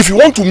 If you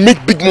want to make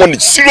big money,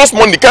 serious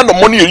money, the kind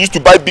of money you used to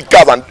buy big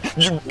cars and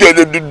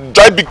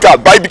drive big cars,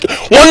 buy big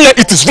cars,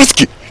 it is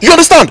risky. You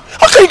understand?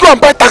 How can you go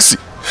and buy taxi?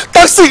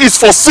 Taxi is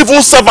for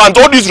civil servants,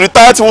 all these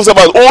retired civil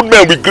servants, old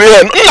men with grey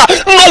hair.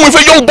 No, with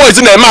a young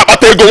boys in a map,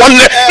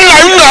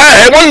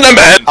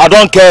 I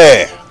don't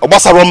care.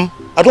 Obasarom,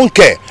 I don't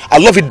care. I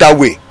love it that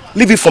way.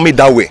 Leave it for me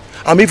that way.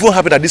 I'm even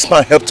happy that this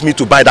man helped me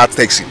to buy that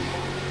taxi.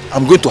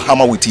 I'm going to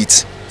hammer with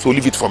it. So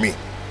leave it for me.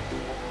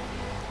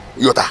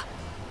 Yota.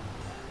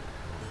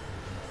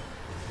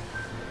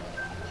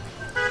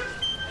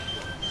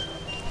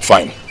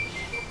 Fine.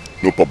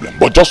 No problem.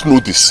 But just know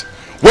this.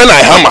 When I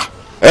hammer,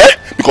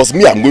 because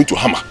me, I'm going to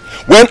hammer.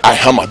 When I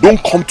hammer,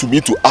 don't come to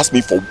me to ask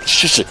me for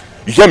shishi.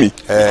 You hear me?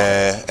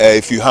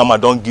 If you hammer,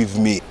 don't give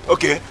me.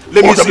 Okay,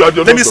 let me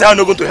say I'm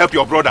not going to help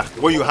your brother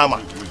when you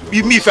hammer.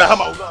 Give me if I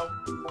hammer.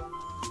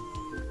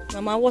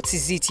 Mama, what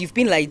is it? You've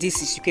been like this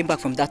since you came back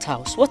from that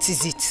house. What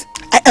is it?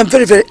 I am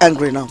very, very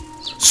angry now.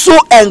 So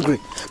angry.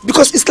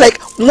 Because it's like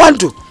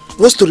Wando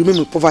wants to remain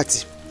in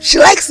poverty. She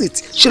likes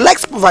it. She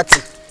likes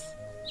poverty.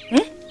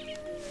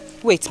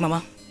 Wait,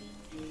 Mama.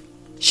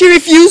 She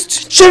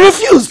refused? She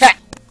refused.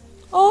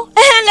 Oh,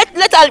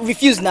 let her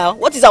refuse now.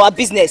 What is our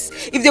business?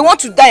 If they want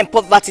to die in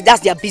poverty,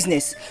 that's their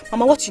business.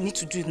 Mama, what you need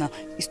to do now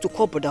is to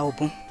call Brother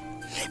Obun.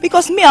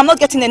 Because me, I'm not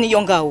getting any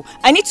younger.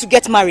 I need to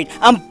get married.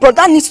 And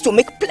brother needs to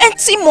make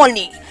plenty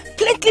money.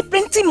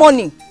 Plenty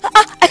money.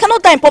 I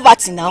cannot die in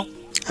poverty now.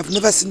 I've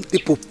never seen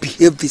people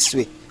behave this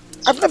way.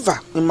 I've never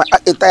in my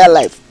entire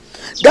life.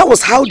 That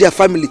was how their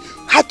family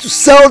had to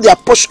sell their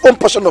own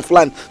portion of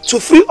land to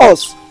free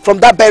us from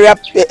that burial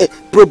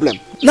problem.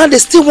 Now they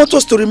still want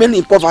us to remain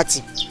in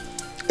poverty.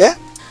 Yeah?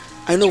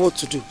 I know what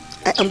to do.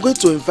 I am going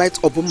to invite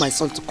Obun, my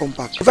son, to come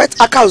back. Invite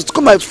Akaus to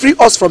come and free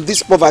us from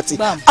this poverty.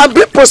 Bam. And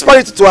bring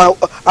prosperity to our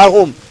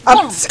home.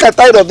 I'm sick and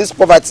tired of this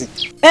poverty.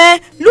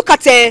 Look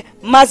at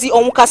Mazi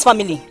Onwuka's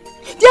family.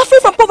 They are free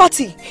from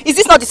poverty. Is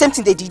this not the same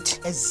thing they did?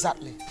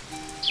 Exactly.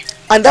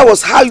 And that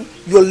was how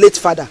your late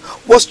father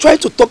was trying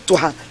to talk to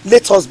her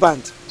late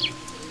husband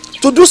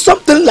to do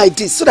something like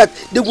this so that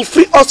they will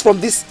free us from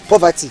this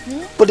poverty.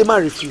 But the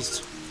man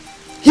refused.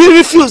 He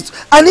refused.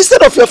 And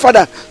instead of your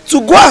father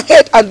to go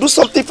ahead and do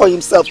something for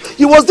himself,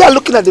 he was there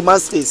looking at the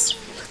man's face.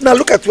 Now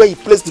look at where he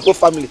placed the whole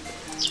family.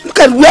 Look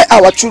at where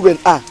our children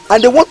are.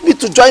 And they want me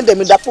to join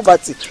them in that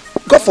poverty.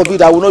 God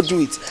forbid, I will not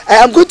do it. I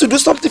am going to do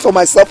something for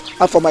myself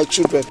and for my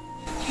children.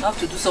 You have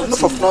to do something.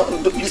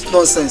 Enough of this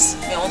nonsense.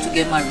 I want to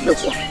get married. Look.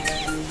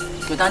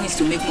 But that needs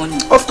to make money.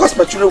 Of course,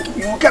 my children,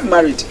 you will get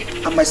married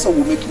and my son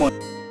will make money.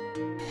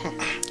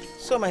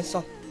 So my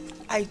son,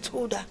 I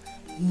told her,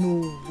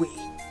 no way.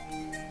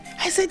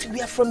 I said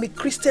we are from a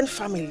Christian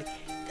family.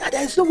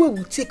 There is no way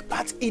we'll take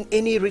part in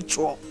any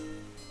ritual.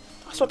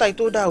 That's what I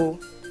told her. Oh.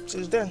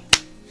 Since then,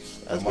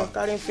 I've been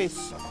carrying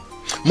face.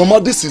 Mama,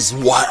 this is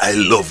why I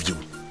love you.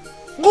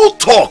 Go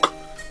talk.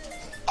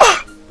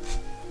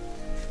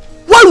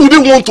 Why would they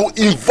want to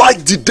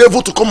invite the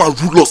devil to come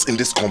and rule us in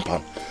this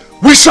compound?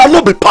 We shall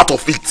not be part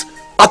of it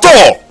at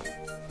all.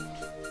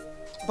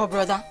 But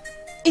brother,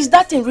 is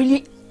that thing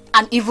really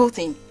an evil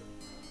thing?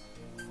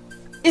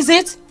 Is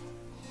it?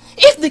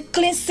 If the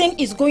cleansing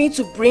is going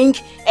to bring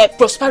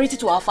prosperity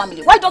to our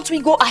family, why don't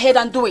we go ahead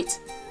and do it?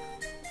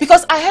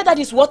 Because I heard that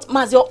is what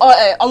Mazio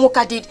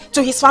Onwuka did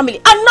to his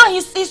family. And now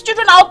his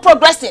children are all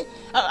progressing.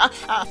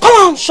 Come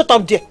on, shut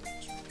up there.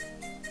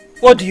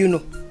 What do you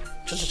know?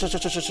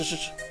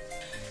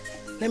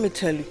 Let me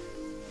tell you.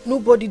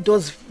 Nobody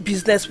does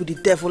business with the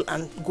devil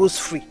and goes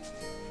free.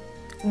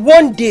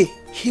 One day,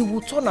 he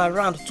will turn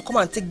around to come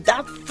and take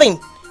that thing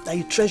that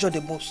you treasure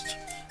the most.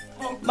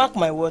 Mark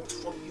my word.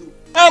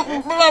 But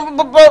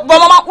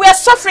Mama, we are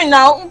suffering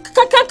now.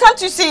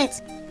 Can't you see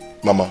it?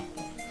 Mama,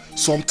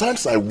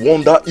 sometimes I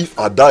wonder if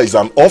Ada is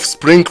an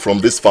offspring from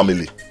this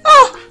family.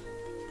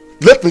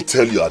 Let me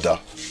tell you, Ada.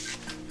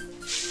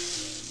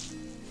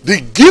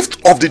 The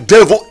gift of the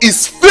devil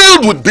is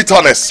filled with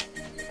bitterness.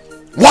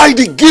 Why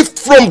the gift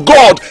from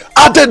God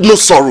added no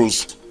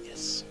sorrows?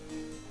 Yes.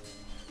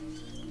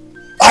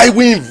 I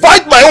will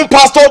invite my own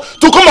pastor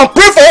to come and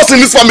pray for us in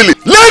this family.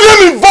 Let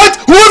them invite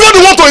whoever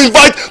they want to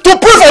invite to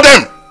pray for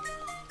them.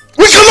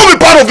 We cannot be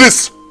part of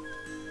this.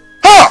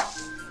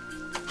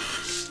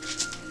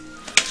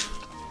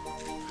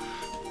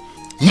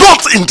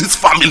 Not in this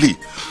family.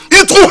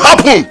 It will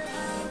happen.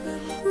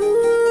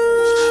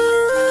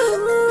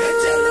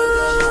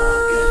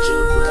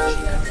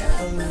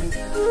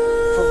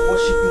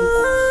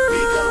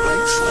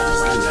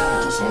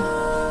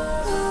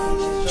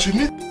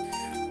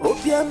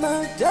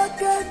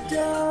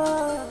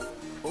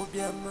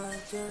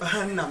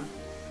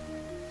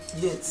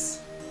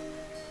 Yes,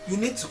 you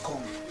need to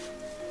come.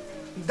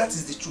 That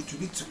is the truth. You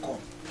need to come.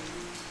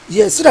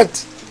 Yes, so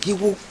that he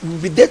will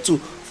be there to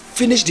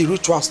finish the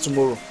rituals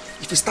tomorrow.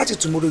 If he starts it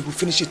tomorrow, he will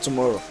finish it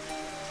tomorrow.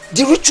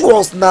 The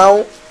rituals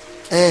now,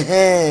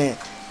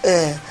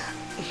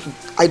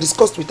 I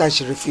discussed with her,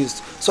 she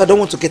refused. So I don't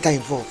want to get her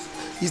involved.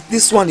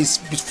 This one is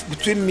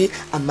between me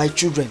and my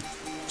children.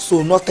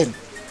 So nothing.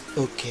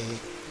 Okay.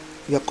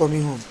 You are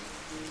coming home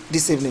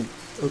this evening.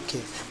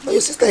 Okay. But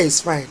your sister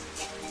is fine.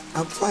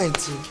 I'm fine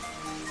too.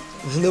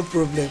 No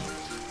problem.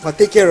 But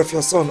take care of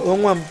your son.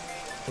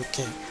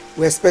 Okay.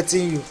 We're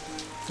expecting you.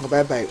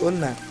 Bye-bye.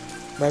 Onna.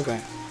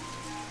 Bye-bye.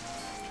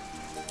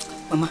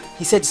 Mama,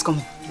 he said he's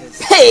coming. Yes.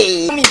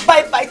 Hey!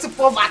 Bye-bye to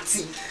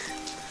poverty.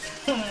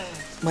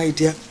 My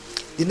dear,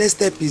 the next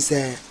step is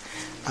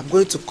I'm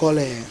going to call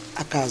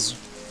Akazu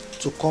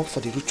to come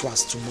for the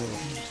rituals tomorrow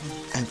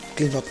and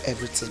clean up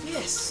everything.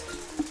 Yes.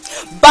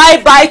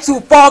 Bye-bye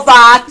to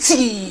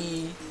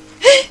poverty.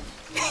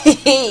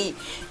 The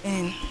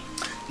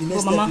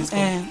next step is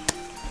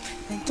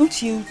Then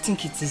don't you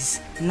think it is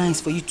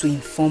nice for you to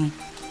inform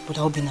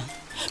Brother Obina?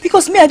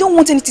 Because me, I don't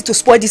want anything to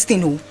spoil this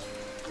thing, oh.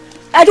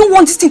 I don't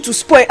want this thing to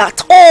spoil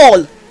at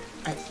all.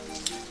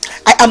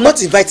 I am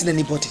not inviting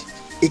anybody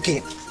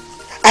again.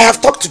 I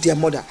have talked to their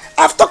mother.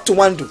 I have talked to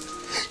Wandu.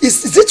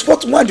 Is it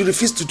what Wandu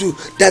refused to do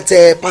that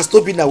Pastor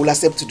Obina will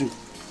accept to do?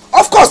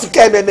 Of course, he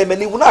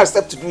will not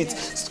accept to do it.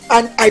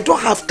 And I don't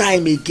have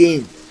time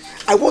again.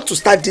 I want to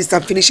start this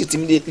and finish it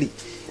immediately.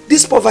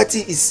 This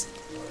poverty is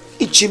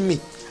itching me.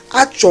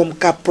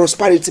 Achomka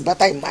prosperity,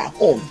 but I'm my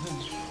home.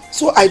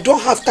 So I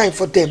don't have time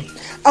for them.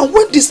 And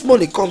when this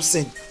money comes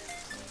in,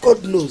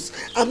 God knows,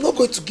 I'm not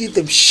going to give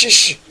them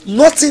shish.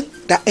 Nothing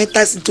that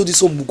enters into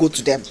this home will go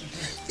to them.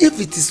 If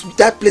it is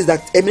that place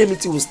that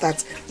enmity will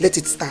start, let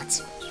it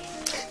start.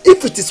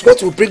 If it is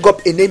what will bring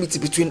up enmity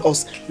between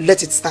us,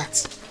 let it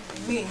start.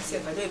 Me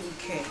myself, I don't even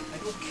care. I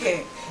don't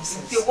care.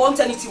 If they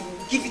want anything,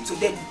 we'll give it to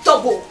them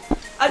double.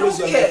 I don't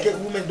care.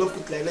 Women don't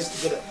put like less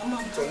together.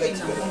 Mama, so let's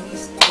go. Money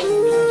is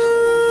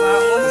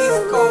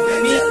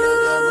coming.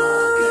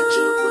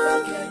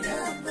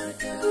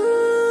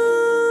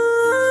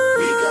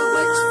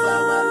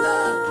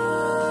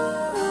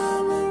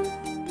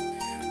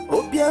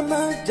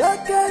 Obiama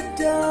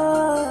Jagada,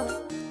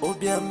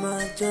 Obiama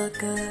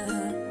Jaga,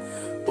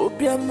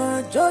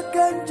 Obiama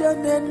Jaga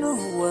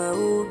Janenuwa,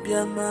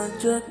 Obiama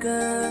Jaga.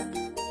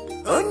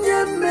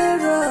 Onye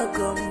mera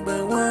kombe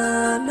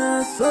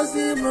wana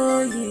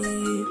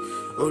sozimoyi,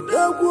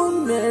 Odogwu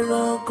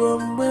mera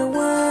kombe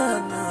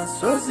wana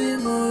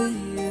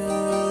sozimoyi.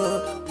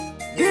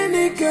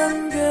 Gini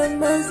kenge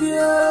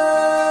mezia,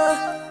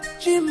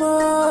 Chima.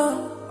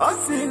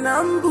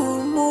 Osinambu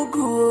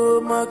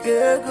mugu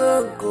magego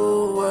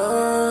goa.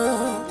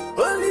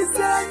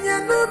 Olisanya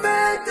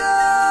numega,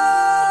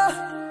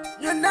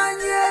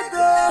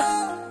 nyananyego,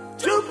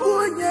 chupu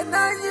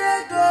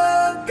nyananyego,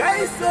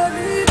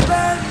 kaisori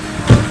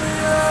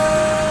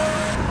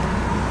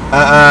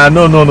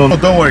No,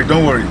 don't worry.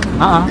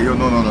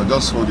 No,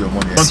 just hold your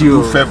money. I want to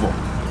do favor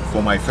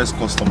for my first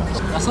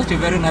customers. You're such a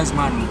very nice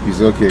man.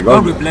 It's okay.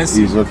 God will bless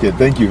you. It's okay.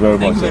 Thank you very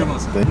much. Thank you very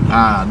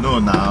much. No,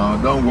 now,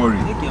 don't worry.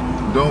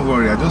 Don't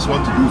worry. I just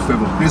want to do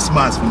favor.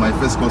 Christmas for my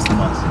first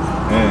customers.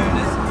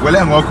 Well,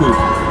 I'm welcome.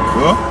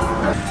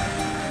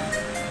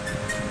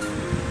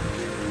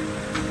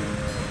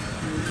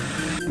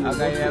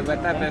 Okay,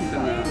 better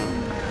person.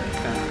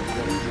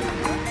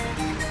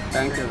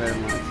 Thank you very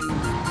much.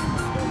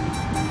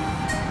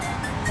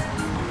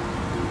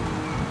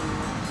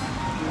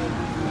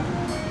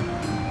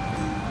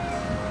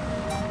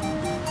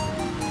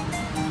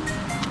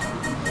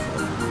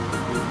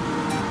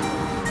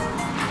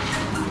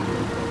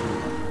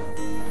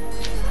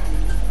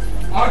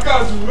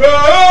 Akazure,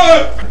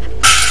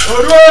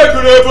 Oro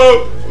Grebo,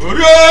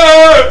 Oro,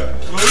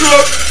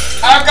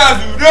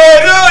 Akazure,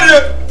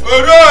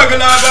 Oro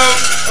Glaba,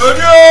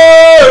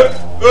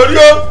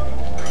 Oro,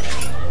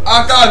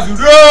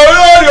 Akazure,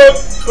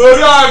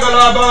 Oro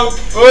Glaba,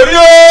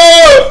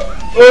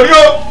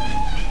 Oro.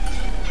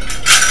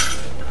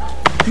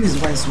 Please,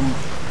 wise one,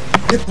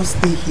 let us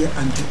stay here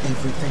and do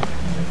everything.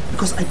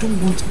 Because I don't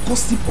want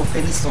gossip of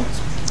any sort.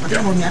 I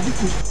don't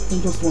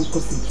just want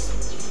gossip.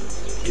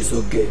 It's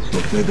okay.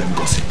 Don't let them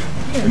gossip.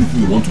 Yeah.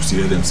 Anything you want to say,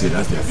 let them say.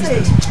 That's their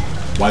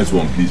business. Wise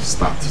one, please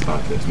start.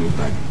 There's no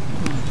time.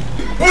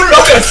 Pull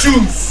up your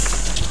shoes.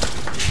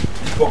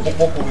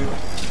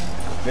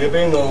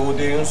 Maybe no,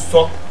 they don't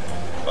suck.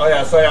 Oh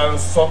yeah, so I don't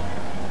suck.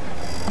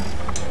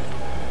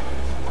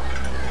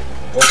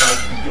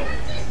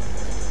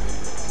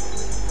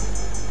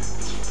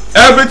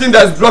 Everything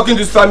that's blocking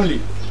this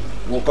family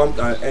will come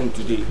to an end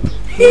today.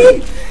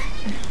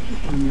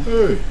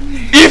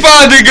 If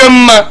I dig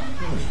him.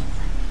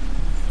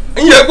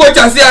 Nye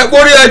kocha si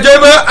akpori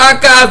ejebe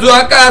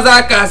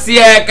akaza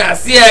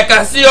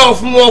kasi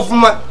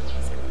ofuma.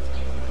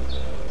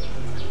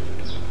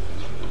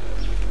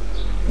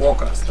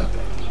 Walker started.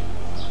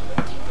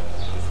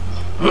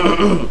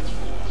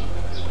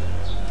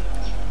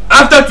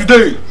 After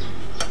today,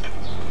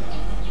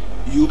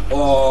 you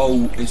all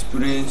will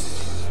experience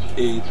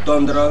a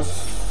thunderous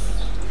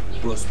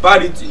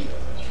prosperity.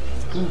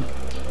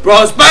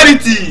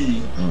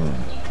 Prosperity.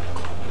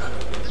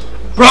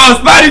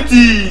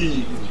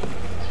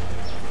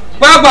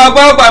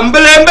 Gbagba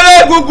mbele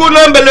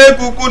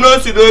kuku no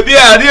sidobi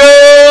ario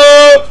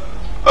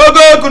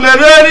ogo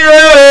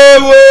kunere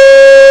wo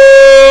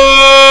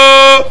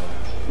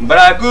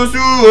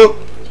brakusu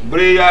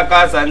bria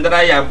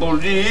kasandra ya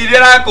buri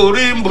ra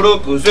kuri mbro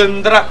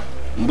kusandra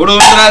mbro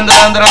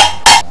ndra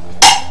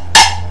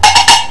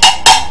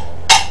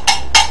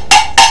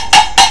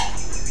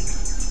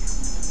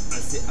I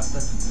say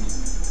after today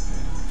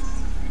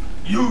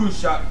you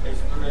shall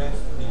experience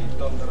the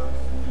thunderous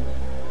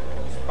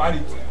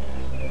prosperity.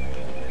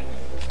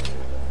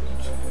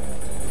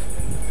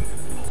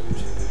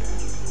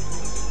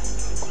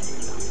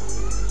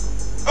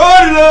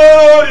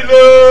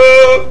 Orilo,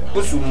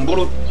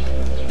 Kusumburu,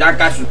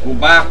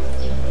 Jakasukuba.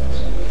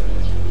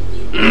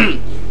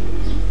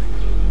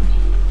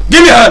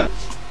 Give me a hand.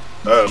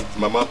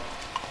 Mama,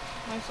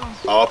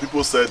 our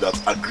people said that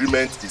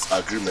agreement is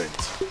agreement.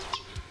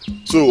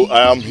 So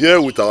I am here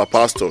with our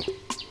pastor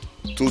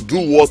to do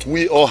what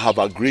we all have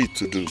agreed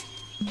to do.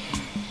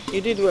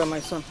 You did well, my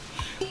son.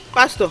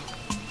 Pastor,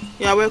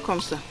 you are welcome,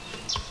 sir.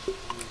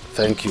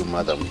 Thank you,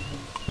 madam.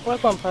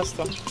 Welcome,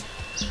 Pastor.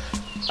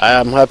 I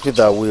am happy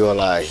that we all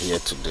are here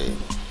today.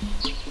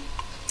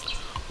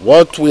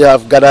 What we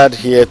have gathered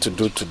here to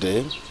do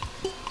today,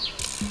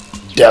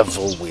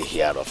 devil will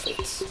hear of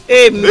it.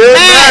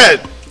 Amen.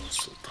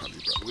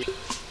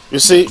 You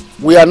see,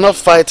 we are not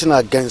fighting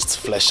against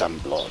flesh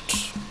and blood.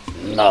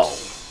 No.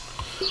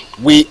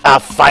 We are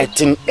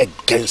fighting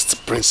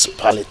against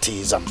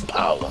principalities and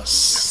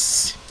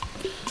powers.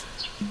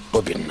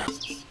 Obinna,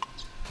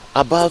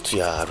 about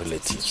your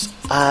relatives,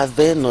 are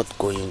they not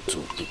going to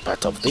be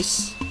part of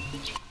this?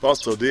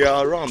 Pastor, they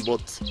are around,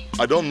 but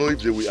I don't know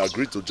if they will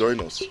agree to join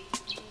us.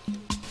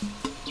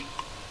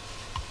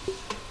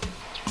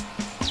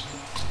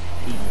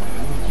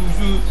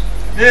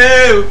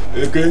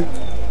 Okay.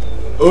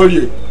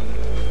 Oye.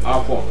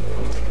 Apple.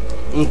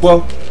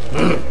 Mpo.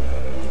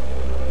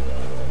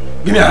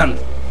 Give me a hand.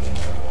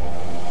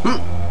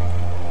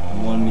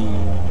 Money.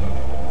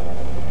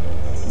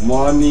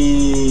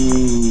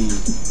 Money.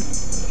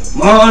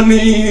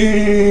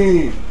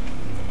 Money.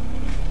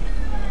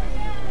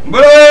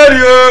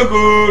 Mario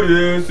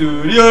Gorio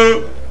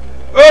Studio.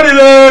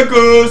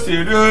 Odileko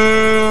Studio.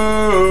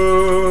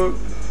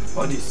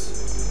 What is?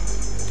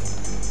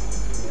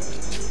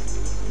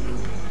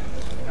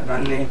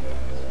 Rane.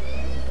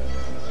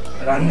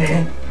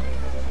 Rane.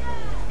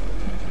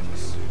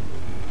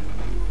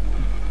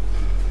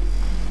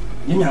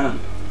 Give me a hand.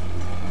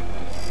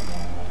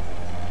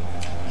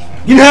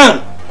 Give me a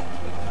hand.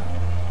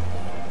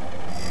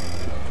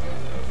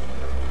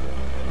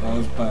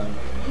 Husband.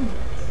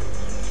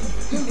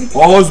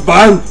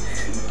 Husband.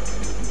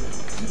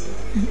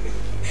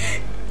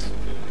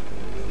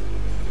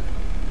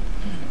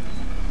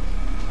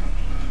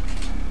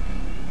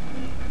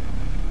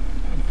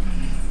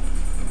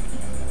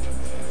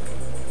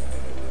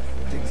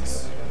 Take this.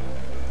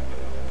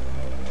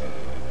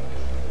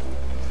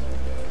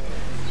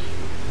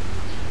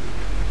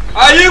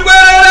 Are you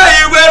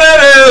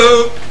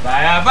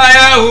Fire,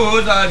 fire,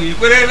 oh, doggy,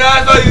 put it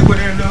out, you put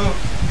it low.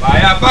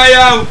 Fire,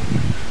 fire,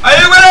 are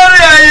you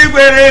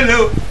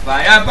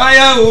fire,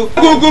 fire, oh.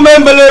 Kuku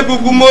membele,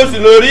 kuku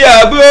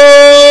mosiloria,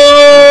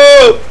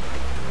 bro.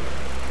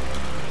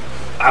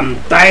 I'm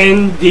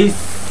tying this.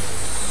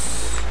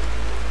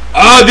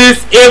 All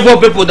these evil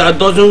people that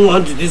doesn't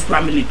want this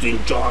family to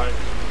enjoy.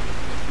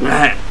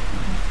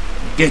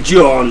 Get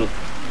you on.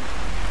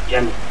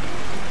 Yummy.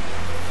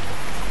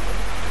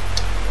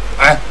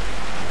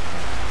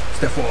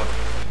 Step forward.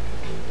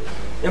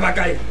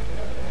 Yamakai.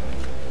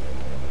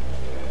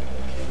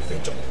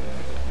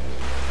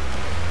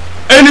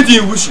 Anything he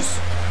wishes.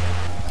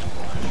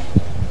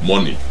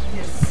 Money.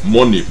 Yes.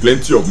 Money.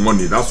 Plenty of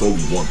money. That's all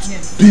we want.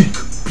 Yes. Big.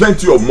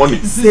 Plenty of money.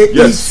 Say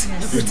yes.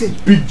 Everything.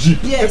 Big jeep.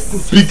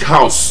 Yes. Big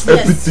house. Yes.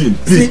 Everything.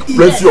 Big. Say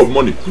plenty of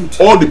money.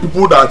 Good. All the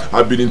people that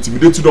have been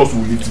intimidating us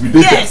will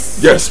intimidate them.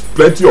 Yes.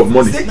 Plenty of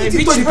money. Say my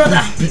rich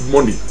brother. Big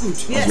money. Good.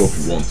 That's yes. what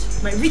we want.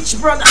 My rich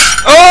brother.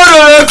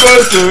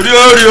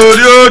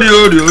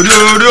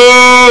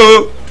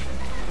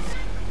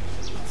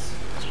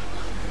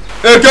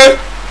 Okay.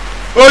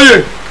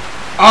 Oye.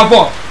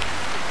 Abo.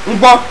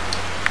 Mpa.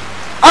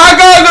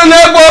 Aga na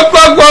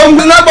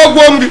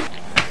gbogbo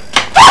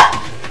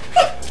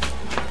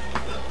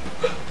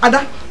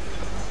Ada,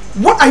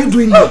 what are you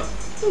doing here?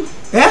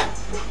 Eh?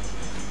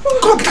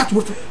 Come get out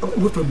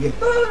away from here.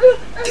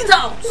 Get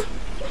out.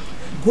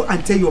 Go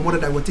and tell your mother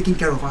that we're taking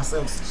care of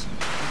ourselves.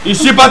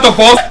 Is she part of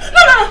us?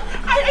 No.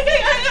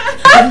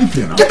 Get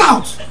out. Get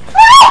out.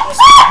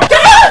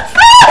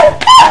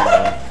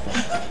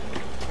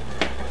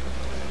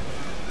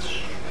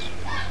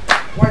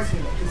 Why is he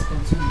like this?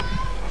 Continue.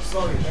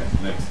 Sorry.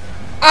 Next.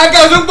 I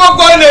can't look back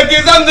on the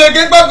kids. I'm the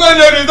back on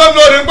the result.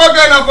 No, back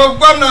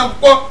on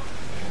the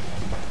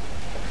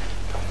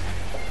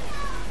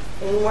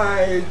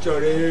why,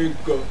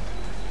 Chorenko?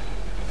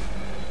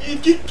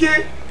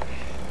 Ikike.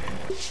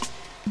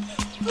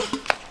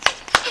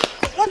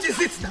 What is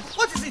it now?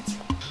 What is it?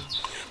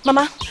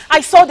 Mama, I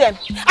saw them.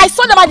 I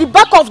saw them at the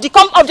back of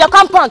their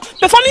compound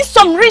performing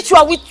some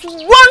ritual with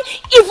one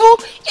evil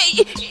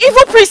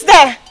priest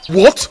there.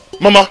 What?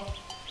 Mama,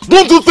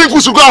 don't you think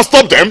we should go and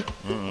stop them?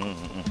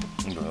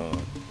 No,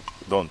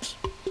 don't.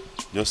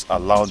 Just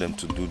allow them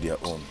to do their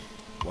own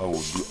while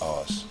we'll do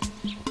ours.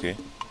 Okay?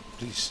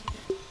 Please.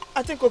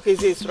 I think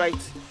Okeze is right.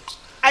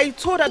 I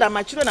told her that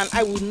my children and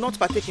I will not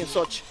partake in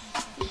such.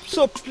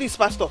 So please,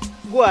 Pastor,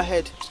 go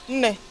ahead.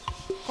 Nne,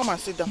 come and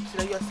sit down.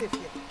 You are safe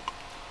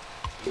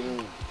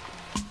here.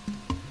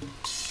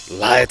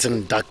 Light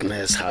and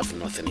darkness have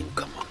nothing in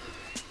common.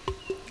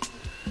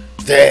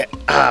 They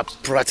are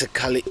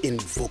practically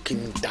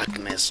invoking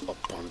darkness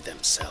upon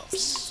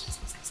themselves.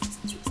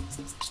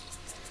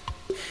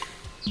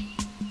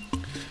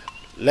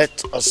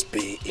 Let us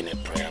be in a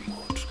prayer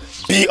mode.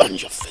 Be on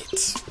your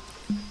feet.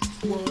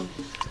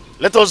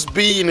 Let us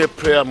be in a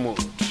prayer mood.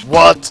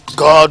 What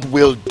God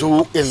will do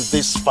in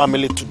this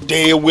family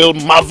today will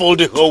marvel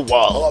the whole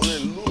world.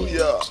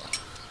 Hallelujah.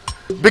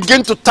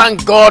 Begin to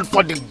thank God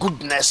for the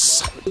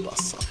goodness.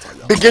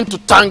 Begin to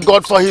thank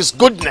God for his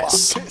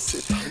goodness.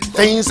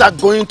 Things are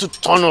going to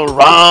turn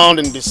around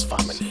in this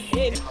family.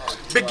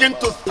 Begin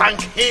to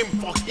thank him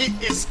for he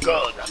is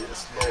God.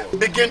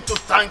 Begin to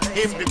thank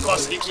him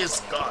because he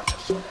is God.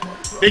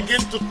 Begin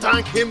to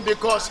thank him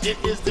because he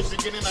is the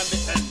beginning and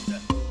the end.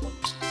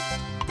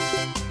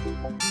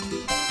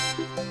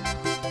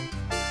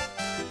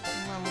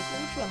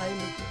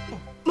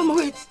 Mama,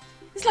 wait.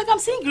 It's like I'm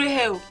seeing grey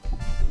hair.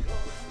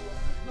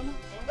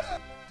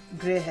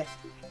 Grey hair?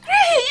 Grey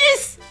hair,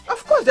 yes!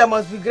 Of course there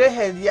must be grey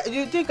hair.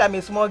 You think I'm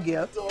a small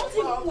girl?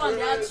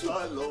 God is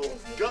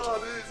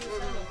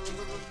good.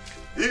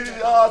 He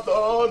hath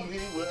done me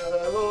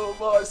well, oh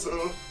my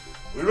soul.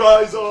 We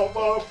rise up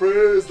and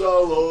praise the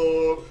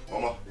Lord.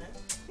 Mama,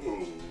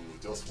 oh,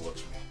 just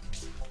watch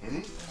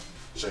me.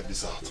 Check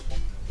this out.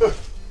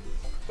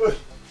 I'm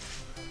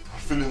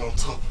feeling on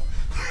top.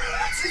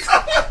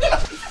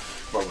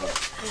 Mama,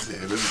 see,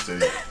 let me tell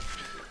you.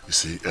 You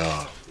see,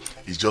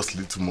 it's just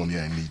little money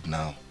I need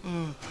now.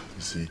 You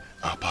see,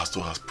 our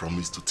pastor has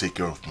promised to take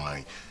care of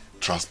my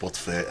transport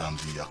fare and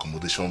the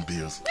accommodation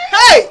bills.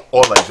 Hey!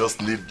 All I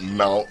just need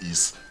now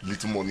is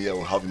little money I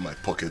will have in my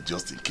pocket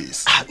just in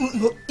case.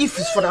 No, if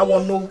it's for that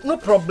one, no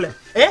problem.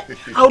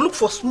 I'll look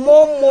for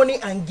small money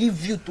and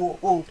give you to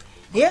hold.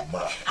 Yeah?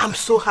 I'm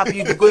so happy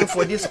you're going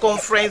for this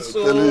conference.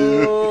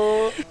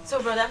 So,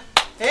 brother,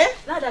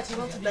 now that you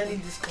want to be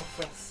in this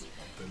conference,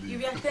 you'll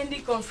be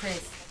attending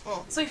conference.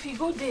 So if you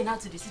go there now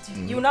to the city,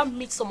 you will now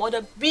meet some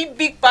other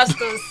big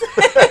pastors.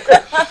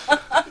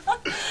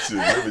 See,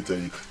 let me tell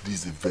you,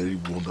 this is a very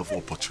wonderful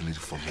opportunity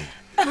for me.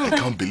 I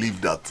can't believe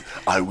that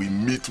I will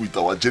meet with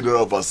our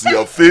general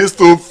overseer face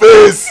to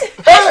face.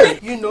 Hey!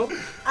 You know,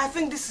 I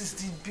think this is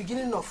the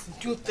beginning of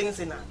new things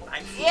in our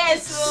life.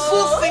 Yes,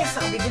 good things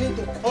are beginning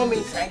to come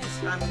inside this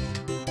family.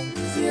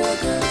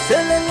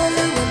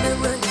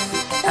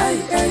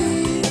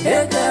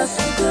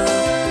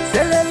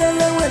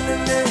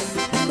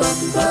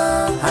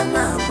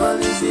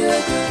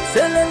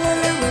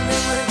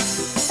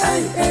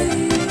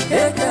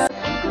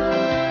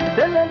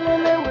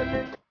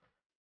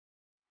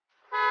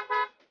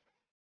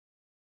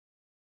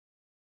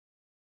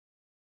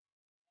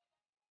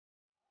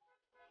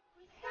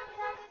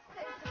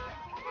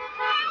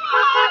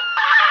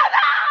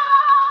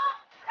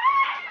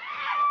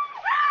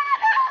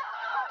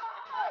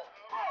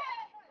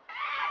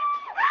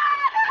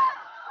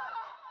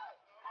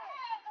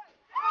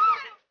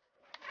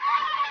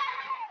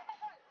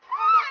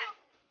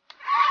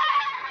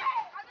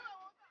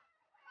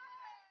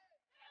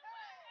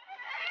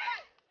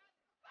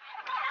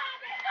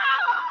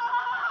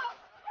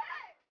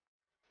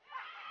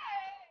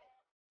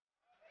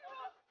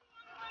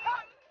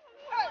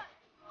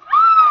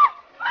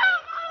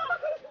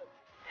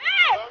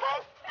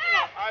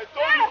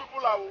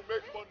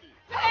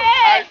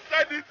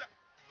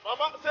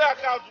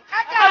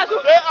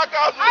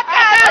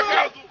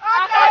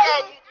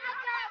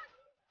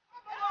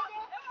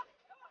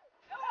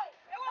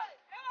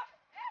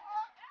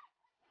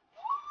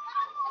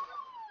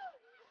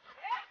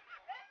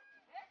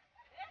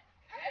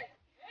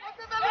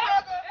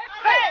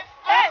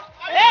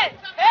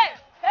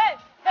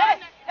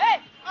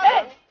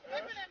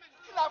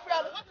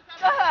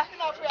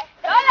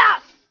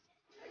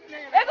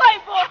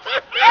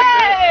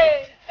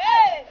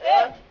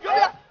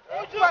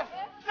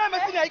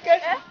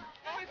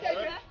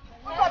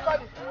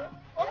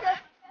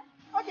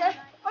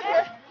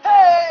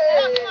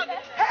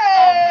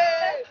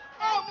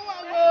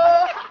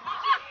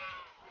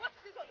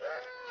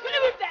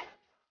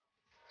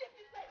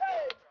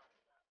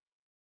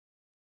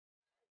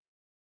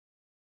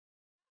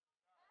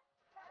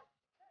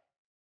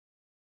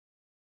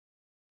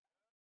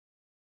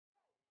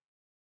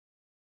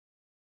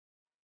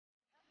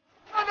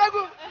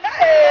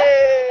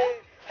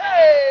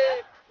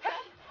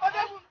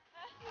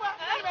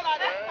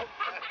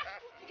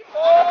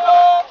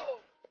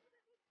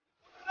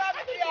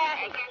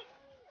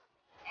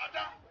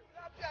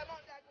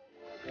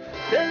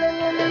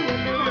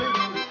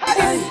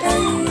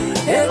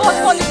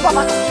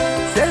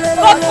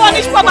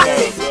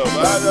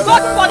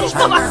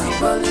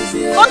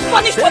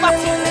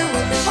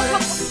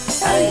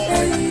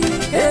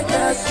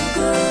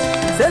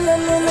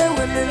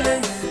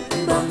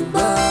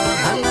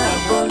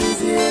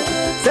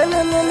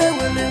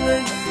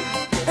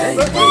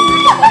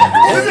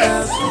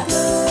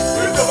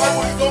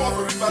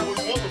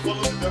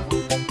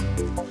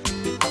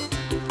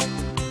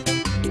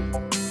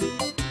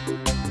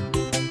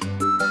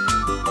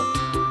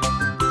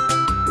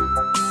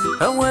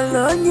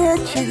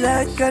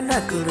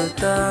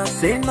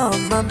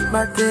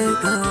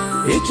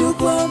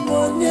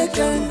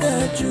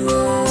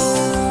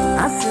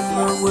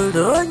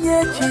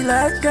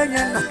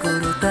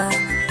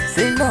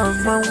 say no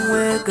man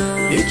wega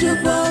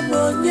ichwa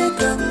monye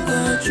kanga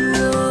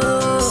chuo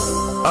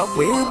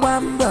akwe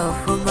bamba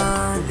fama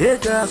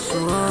hega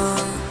so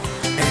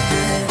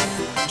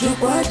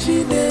jukwa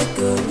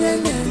chineke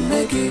nyene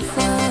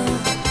megifa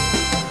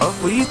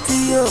akwe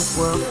itiyo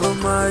kwa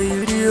fama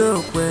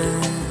yuriyo kwe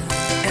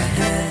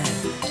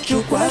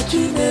jukwa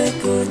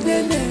chineke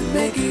nyene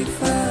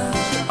megifa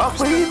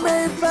akwe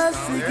mefa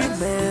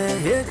sigime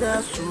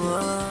hega so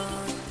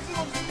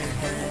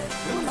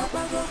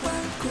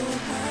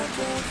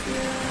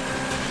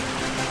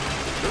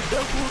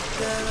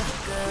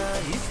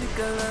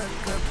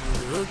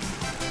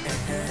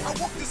I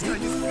walked this car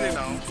yesterday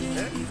now.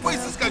 Why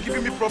is this car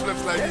giving me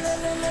problems like this?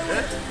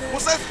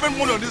 Must I spend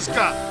money on this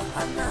car?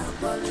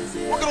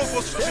 What kind of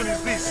frustration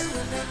is this?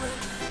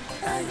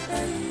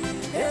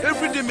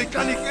 Everyday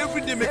mechanic,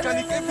 everyday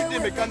mechanic, everyday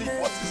mechanic.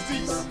 What is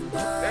this?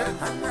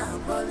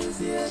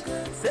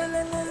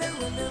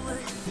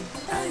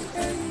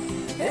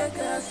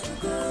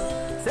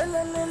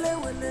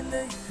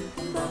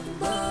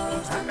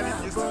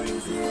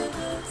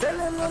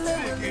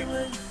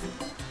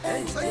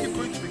 So I keep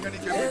going to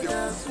mechanic every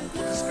day for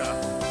this car.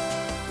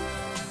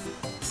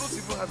 I don't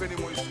even have any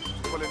money to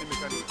call any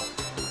mechanic.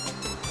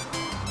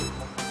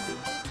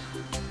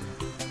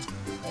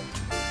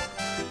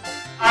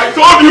 I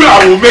told you I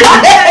will make it.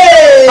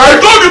 I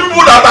told you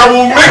people that I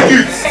will make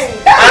it.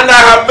 And I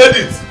have made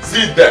it.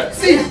 See it there.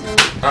 See,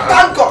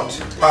 thank God.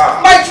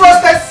 My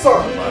trusted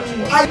son.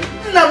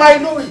 I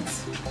know it.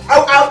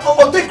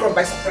 I'll take God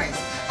by surprise.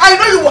 I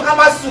know you will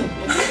hammer soon.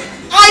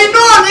 I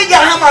know I'll make a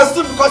hammer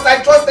soon because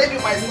I trusted you,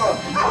 my son.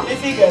 How you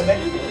figure, man?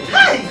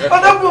 Hi,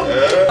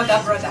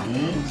 brother.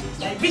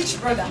 My rich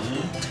brother.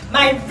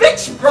 My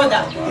rich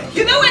brother.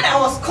 You know when I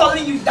was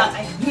calling you that,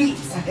 I knew it.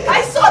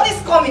 I saw this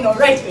coming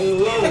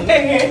already.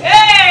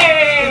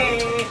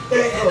 Hey!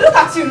 Look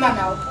at you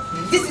now.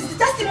 This is the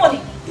testimony.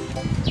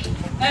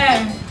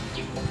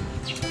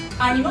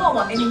 And you know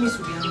our enemies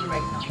will be angry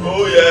right now.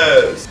 Oh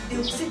yes. They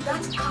will say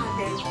that car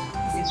there is a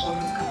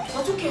borrowed car.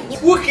 But who cares?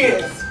 Who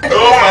cares?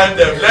 Don't mind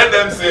them. Let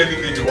them say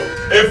anything they want.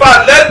 In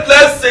fact,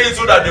 let's say it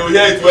so that they will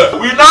hear it well.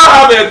 We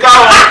now have a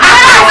car.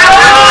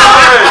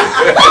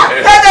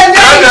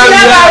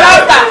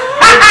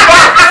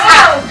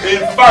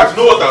 In fact,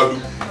 know what I'll do?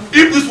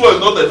 If this was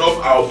not enough,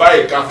 I'll buy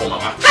a car for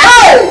Mama.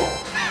 Hey!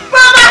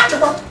 Mama!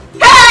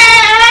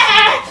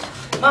 Hey!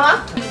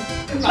 Mama!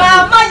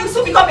 Mama, you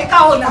soon become a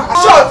car owner.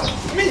 Shut!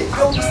 Me,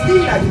 I will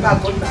stay at the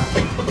back owner.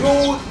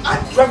 You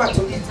and driver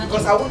to it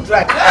because I won't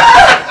drive.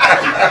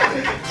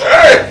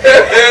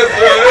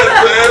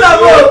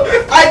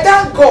 I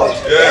thank God.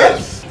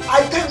 Yes.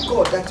 I thank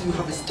God that you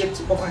have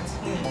escaped poverty.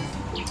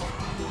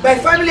 My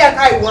family and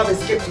I will have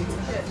escaped it.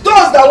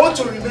 Those that want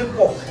to remain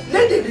poor,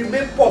 let them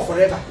remain poor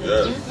forever.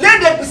 Yes.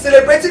 Let them be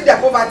celebrating their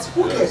poverty.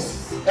 Who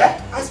cares?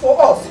 As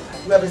for us,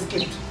 we have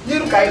escaped.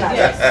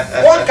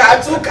 Yes. 1 car,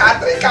 2 car,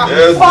 3 car, 4.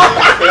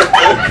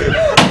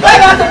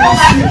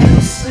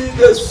 You see,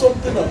 there's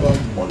something about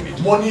money.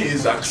 Money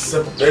is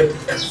accepted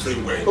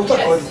everywhere.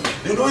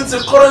 You know, it's a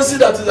currency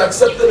that is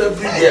accepted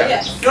everywhere.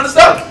 Yes. You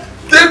understand?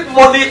 Take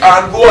money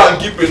and go and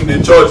keep in the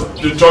church.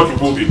 The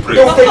church will be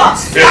praying.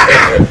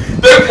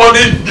 Take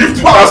money, give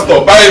to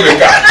pastor, buy him a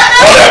car.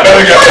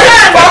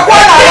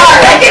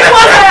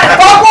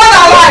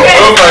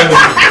 Don't mind it.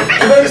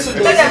 Very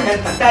soon Let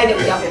them die them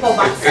their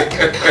poverty.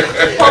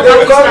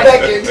 They'll come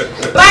back in.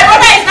 My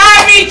brother is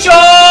not rich, oh!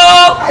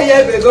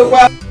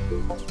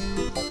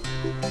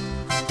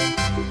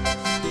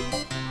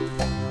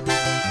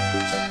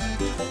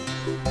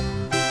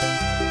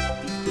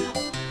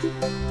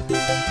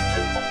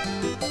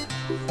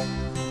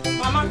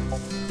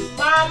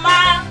 Mama!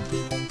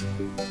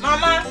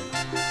 Mama!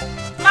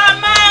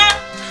 Mama!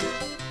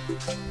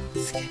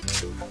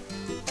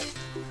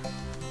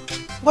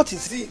 What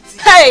is it?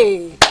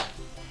 Hey!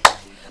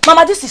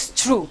 Mama, this is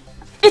true.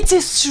 It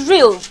is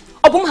real.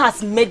 Obum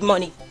has made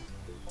money.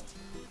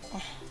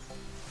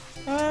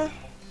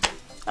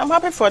 I'm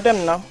happy for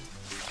them now.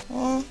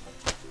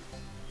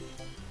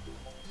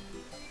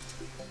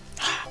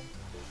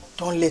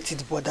 Don't let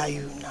it bother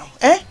you now.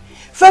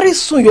 Very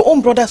soon your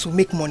own brothers will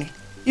make money.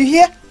 You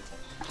hear?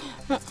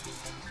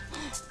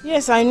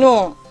 Yes, I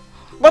know.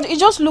 But it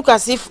just looks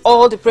as if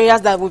all the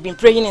prayers that we've been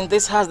praying in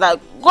this house, that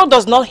God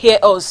does not hear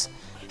us.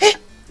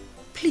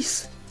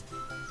 Please,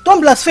 don't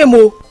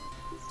blaspheme.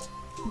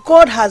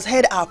 God has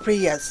heard our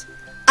prayers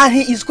and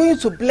He is going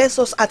to bless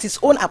us at His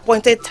own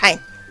appointed time.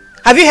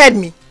 Have you heard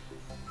me?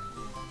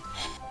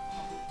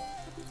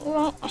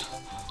 Well,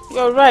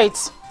 you're right.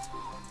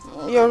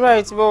 You're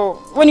right,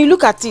 but when you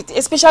look at it,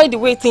 especially the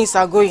way things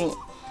are going,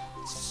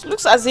 it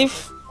looks as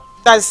if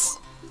there's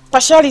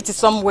partiality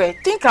somewhere.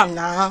 Think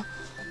now.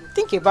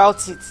 Think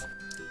about it.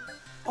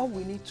 All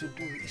we need to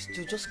do is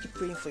to just keep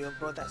praying for your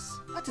brothers.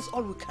 That is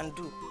all we can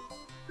do.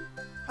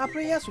 Our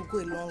prayers will go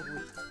a long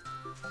way.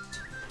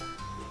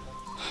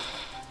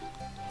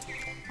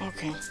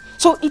 Okay.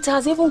 So it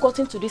has even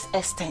gotten to this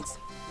extent.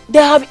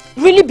 They have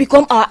really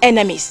become our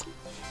enemies.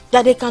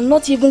 That they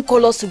cannot even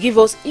call us to give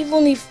us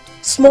even if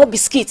small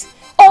biscuits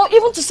or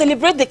even to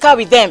celebrate the car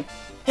with them.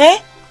 Eh?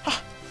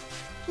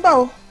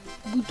 Bao,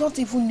 we don't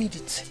even need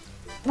it.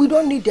 We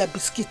don't need their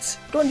biscuits.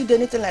 Don't need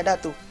anything like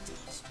that though.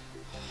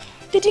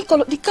 They didn't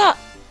call the car.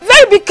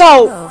 Very big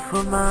cow.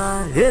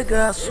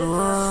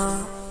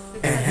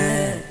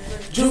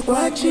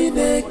 Chukwa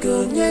Chineke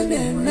onye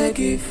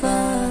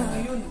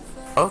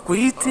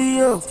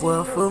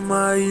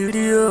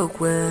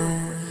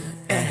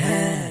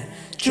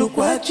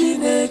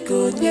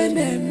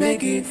na-eme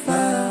gị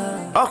fa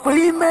ọkwa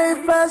ime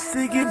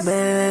fasi gị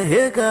mee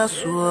hega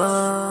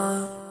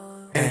sụọ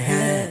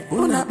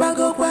una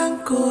bagokwa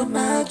nkụ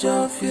na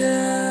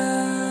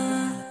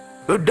ajọfịa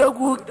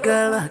odogwu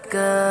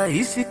kalaka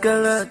isi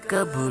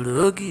kalaka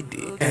bụrụ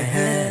ogidi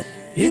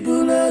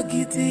ibụrụ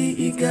ogidi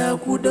ị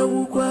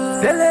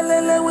ga-akwụdowukwa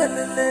selelele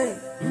welele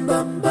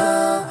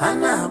mbamba ha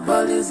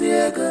na-agbalizi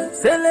ego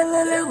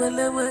selelele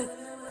welewe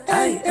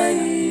ay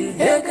ay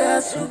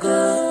hega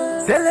sugo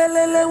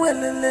selelele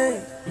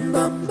welele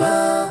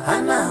mbamba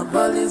hana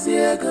balizi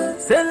ego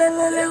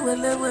selelele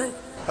welewe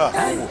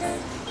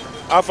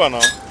Alpha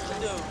now.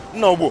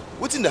 No,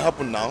 what did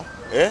happen now?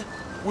 Eh?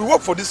 We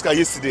worked for this guy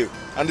yesterday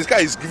and this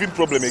guy is giving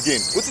problem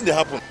again. What did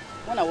happen?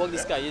 When I work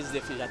this car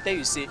yesterday, I tell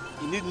you say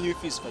you need new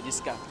fuse for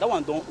this car. That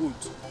one don't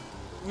old.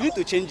 We need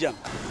to change them.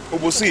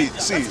 Oh, see.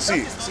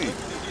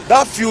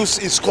 That fuse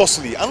is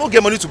costly. I don't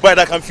get money to buy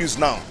that kind of fuse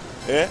now.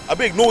 Eh? I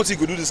beg, know what you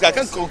go do this guy. I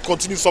can't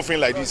continue suffering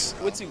like this.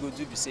 What you go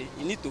do be say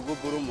you need to go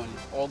borrow money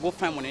or go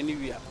find money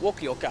anywhere.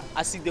 Work your car.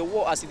 As they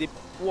work,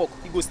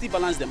 you go still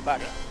balance them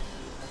back.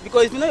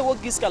 Because if you not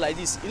work this car like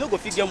this, you not go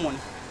figure money.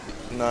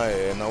 Nah,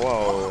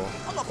 wow.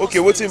 Okay,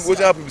 what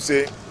happen be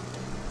say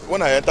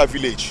when I enter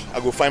village, I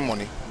go find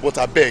money. But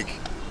I beg,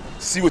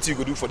 see what you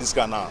go do for this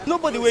car now.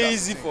 Nobody way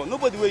easy for.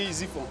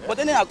 But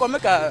then I come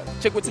make a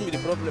check what be the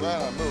problem.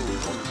 No.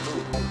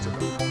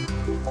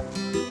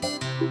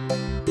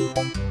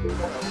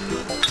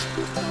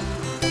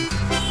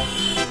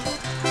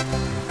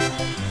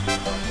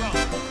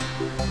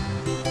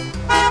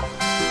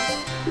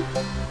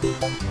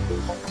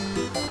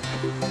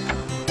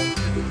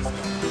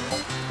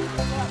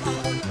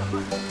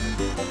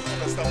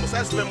 Must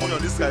I spend money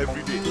on this guy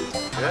every day?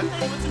 Yeah?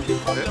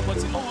 This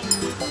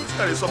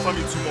guy is suffering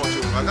me too much.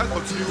 I can't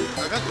continue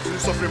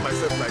suffering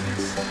myself like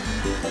this.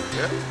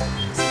 Yeah?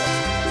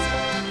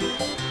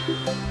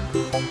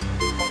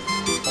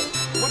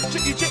 We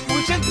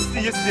checked this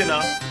thing yesterday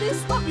now.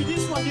 This not be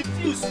this one, the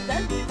fuse.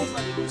 That the fuse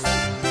not the fuse.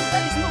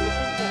 That is not the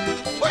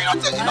fuse. But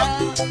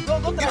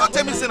you don't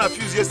tell me saying a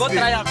fuse yesterday. Go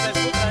try and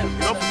first. Go try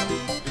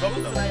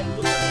and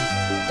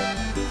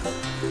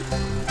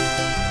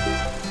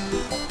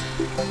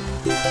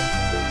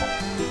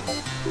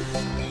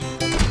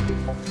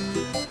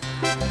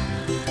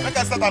I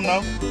can start them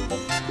now.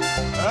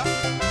 Huh?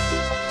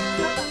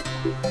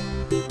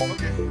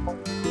 Okay.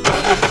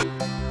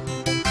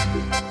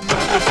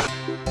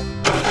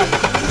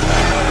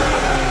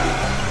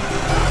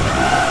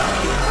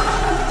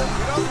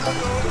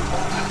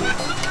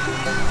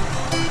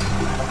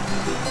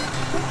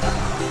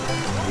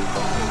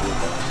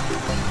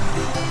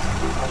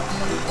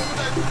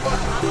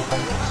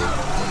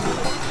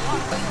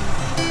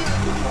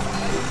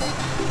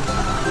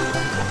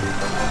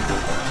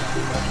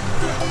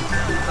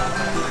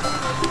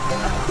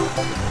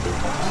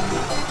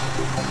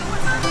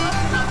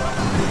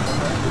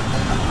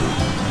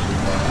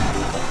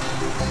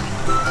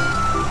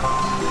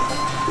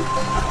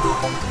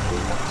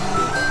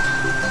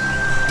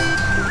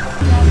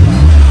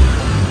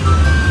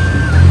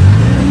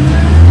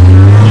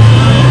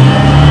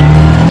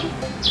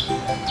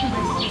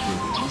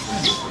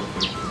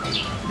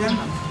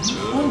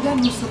 Under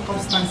no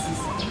circumstances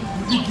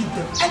will you give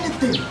them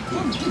anything.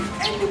 Don't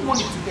give any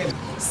money to them.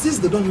 Since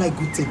they don't like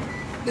good things,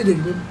 let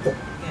them remain poor.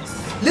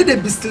 Yes. Let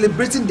them be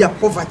celebrating their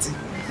poverty.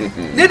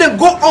 Let them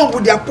go on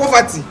with their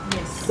poverty.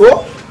 Yes.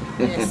 Oh?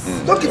 Yes.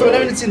 Don't give them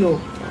anything, no.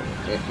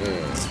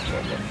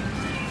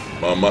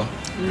 Mama,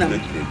 no. Let me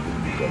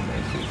become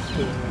my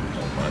sister.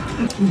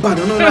 But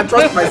no, I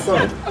trust my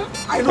son.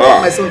 I know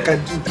what my son can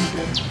do.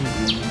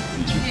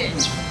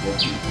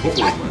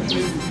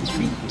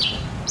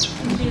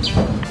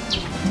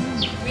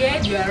 We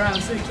heard you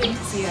around, so we came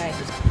to say hi.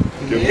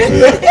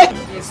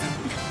 Yes, sir.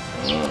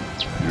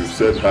 You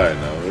said hi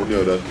now. Any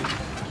other thing?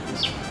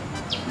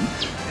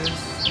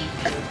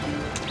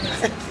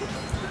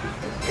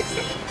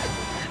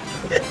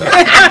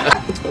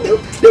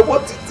 They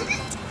want it.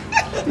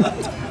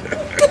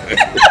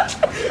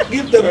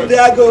 Give them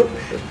there go.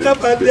 Come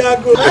on, there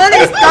go. Money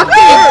is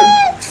talking.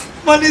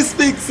 Money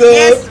speaks,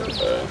 sir.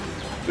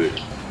 Yes.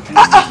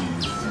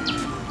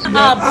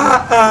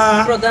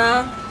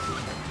 Brother,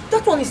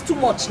 that one is too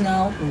much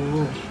now.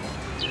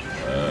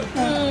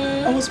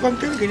 I was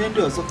comparing again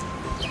also.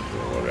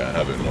 Don't worry, I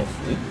have enough.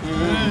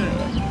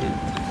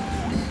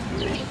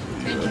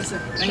 Thank you, sir.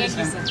 Thank you,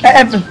 sir.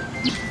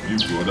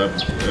 Give to other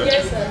people.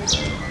 Yes, sir.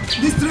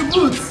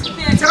 Distribute.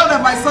 Tell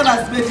them my son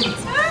has made it.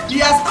 He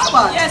has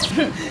covered. Yes.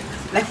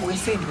 Like we were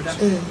saying, brother,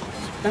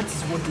 that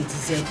is what they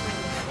deserve.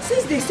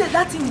 Since they said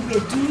that thing we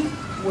were doing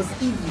was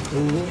evil.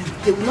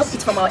 They will not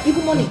eat from our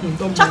evil money.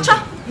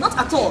 Cha-cha, not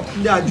at all.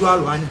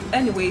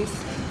 Anyways,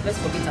 let's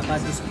forget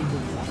about those people.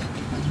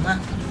 Mama,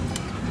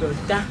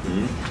 brother,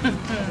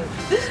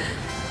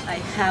 I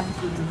have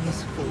good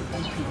news for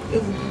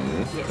you.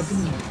 Yes.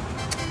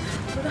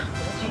 Brother,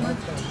 Mama,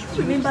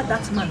 remember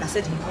that man that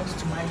said he wants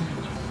to marry you?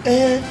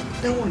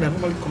 That one that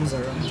normally comes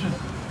around.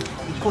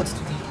 He called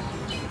today.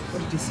 What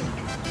did he say?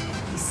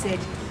 He said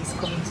he's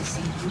coming to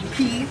see you.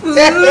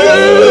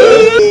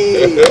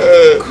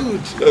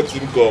 Good. Let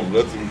him come.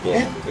 Let him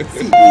come.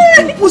 See,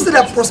 people say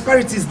that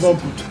prosperity is not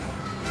good.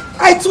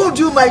 I told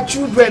you, my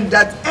children,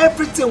 that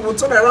everything will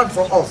turn around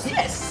for us.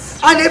 Yes.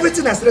 And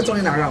everything has started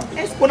turning around.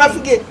 Yes. When I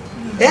forget,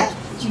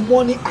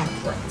 money and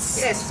price.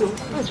 Yes, so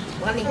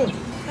money.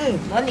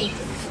 Money.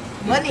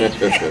 Money.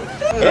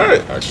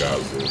 Hey,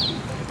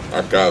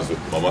 Akazu.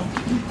 Mama,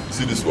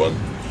 see this one?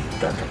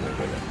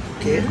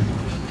 Okay.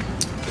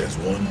 There's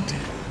one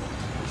deal.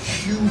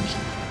 Huge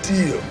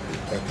deal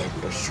that I'm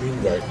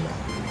pursuing right now.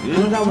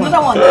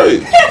 Another one. Hey.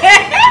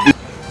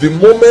 The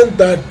moment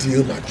that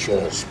deal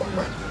matures,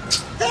 Mama,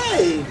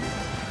 hey,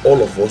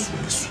 all of us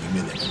will be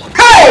swimming in money.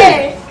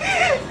 Hey!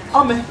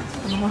 Amen.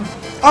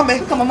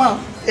 Amen. Come on, Mama.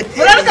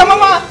 Come on,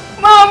 Mama.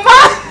 Mama.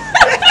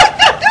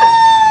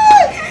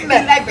 You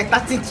like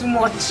better thing too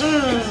much.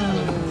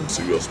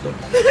 Serious man.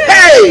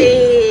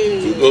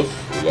 Hey! Just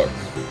relax.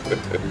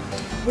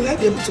 Will I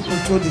be able to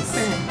control this?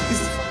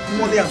 This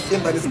money and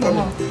fame that is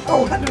coming. I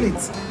will handle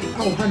it.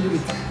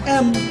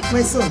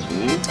 My son,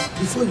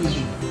 before you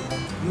leave,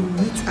 you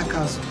meet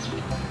Akazu.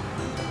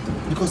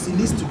 Because he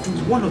needs to do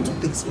one or two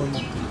things for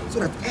you. So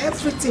that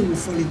everything will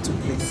fall into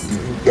place.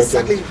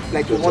 Exactly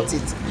like you want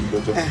it.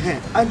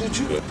 And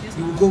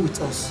you will go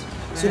with us.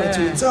 So that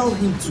you will tell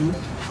him too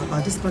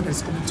about this man that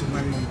is coming to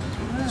marry you.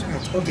 So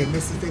that all the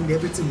messy thing,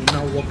 everything will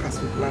now work as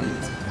we planned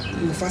it.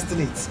 We will fasten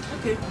it.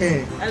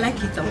 Okay. I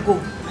like it. I'll go.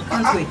 I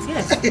can't wait.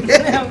 Yes.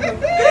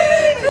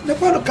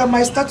 Look at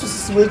my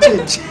status will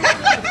change.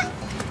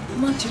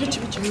 Man,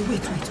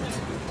 wait.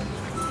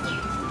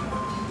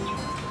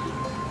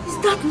 Is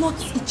that not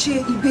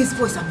Ibe's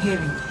voice I'm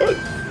hearing?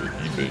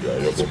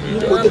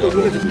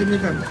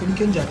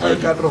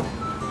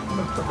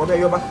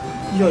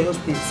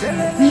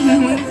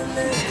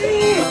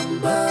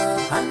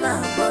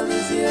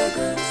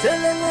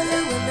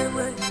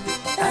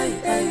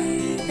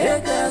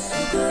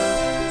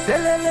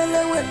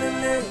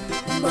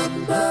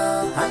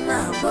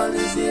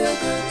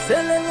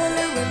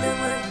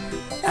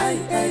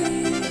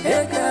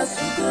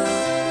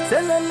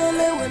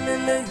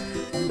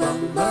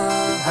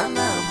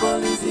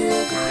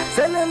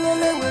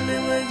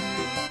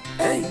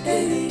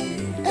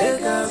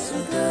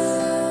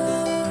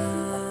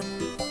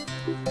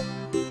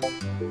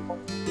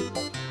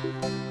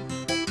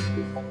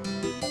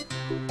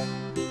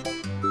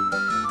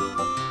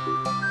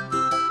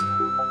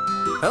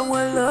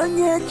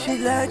 Awalonye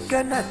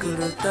chilaka na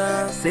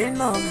kuruta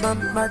sino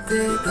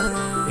mamateka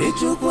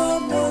ichukwa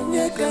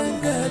monye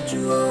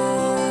kangachuo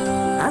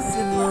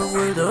asimo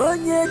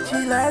awalonye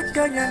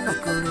chilaka na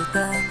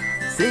kuruta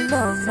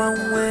sino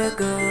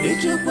mamweka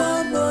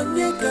ichukwa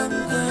monye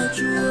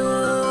kangachuo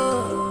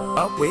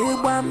akwe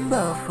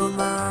bamba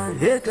fuma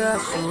heka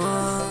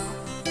suo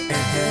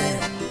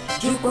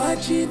chukwa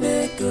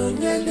chineke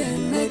nyele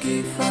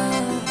megifa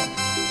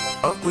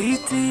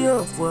Okwiti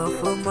okwa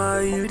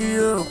foma yuri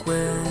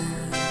okwe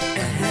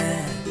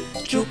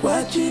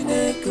Chukwa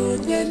chineke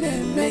onye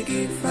na-eme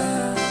gị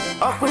fa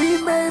Ọkwa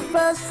ime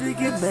ife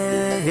sigi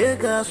mee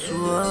hega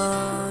sụọ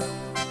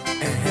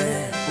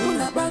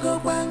Una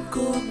bagokwa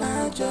nkụ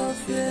na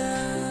ajọfịa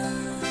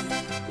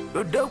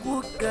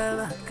Odogwu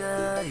kara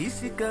aka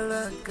isi kara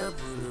aka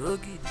bụrụ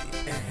ogidi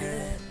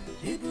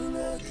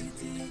Ibụrụ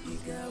ogidi ị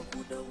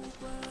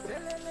ga-akwụdowukwa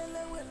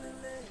Selelele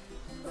welele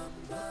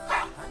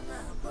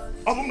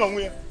I'm not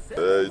here.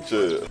 Hey,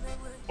 chill.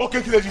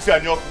 Okay, kill you say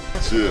Anyok.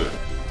 Chill.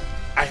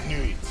 I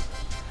knew it.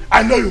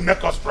 I know you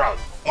make us proud.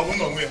 I'm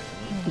not here.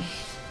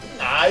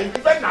 Nah,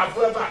 even now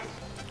forever.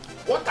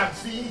 What I'm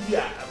seeing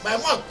here, my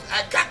mouth,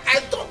 I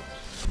talk.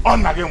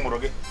 On again,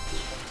 Moroge.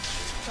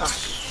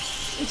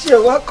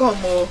 You're welcome,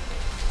 oh.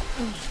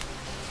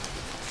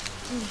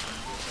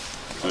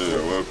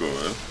 You're welcome,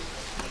 man.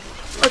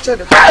 What's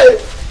the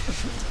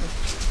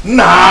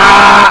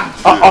Nah.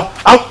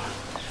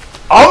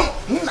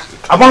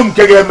 I'm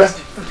getting mess.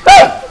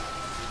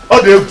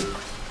 Oh, dear.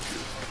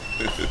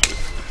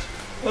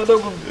 Yeah,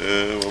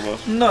 Mama.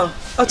 No.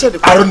 I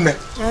don't know.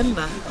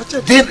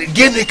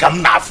 Get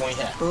come now for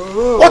here.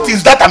 What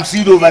is that I'm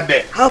seeing over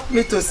there? Help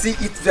me to see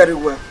it very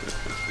well.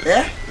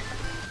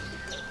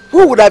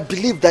 Who would have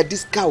believed that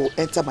this car will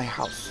enter my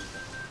house?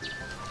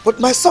 But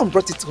my son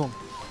brought it home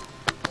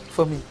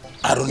for me.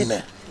 I don't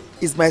know.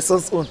 It's my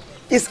son's own.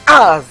 It's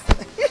ours.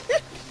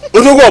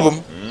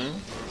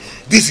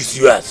 This is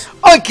yours.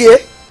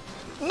 Okay.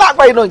 Not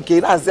why you don't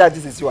care. Now say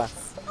this is yours.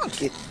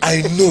 Okay.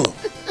 I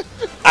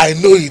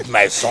know it,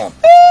 my son.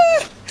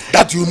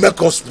 That you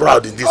make us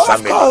proud in this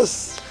family. Of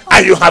course.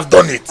 And you have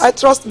done it. I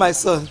trust my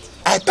son.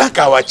 I thank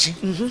our chief,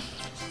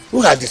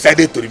 who has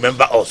decided to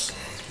remember us.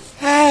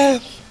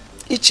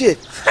 Ichie,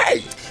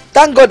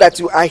 thank God that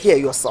you are here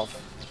yourself.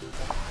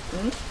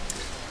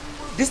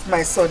 This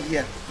my son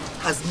here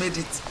has made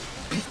it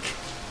big.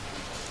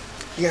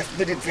 He has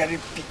made it very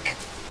big.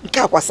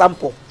 Nkakwa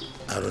sample.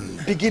 I don't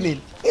know.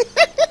 Beginning.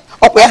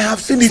 I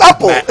have seen it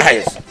with my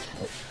eyes.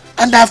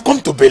 And I have come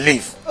to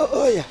believe.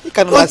 Oh yeah, you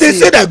can Because they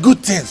say that good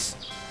things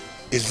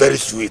is very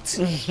sweet.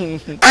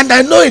 And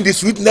I know in the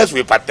sweetness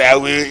we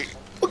partake.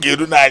 Okay,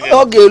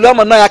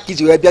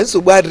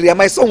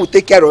 my son will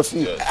take care of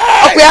you.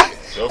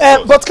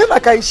 But can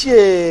I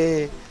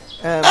share?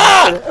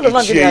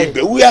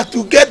 We are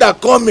together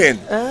coming.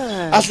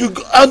 As we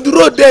go on the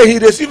road there, he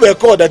received a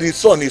call that his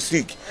son is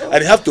sick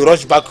and he have to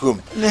rush back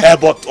home.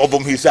 But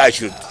he said I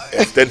should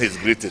extend his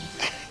greeting.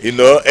 You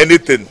know,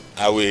 anything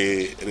I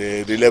will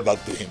relay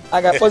back to him.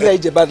 I got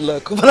positive bad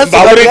luck. Bad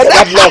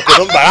luck.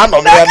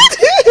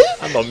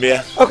 I'm not me.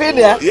 Okay,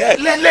 there. Yeah.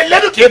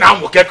 Let it get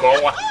out. Okay,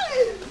 come on.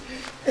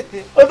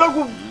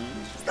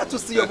 Start to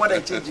see your mother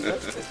changing.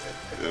 Yes, sir.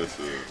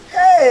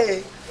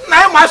 Hey.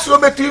 Now my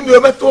son between you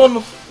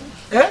beton.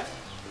 Eh?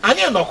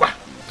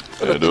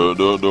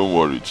 Don't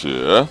worry,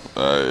 Che.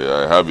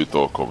 I have it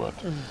all covered.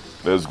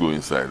 Let's go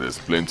inside. There's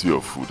plenty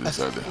of food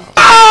inside the house.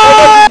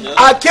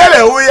 I kill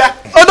it, we are.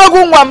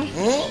 Odogungwam.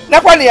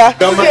 Nakwania.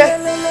 Oh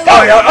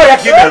yeah,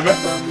 keep them.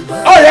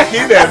 Oh yeah,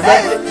 keep them.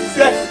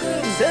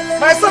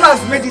 My son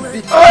has made it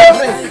big.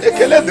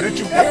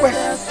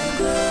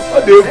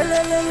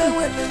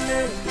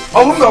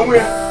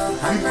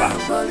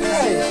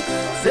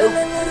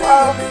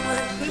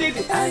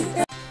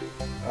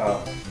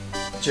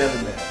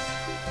 Gentlemen,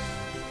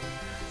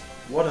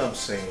 what I'm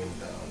saying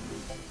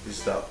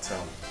is that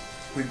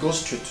we go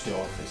straight to the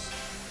office,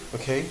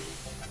 okay,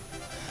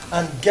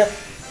 and get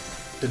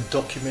the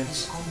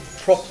documents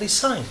properly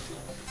signed.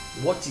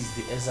 What is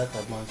the exact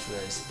amount we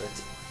are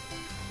expecting?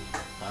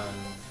 And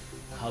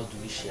how do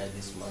we share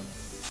this money?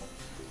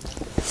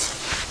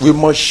 We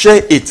must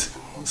share it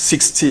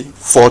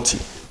 60-40.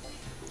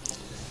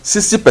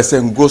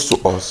 60% goes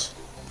to us,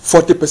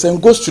 40%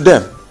 goes to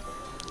them.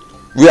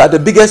 We are the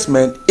biggest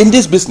men in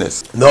this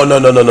business. No,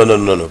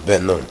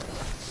 Ben, no.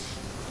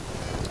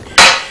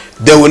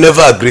 They will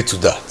never agree to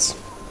that.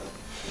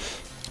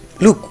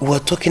 Look, we're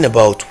talking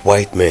about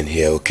white men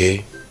here,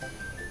 okay?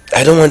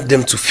 I don't want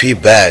them to feel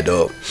bad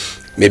or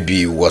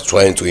maybe we're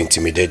trying to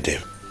intimidate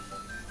them.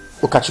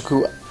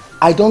 Okachuku,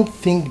 I don't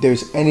think there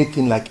is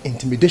anything like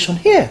intimidation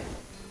here.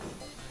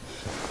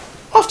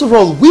 After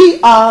all,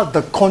 we are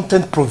the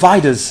content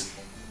providers.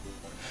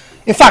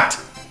 In fact,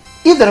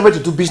 if they're ready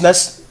to do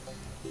business,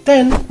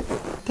 then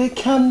they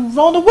can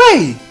run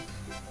away.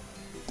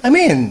 I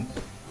mean,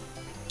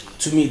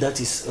 to me that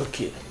is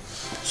okay.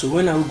 So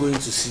when are we going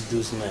to see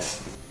those men?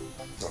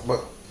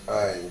 But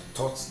I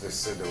thought they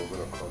said they were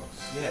going to call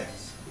us.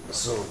 Yes.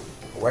 So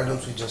why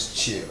don't we just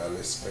chill and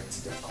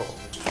expect their call?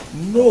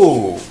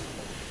 No.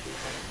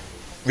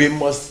 We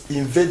must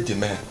invade the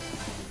men.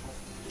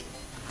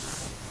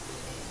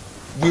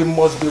 We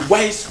must be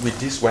wise with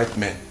these white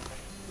men.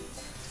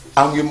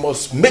 And we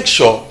must make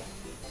sure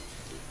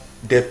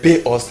they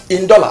pay us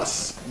in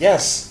dollars.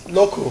 Yes,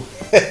 local.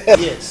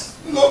 Yes.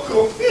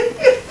 Local.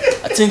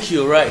 I think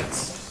you're right.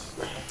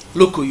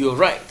 Local, you're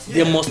right.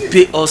 They must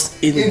pay us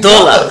in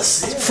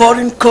dollars.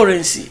 Foreign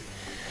currency.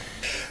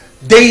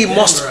 They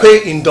must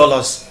pay in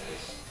dollars.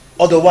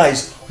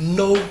 Otherwise,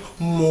 no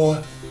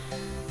more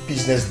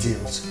business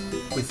deals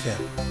with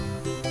them.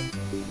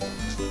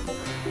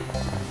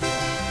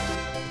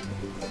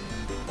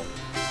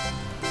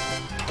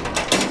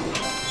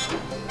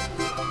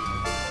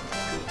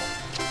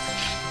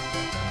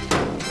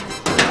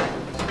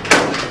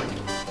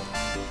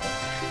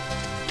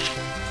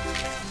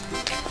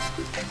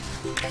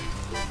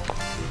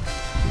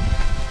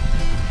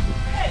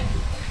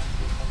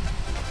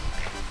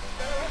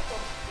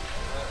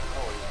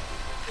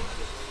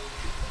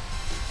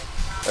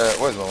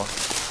 Where's Mama?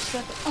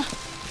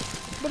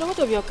 But what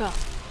of your car?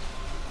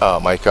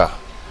 My car.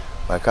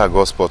 My car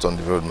got spot on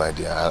the road, my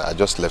dear. I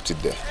just left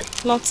it there.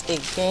 Not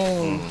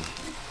again.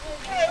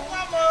 Hey,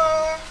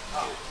 Mama!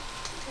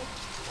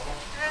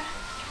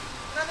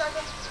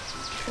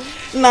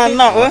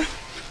 No.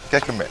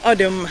 Kekeme. Oh,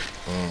 them.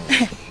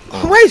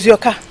 Where is your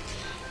car?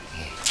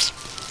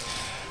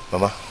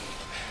 Mama,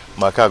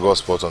 my car got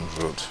spot on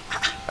the road.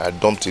 I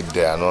dumped it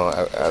there. I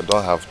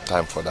don't have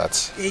time for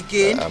that.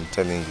 Again? I'm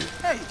telling you.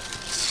 Hey.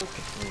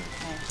 Okay.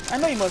 I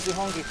know you must be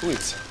hungry.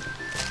 Wait.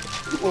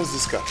 Who owns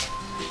this car?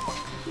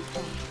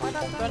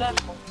 Brother.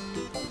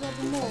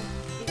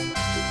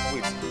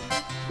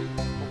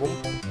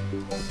 Wait.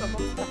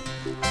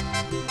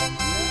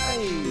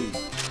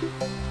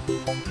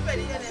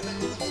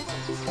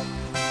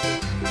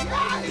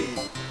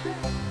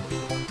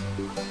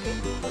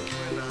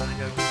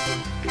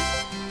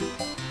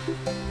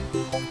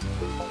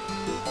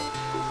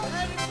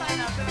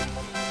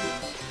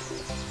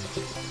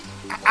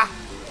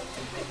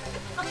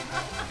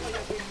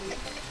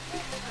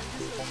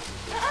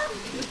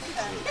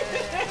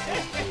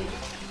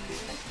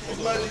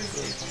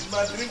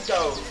 My dream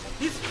cow.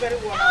 This very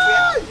one.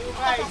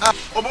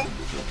 Obum,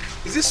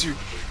 is this you?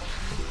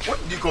 When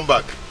did you come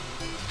back?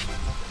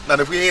 Now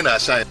if we ain't a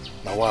shine.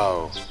 Now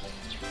wow.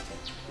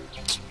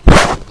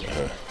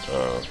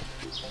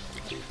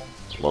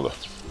 Mother.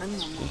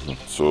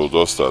 So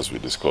just as we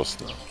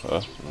discussed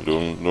now,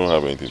 you don't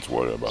have anything to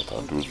worry about.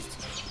 I'll do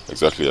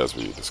exactly as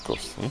we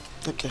discussed.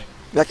 Okay.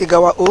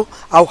 Yakigawa,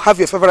 I'll have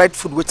your favorite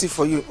food waiting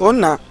for you. Oh,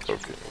 nah.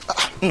 Okay.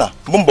 Nah,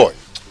 boom boy.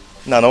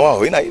 Nah,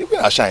 wow, you're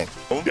not shine.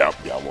 Yeah,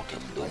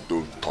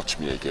 don't touch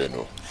me again,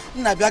 no.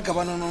 Nah,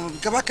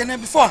 no.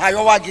 Before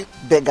Hayawagi.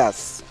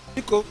 Beggars.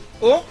 Nico,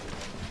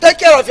 take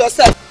care of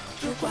yourself.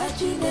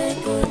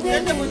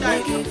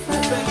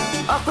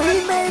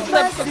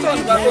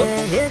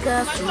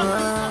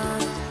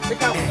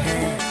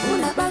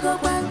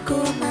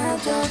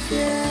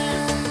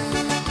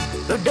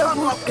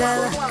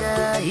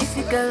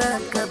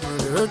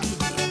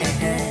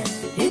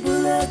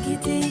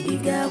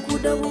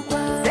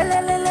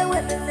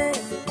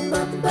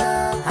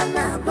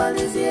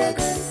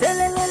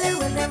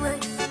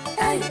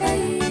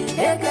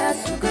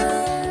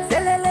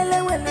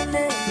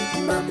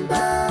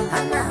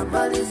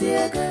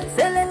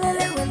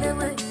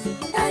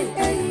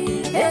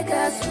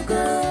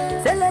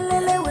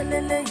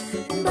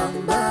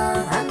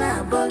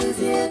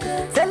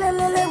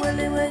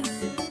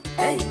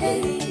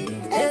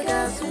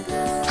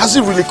 Has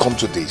it really come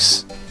to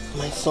this?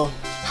 My son.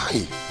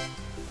 Hi.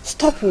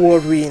 Stop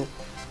worrying.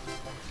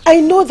 I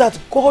know that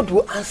God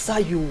will answer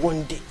you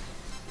one day.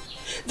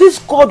 This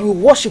God we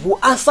worship will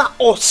answer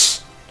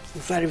us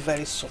very,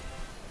 very soon.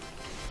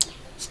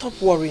 Stop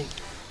worrying.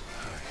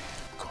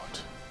 God.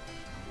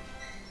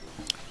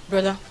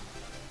 Brother,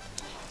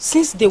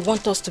 since they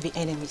want us to be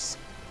enemies,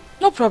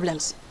 no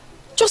problems.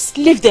 Just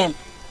leave them.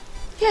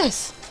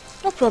 Yes,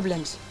 no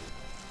problems.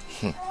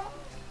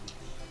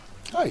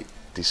 Hi.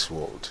 This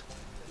world.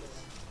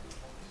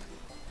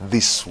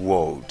 This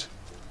world.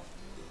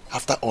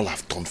 After all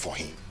I've done for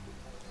him.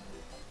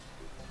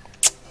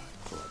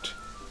 God.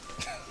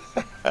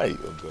 Hi,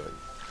 oh God.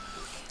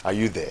 Are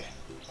you there?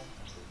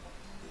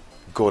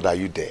 God, are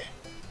you there?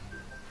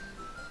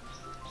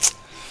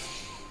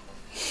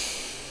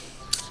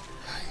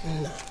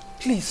 No,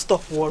 please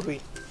stop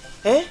worrying.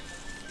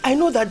 I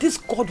know that this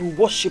God we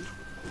worship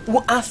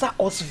will answer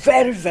us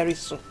very, very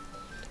soon.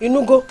 You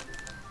know, go.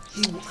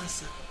 He will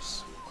answer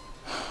us.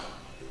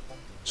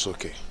 It's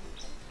okay.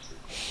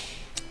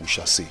 We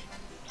shall see.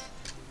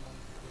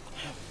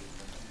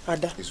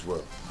 Ada. It's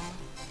well.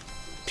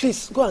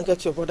 Please go and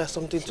get your brother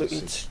something to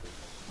eat.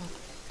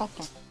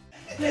 Okay.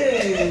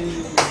 Hey,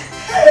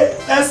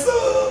 that's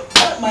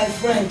my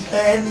friend.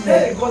 And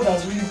God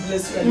has really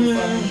blessed you and your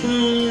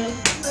family.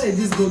 Hey,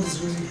 this God is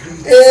really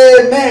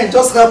great. Amen.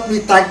 Just help me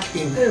thank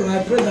him. Hey,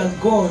 I pray that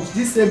God,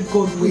 this same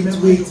God will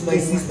remember my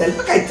sister.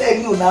 Look, I tell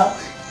you now,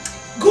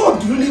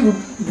 God really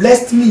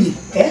blessed me.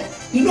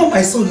 You know,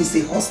 my son is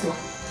a hustler.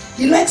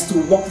 He likes to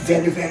work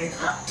very, very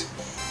hard.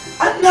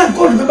 And now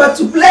God remember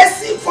to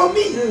bless him for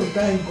me. Oh,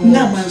 thank God.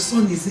 Now my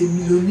son is a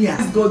millionaire.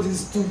 This God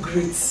is too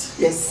great.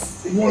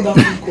 Yes.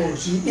 Wonderful God.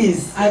 He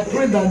is. I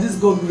pray that this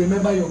God will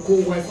remember your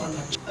co-wife and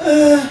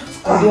her.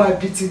 Although I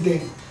pity them.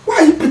 Why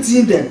are you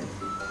pitying them?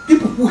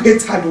 People who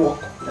hate hard work.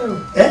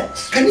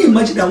 Oh. Can you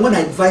imagine that when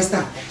I advised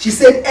her, she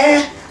said,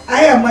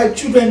 I and my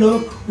children,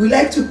 we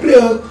like to pray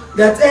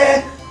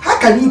that how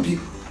can you be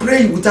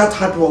praying without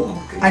hard work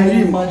and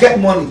you get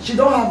money? She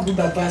don't have good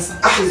advice.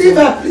 Leave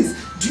her, please.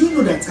 Do you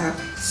know that her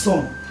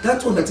son,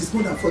 that one that is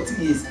more than 40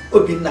 years,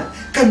 Obinna,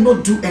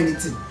 cannot do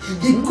anything?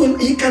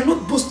 He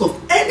cannot boast of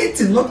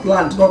anything, not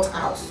land, not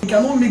house. He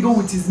can only go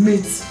with his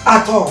mates.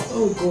 At all.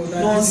 Oh God,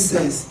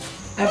 nonsense.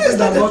 I pray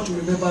that God to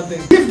remember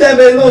them. Leave them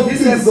alone.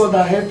 This is God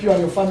that help you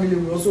and your family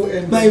will also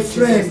end. My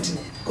friend,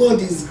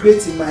 God is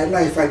great in my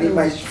life and in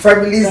my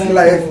family's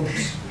life.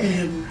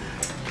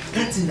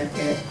 That's in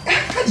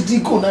how did he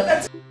go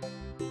now?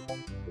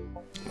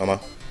 Mama,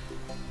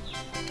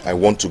 I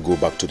want to go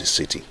back to the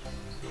city.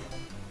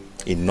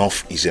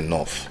 Enough is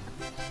enough.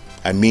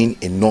 I mean,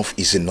 enough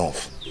is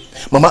enough.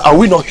 Mama, are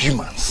we not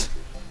humans?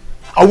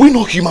 Are we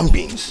not human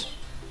beings?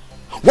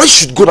 Why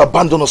should God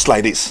abandon us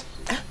like this?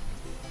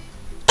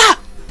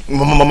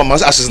 Mama,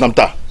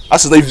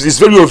 it's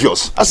very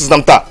obvious.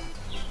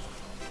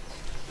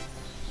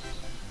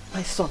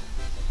 My son,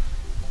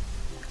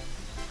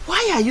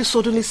 why are you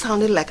suddenly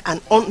sounding like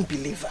an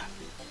unbeliever?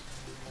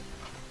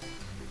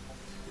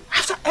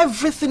 After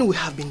everything we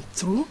have been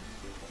through,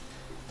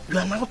 you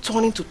are now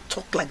turning to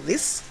talk like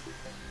this?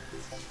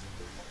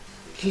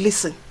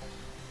 Listen,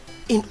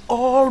 in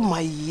all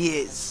my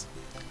years,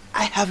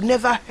 I have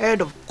never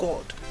heard of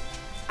God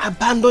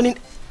abandoning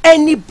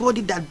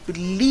anybody that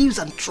believes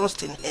and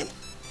trusts in him.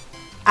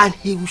 And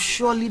he will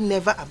surely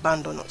never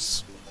abandon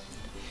us.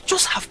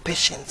 Just have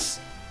patience.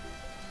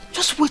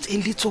 Just wait a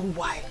little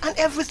while and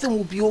everything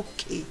will be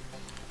okay.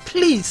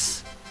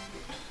 Please.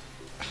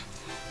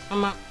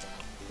 Mama,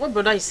 what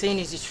brother is saying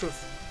is the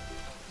truth.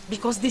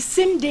 Because the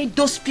same day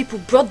those people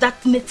brought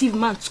that native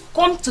man to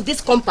come to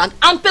this compound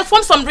and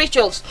perform some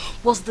rituals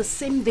was the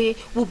same day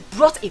we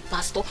brought a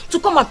pastor to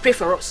come and pray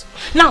for us.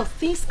 Now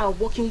things are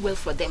working well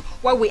for them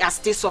while we are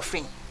still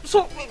suffering.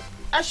 So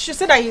She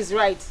said that he's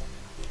right.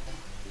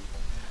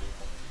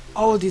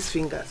 All these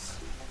fingers,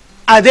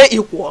 are they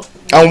equal?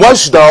 And why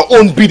should our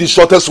own be the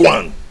shortest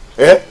one?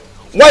 Eh?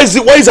 Why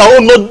is our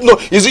own not no?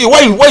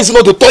 Why is it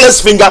not the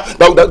tallest finger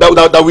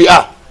that we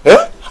are?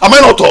 Eh? Am I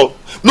not tall?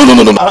 No.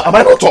 Am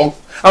I not tall?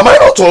 Am I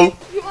not tall?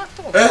 You are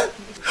tall. Eh?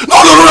 No.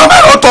 Am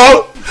I not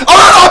tall? Am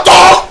I not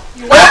tall?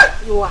 You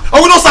are. You are.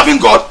 Are we not serving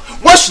God?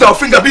 Why should our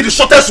finger be the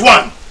shortest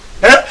one?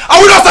 Eh? Are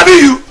we not serving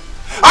you?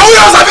 Are we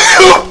not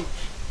serving you?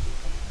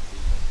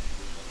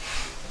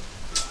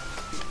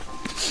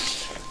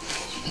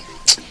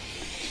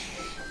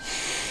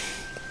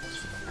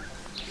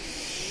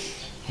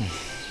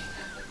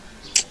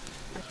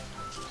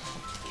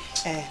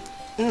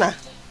 Nna,